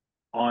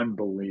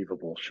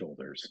 Unbelievable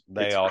shoulders.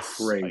 They are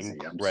crazy.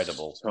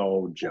 Incredible. I'm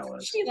so jealous.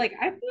 Wasn't she like,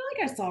 I feel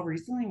like I saw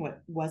recently,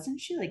 wasn't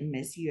she like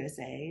Miss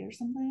USA or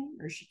something?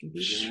 Or she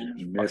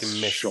competed Miss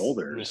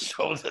Shoulders. Miss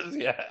Shoulders,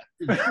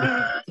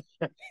 yeah.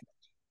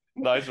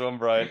 Nice one,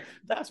 Brian.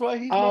 That's why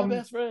he's my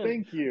best friend.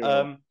 Thank you.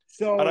 And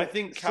I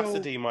think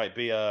Cassidy might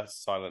be a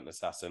silent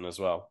assassin as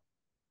well.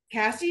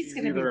 Cassidy's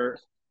going to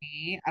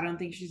be. I don't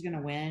think she's going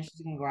to win. She's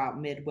going to go out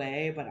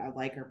midway, but I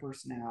like her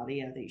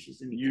personality. I think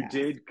she's going to be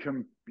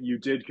You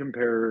did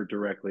compare her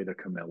directly to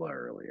Camilla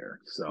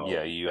earlier. So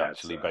yeah, you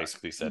actually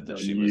basically said that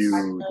she was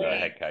a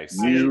head case.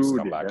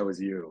 That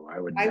was you. I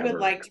would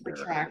like to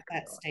retract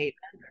that statement.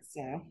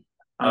 So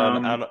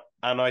and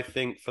I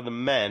think for the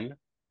men,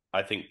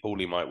 I think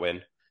Paulie might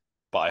win,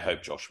 but I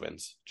hope Josh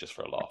wins just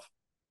for a laugh.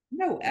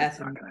 No, that's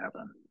not going to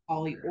happen.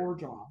 Paulie or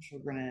Josh are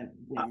going to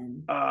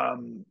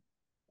win.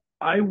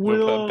 I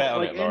will put a bet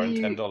on it, Lauren.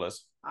 $10.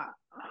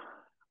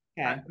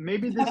 Okay,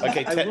 maybe this.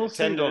 Okay,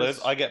 $10.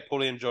 I get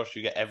Paulie and Josh.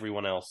 You get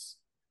everyone else.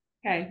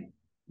 Okay,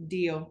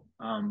 deal.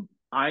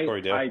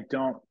 I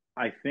don't.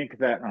 I think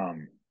that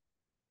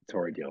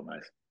Tory deal,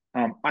 nice.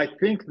 I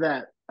think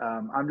that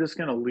I'm just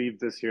gonna leave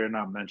this here and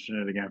not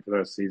mention it again for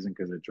the season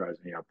because it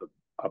drives me up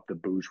the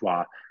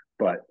bourgeois.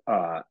 But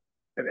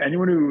if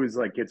anyone who is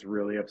like gets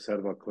really upset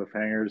about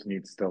cliffhangers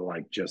needs to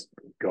like just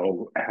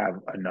go have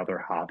another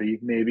hobby,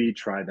 maybe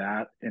try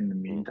that in the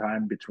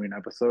meantime between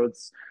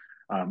episodes.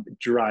 It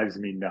drives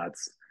me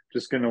nuts.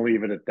 Just gonna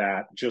leave it at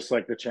that. Just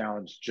like the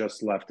challenge,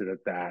 just left it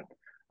at that.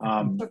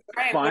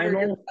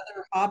 Final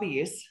other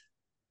hobbies.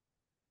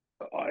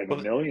 I have a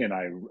million.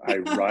 I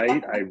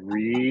write, I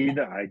read,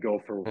 I go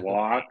for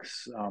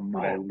walks.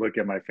 I look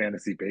at my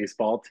fantasy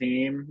baseball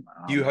team.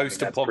 You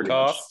host a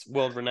podcast,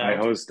 world renowned. I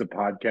host a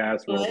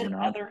podcast, world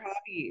renowned. Other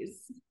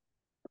hobbies.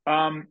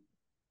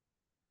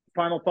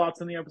 Final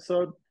thoughts on the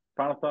episode.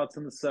 Final thoughts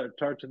on the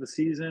start to the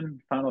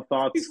season. Final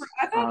thoughts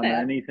on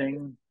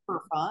anything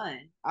for fun.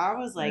 I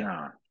was like,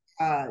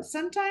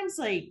 sometimes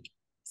like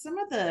some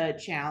of the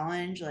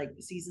challenge like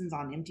seasons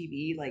on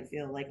MTV like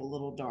feel like a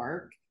little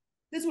dark.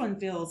 This one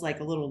feels like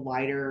a little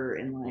lighter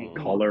and like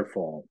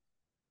colorful.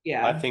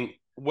 Yeah, I think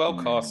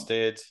well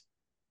casted,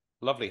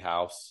 lovely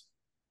house.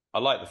 I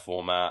like the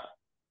format.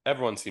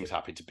 Everyone seems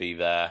happy to be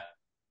there.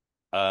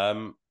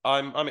 I'm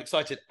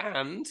excited,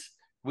 and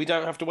we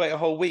don't have to wait a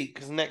whole week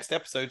because next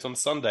episode's on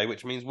Sunday,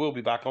 which means we'll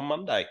be back on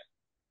Monday.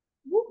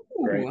 Woo.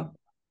 Great.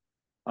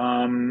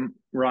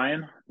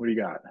 Ryan, what do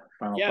you got?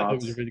 Final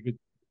thoughts? That was a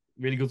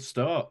really good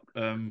start.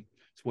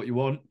 It's what you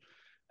want.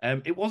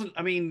 It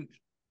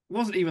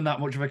wasn't even that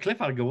much of a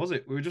cliffhanger, was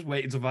it? We were just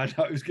waiting to find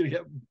out who's going to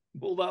get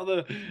pulled out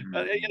of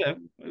the.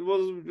 It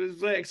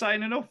was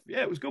exciting enough.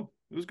 Yeah, it was good.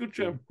 It was a good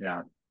show.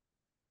 Yeah.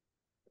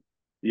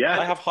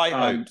 I have high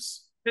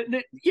hopes.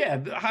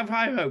 Yeah, have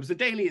high hopes. The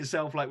daily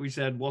itself, like we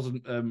said,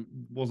 wasn't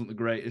the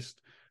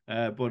greatest.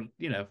 But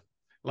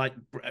like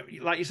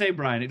you say,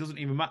 Brian, it doesn't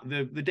even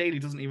matter. The daily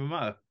doesn't even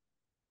matter.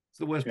 It's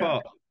the worst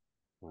part.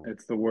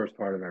 It's the worst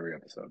part of every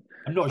episode.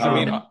 I'm not sure.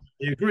 I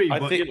agree, I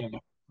but think,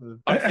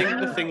 I think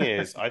the thing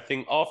is, I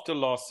think after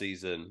last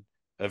season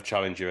of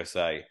Challenge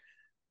USA,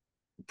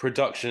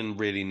 production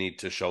really need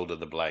to shoulder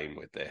the blame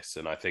with this,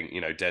 and I think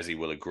Desi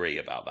will agree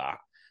about that.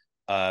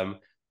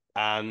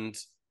 And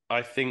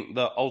I think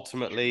that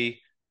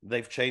ultimately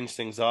they've changed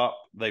things up.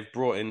 They've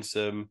brought in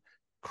some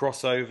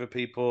crossover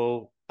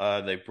people.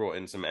 They've brought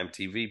in some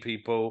MTV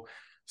people.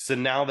 So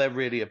now they're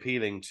really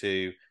appealing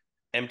to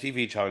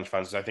MTV Challenge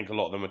fans. I think a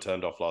lot of them were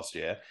turned off last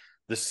year.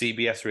 The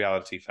CBS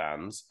reality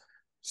fans.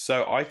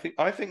 So I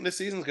think this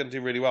season's going to do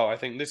really well. I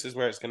think this is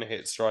where it's going to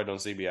hit stride on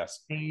CBS.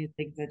 I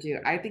think so too.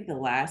 I think the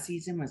last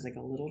season was like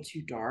a little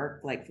too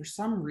dark. Like for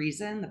some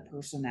reason, the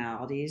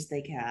personalities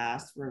they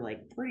cast were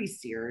like pretty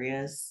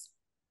serious.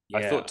 Yeah.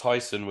 I thought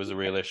Tyson was a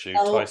real issue.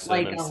 Felt Tyson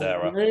like and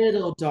Sarah. A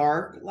little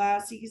dark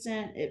last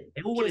season. They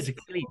all wanted to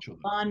kill each other.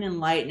 Fun and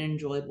light and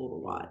enjoyable to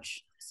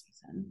watch this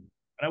season.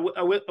 And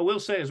I will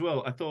say as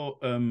well, I thought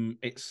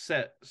it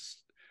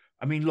sets.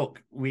 I mean,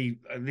 look,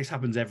 this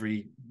happens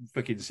every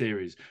freaking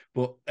series,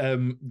 but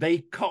they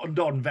cottoned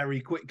on very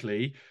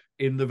quickly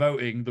in the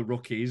voting, the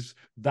rookies,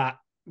 that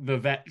the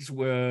vets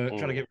were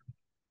trying to get.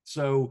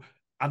 So,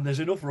 and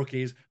there's enough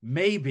rookies,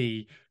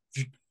 maybe,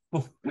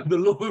 for the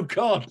love of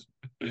God,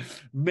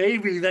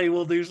 maybe they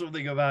will do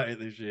something about it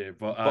this year.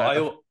 But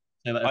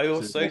I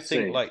also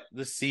think like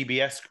the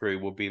CBS crew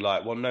will be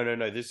like, well,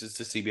 no, this is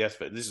the CBS,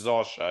 but this is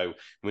our show.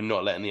 We're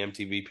not letting the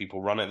MTV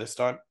people run it this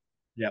time.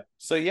 Yeah.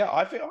 So yeah,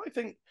 I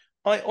think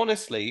I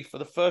honestly, for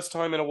the first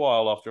time in a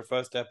while after a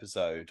first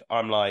episode,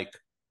 I'm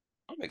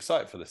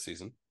excited for this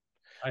season.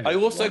 I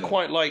also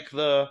quite like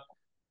the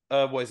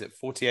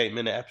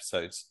 48-minute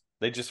episodes.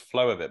 They just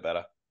flow a bit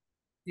better.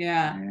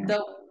 Yeah.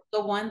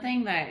 The one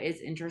thing that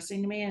is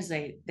interesting to me is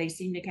they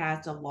seem to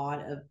cast a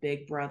lot of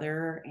Big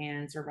Brother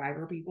and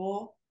Survivor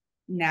people,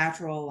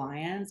 Natural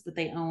Alliance, but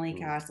they only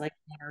cast like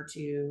one or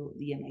two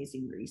The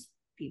Amazing Race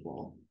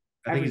people.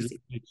 I think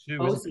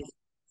it's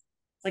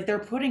like they're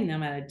putting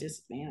them at a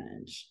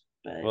disadvantage.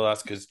 But well,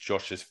 that's because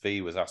Josh's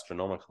fee was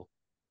astronomical.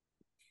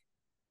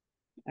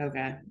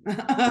 Okay.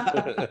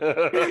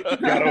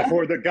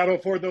 gotta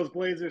afford those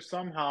Blazers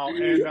somehow,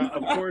 and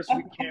of course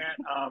we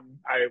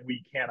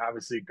can't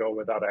obviously go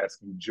without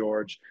asking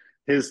George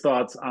his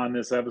thoughts on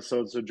this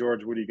episode. So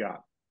George, what do you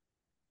got?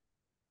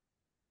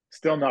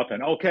 Still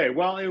nothing. Okay,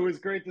 well, it was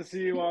great to see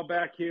you all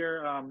back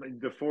here.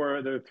 The four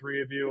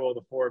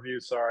of you.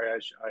 Sorry,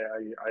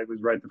 I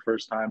was right the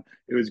first time.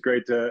 It was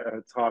great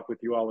to talk with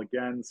you all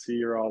again. See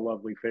your all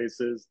lovely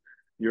faces.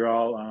 You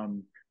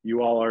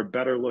all are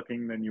better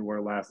looking than you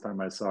were last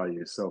time I saw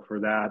you. So for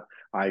that,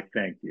 I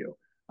thank you.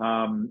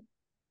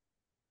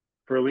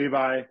 For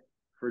Levi,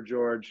 for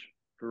George,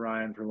 for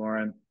Ryan, for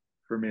Lauren,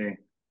 for me,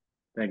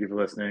 thank you for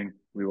listening.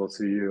 We will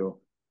see you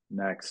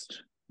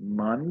next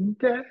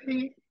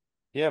Monday.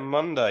 Yeah,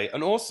 Monday.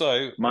 And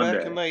also,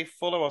 where can they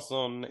follow us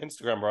on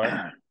Instagram,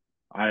 Brian?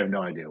 I have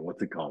no idea.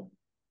 What's it called?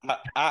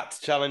 At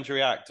Challenge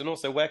React. And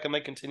also, where can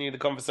they continue the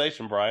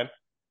conversation, Brian?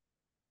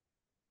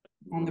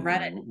 On the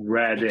Reddit.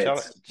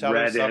 Reddit.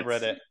 Challenge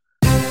subreddit.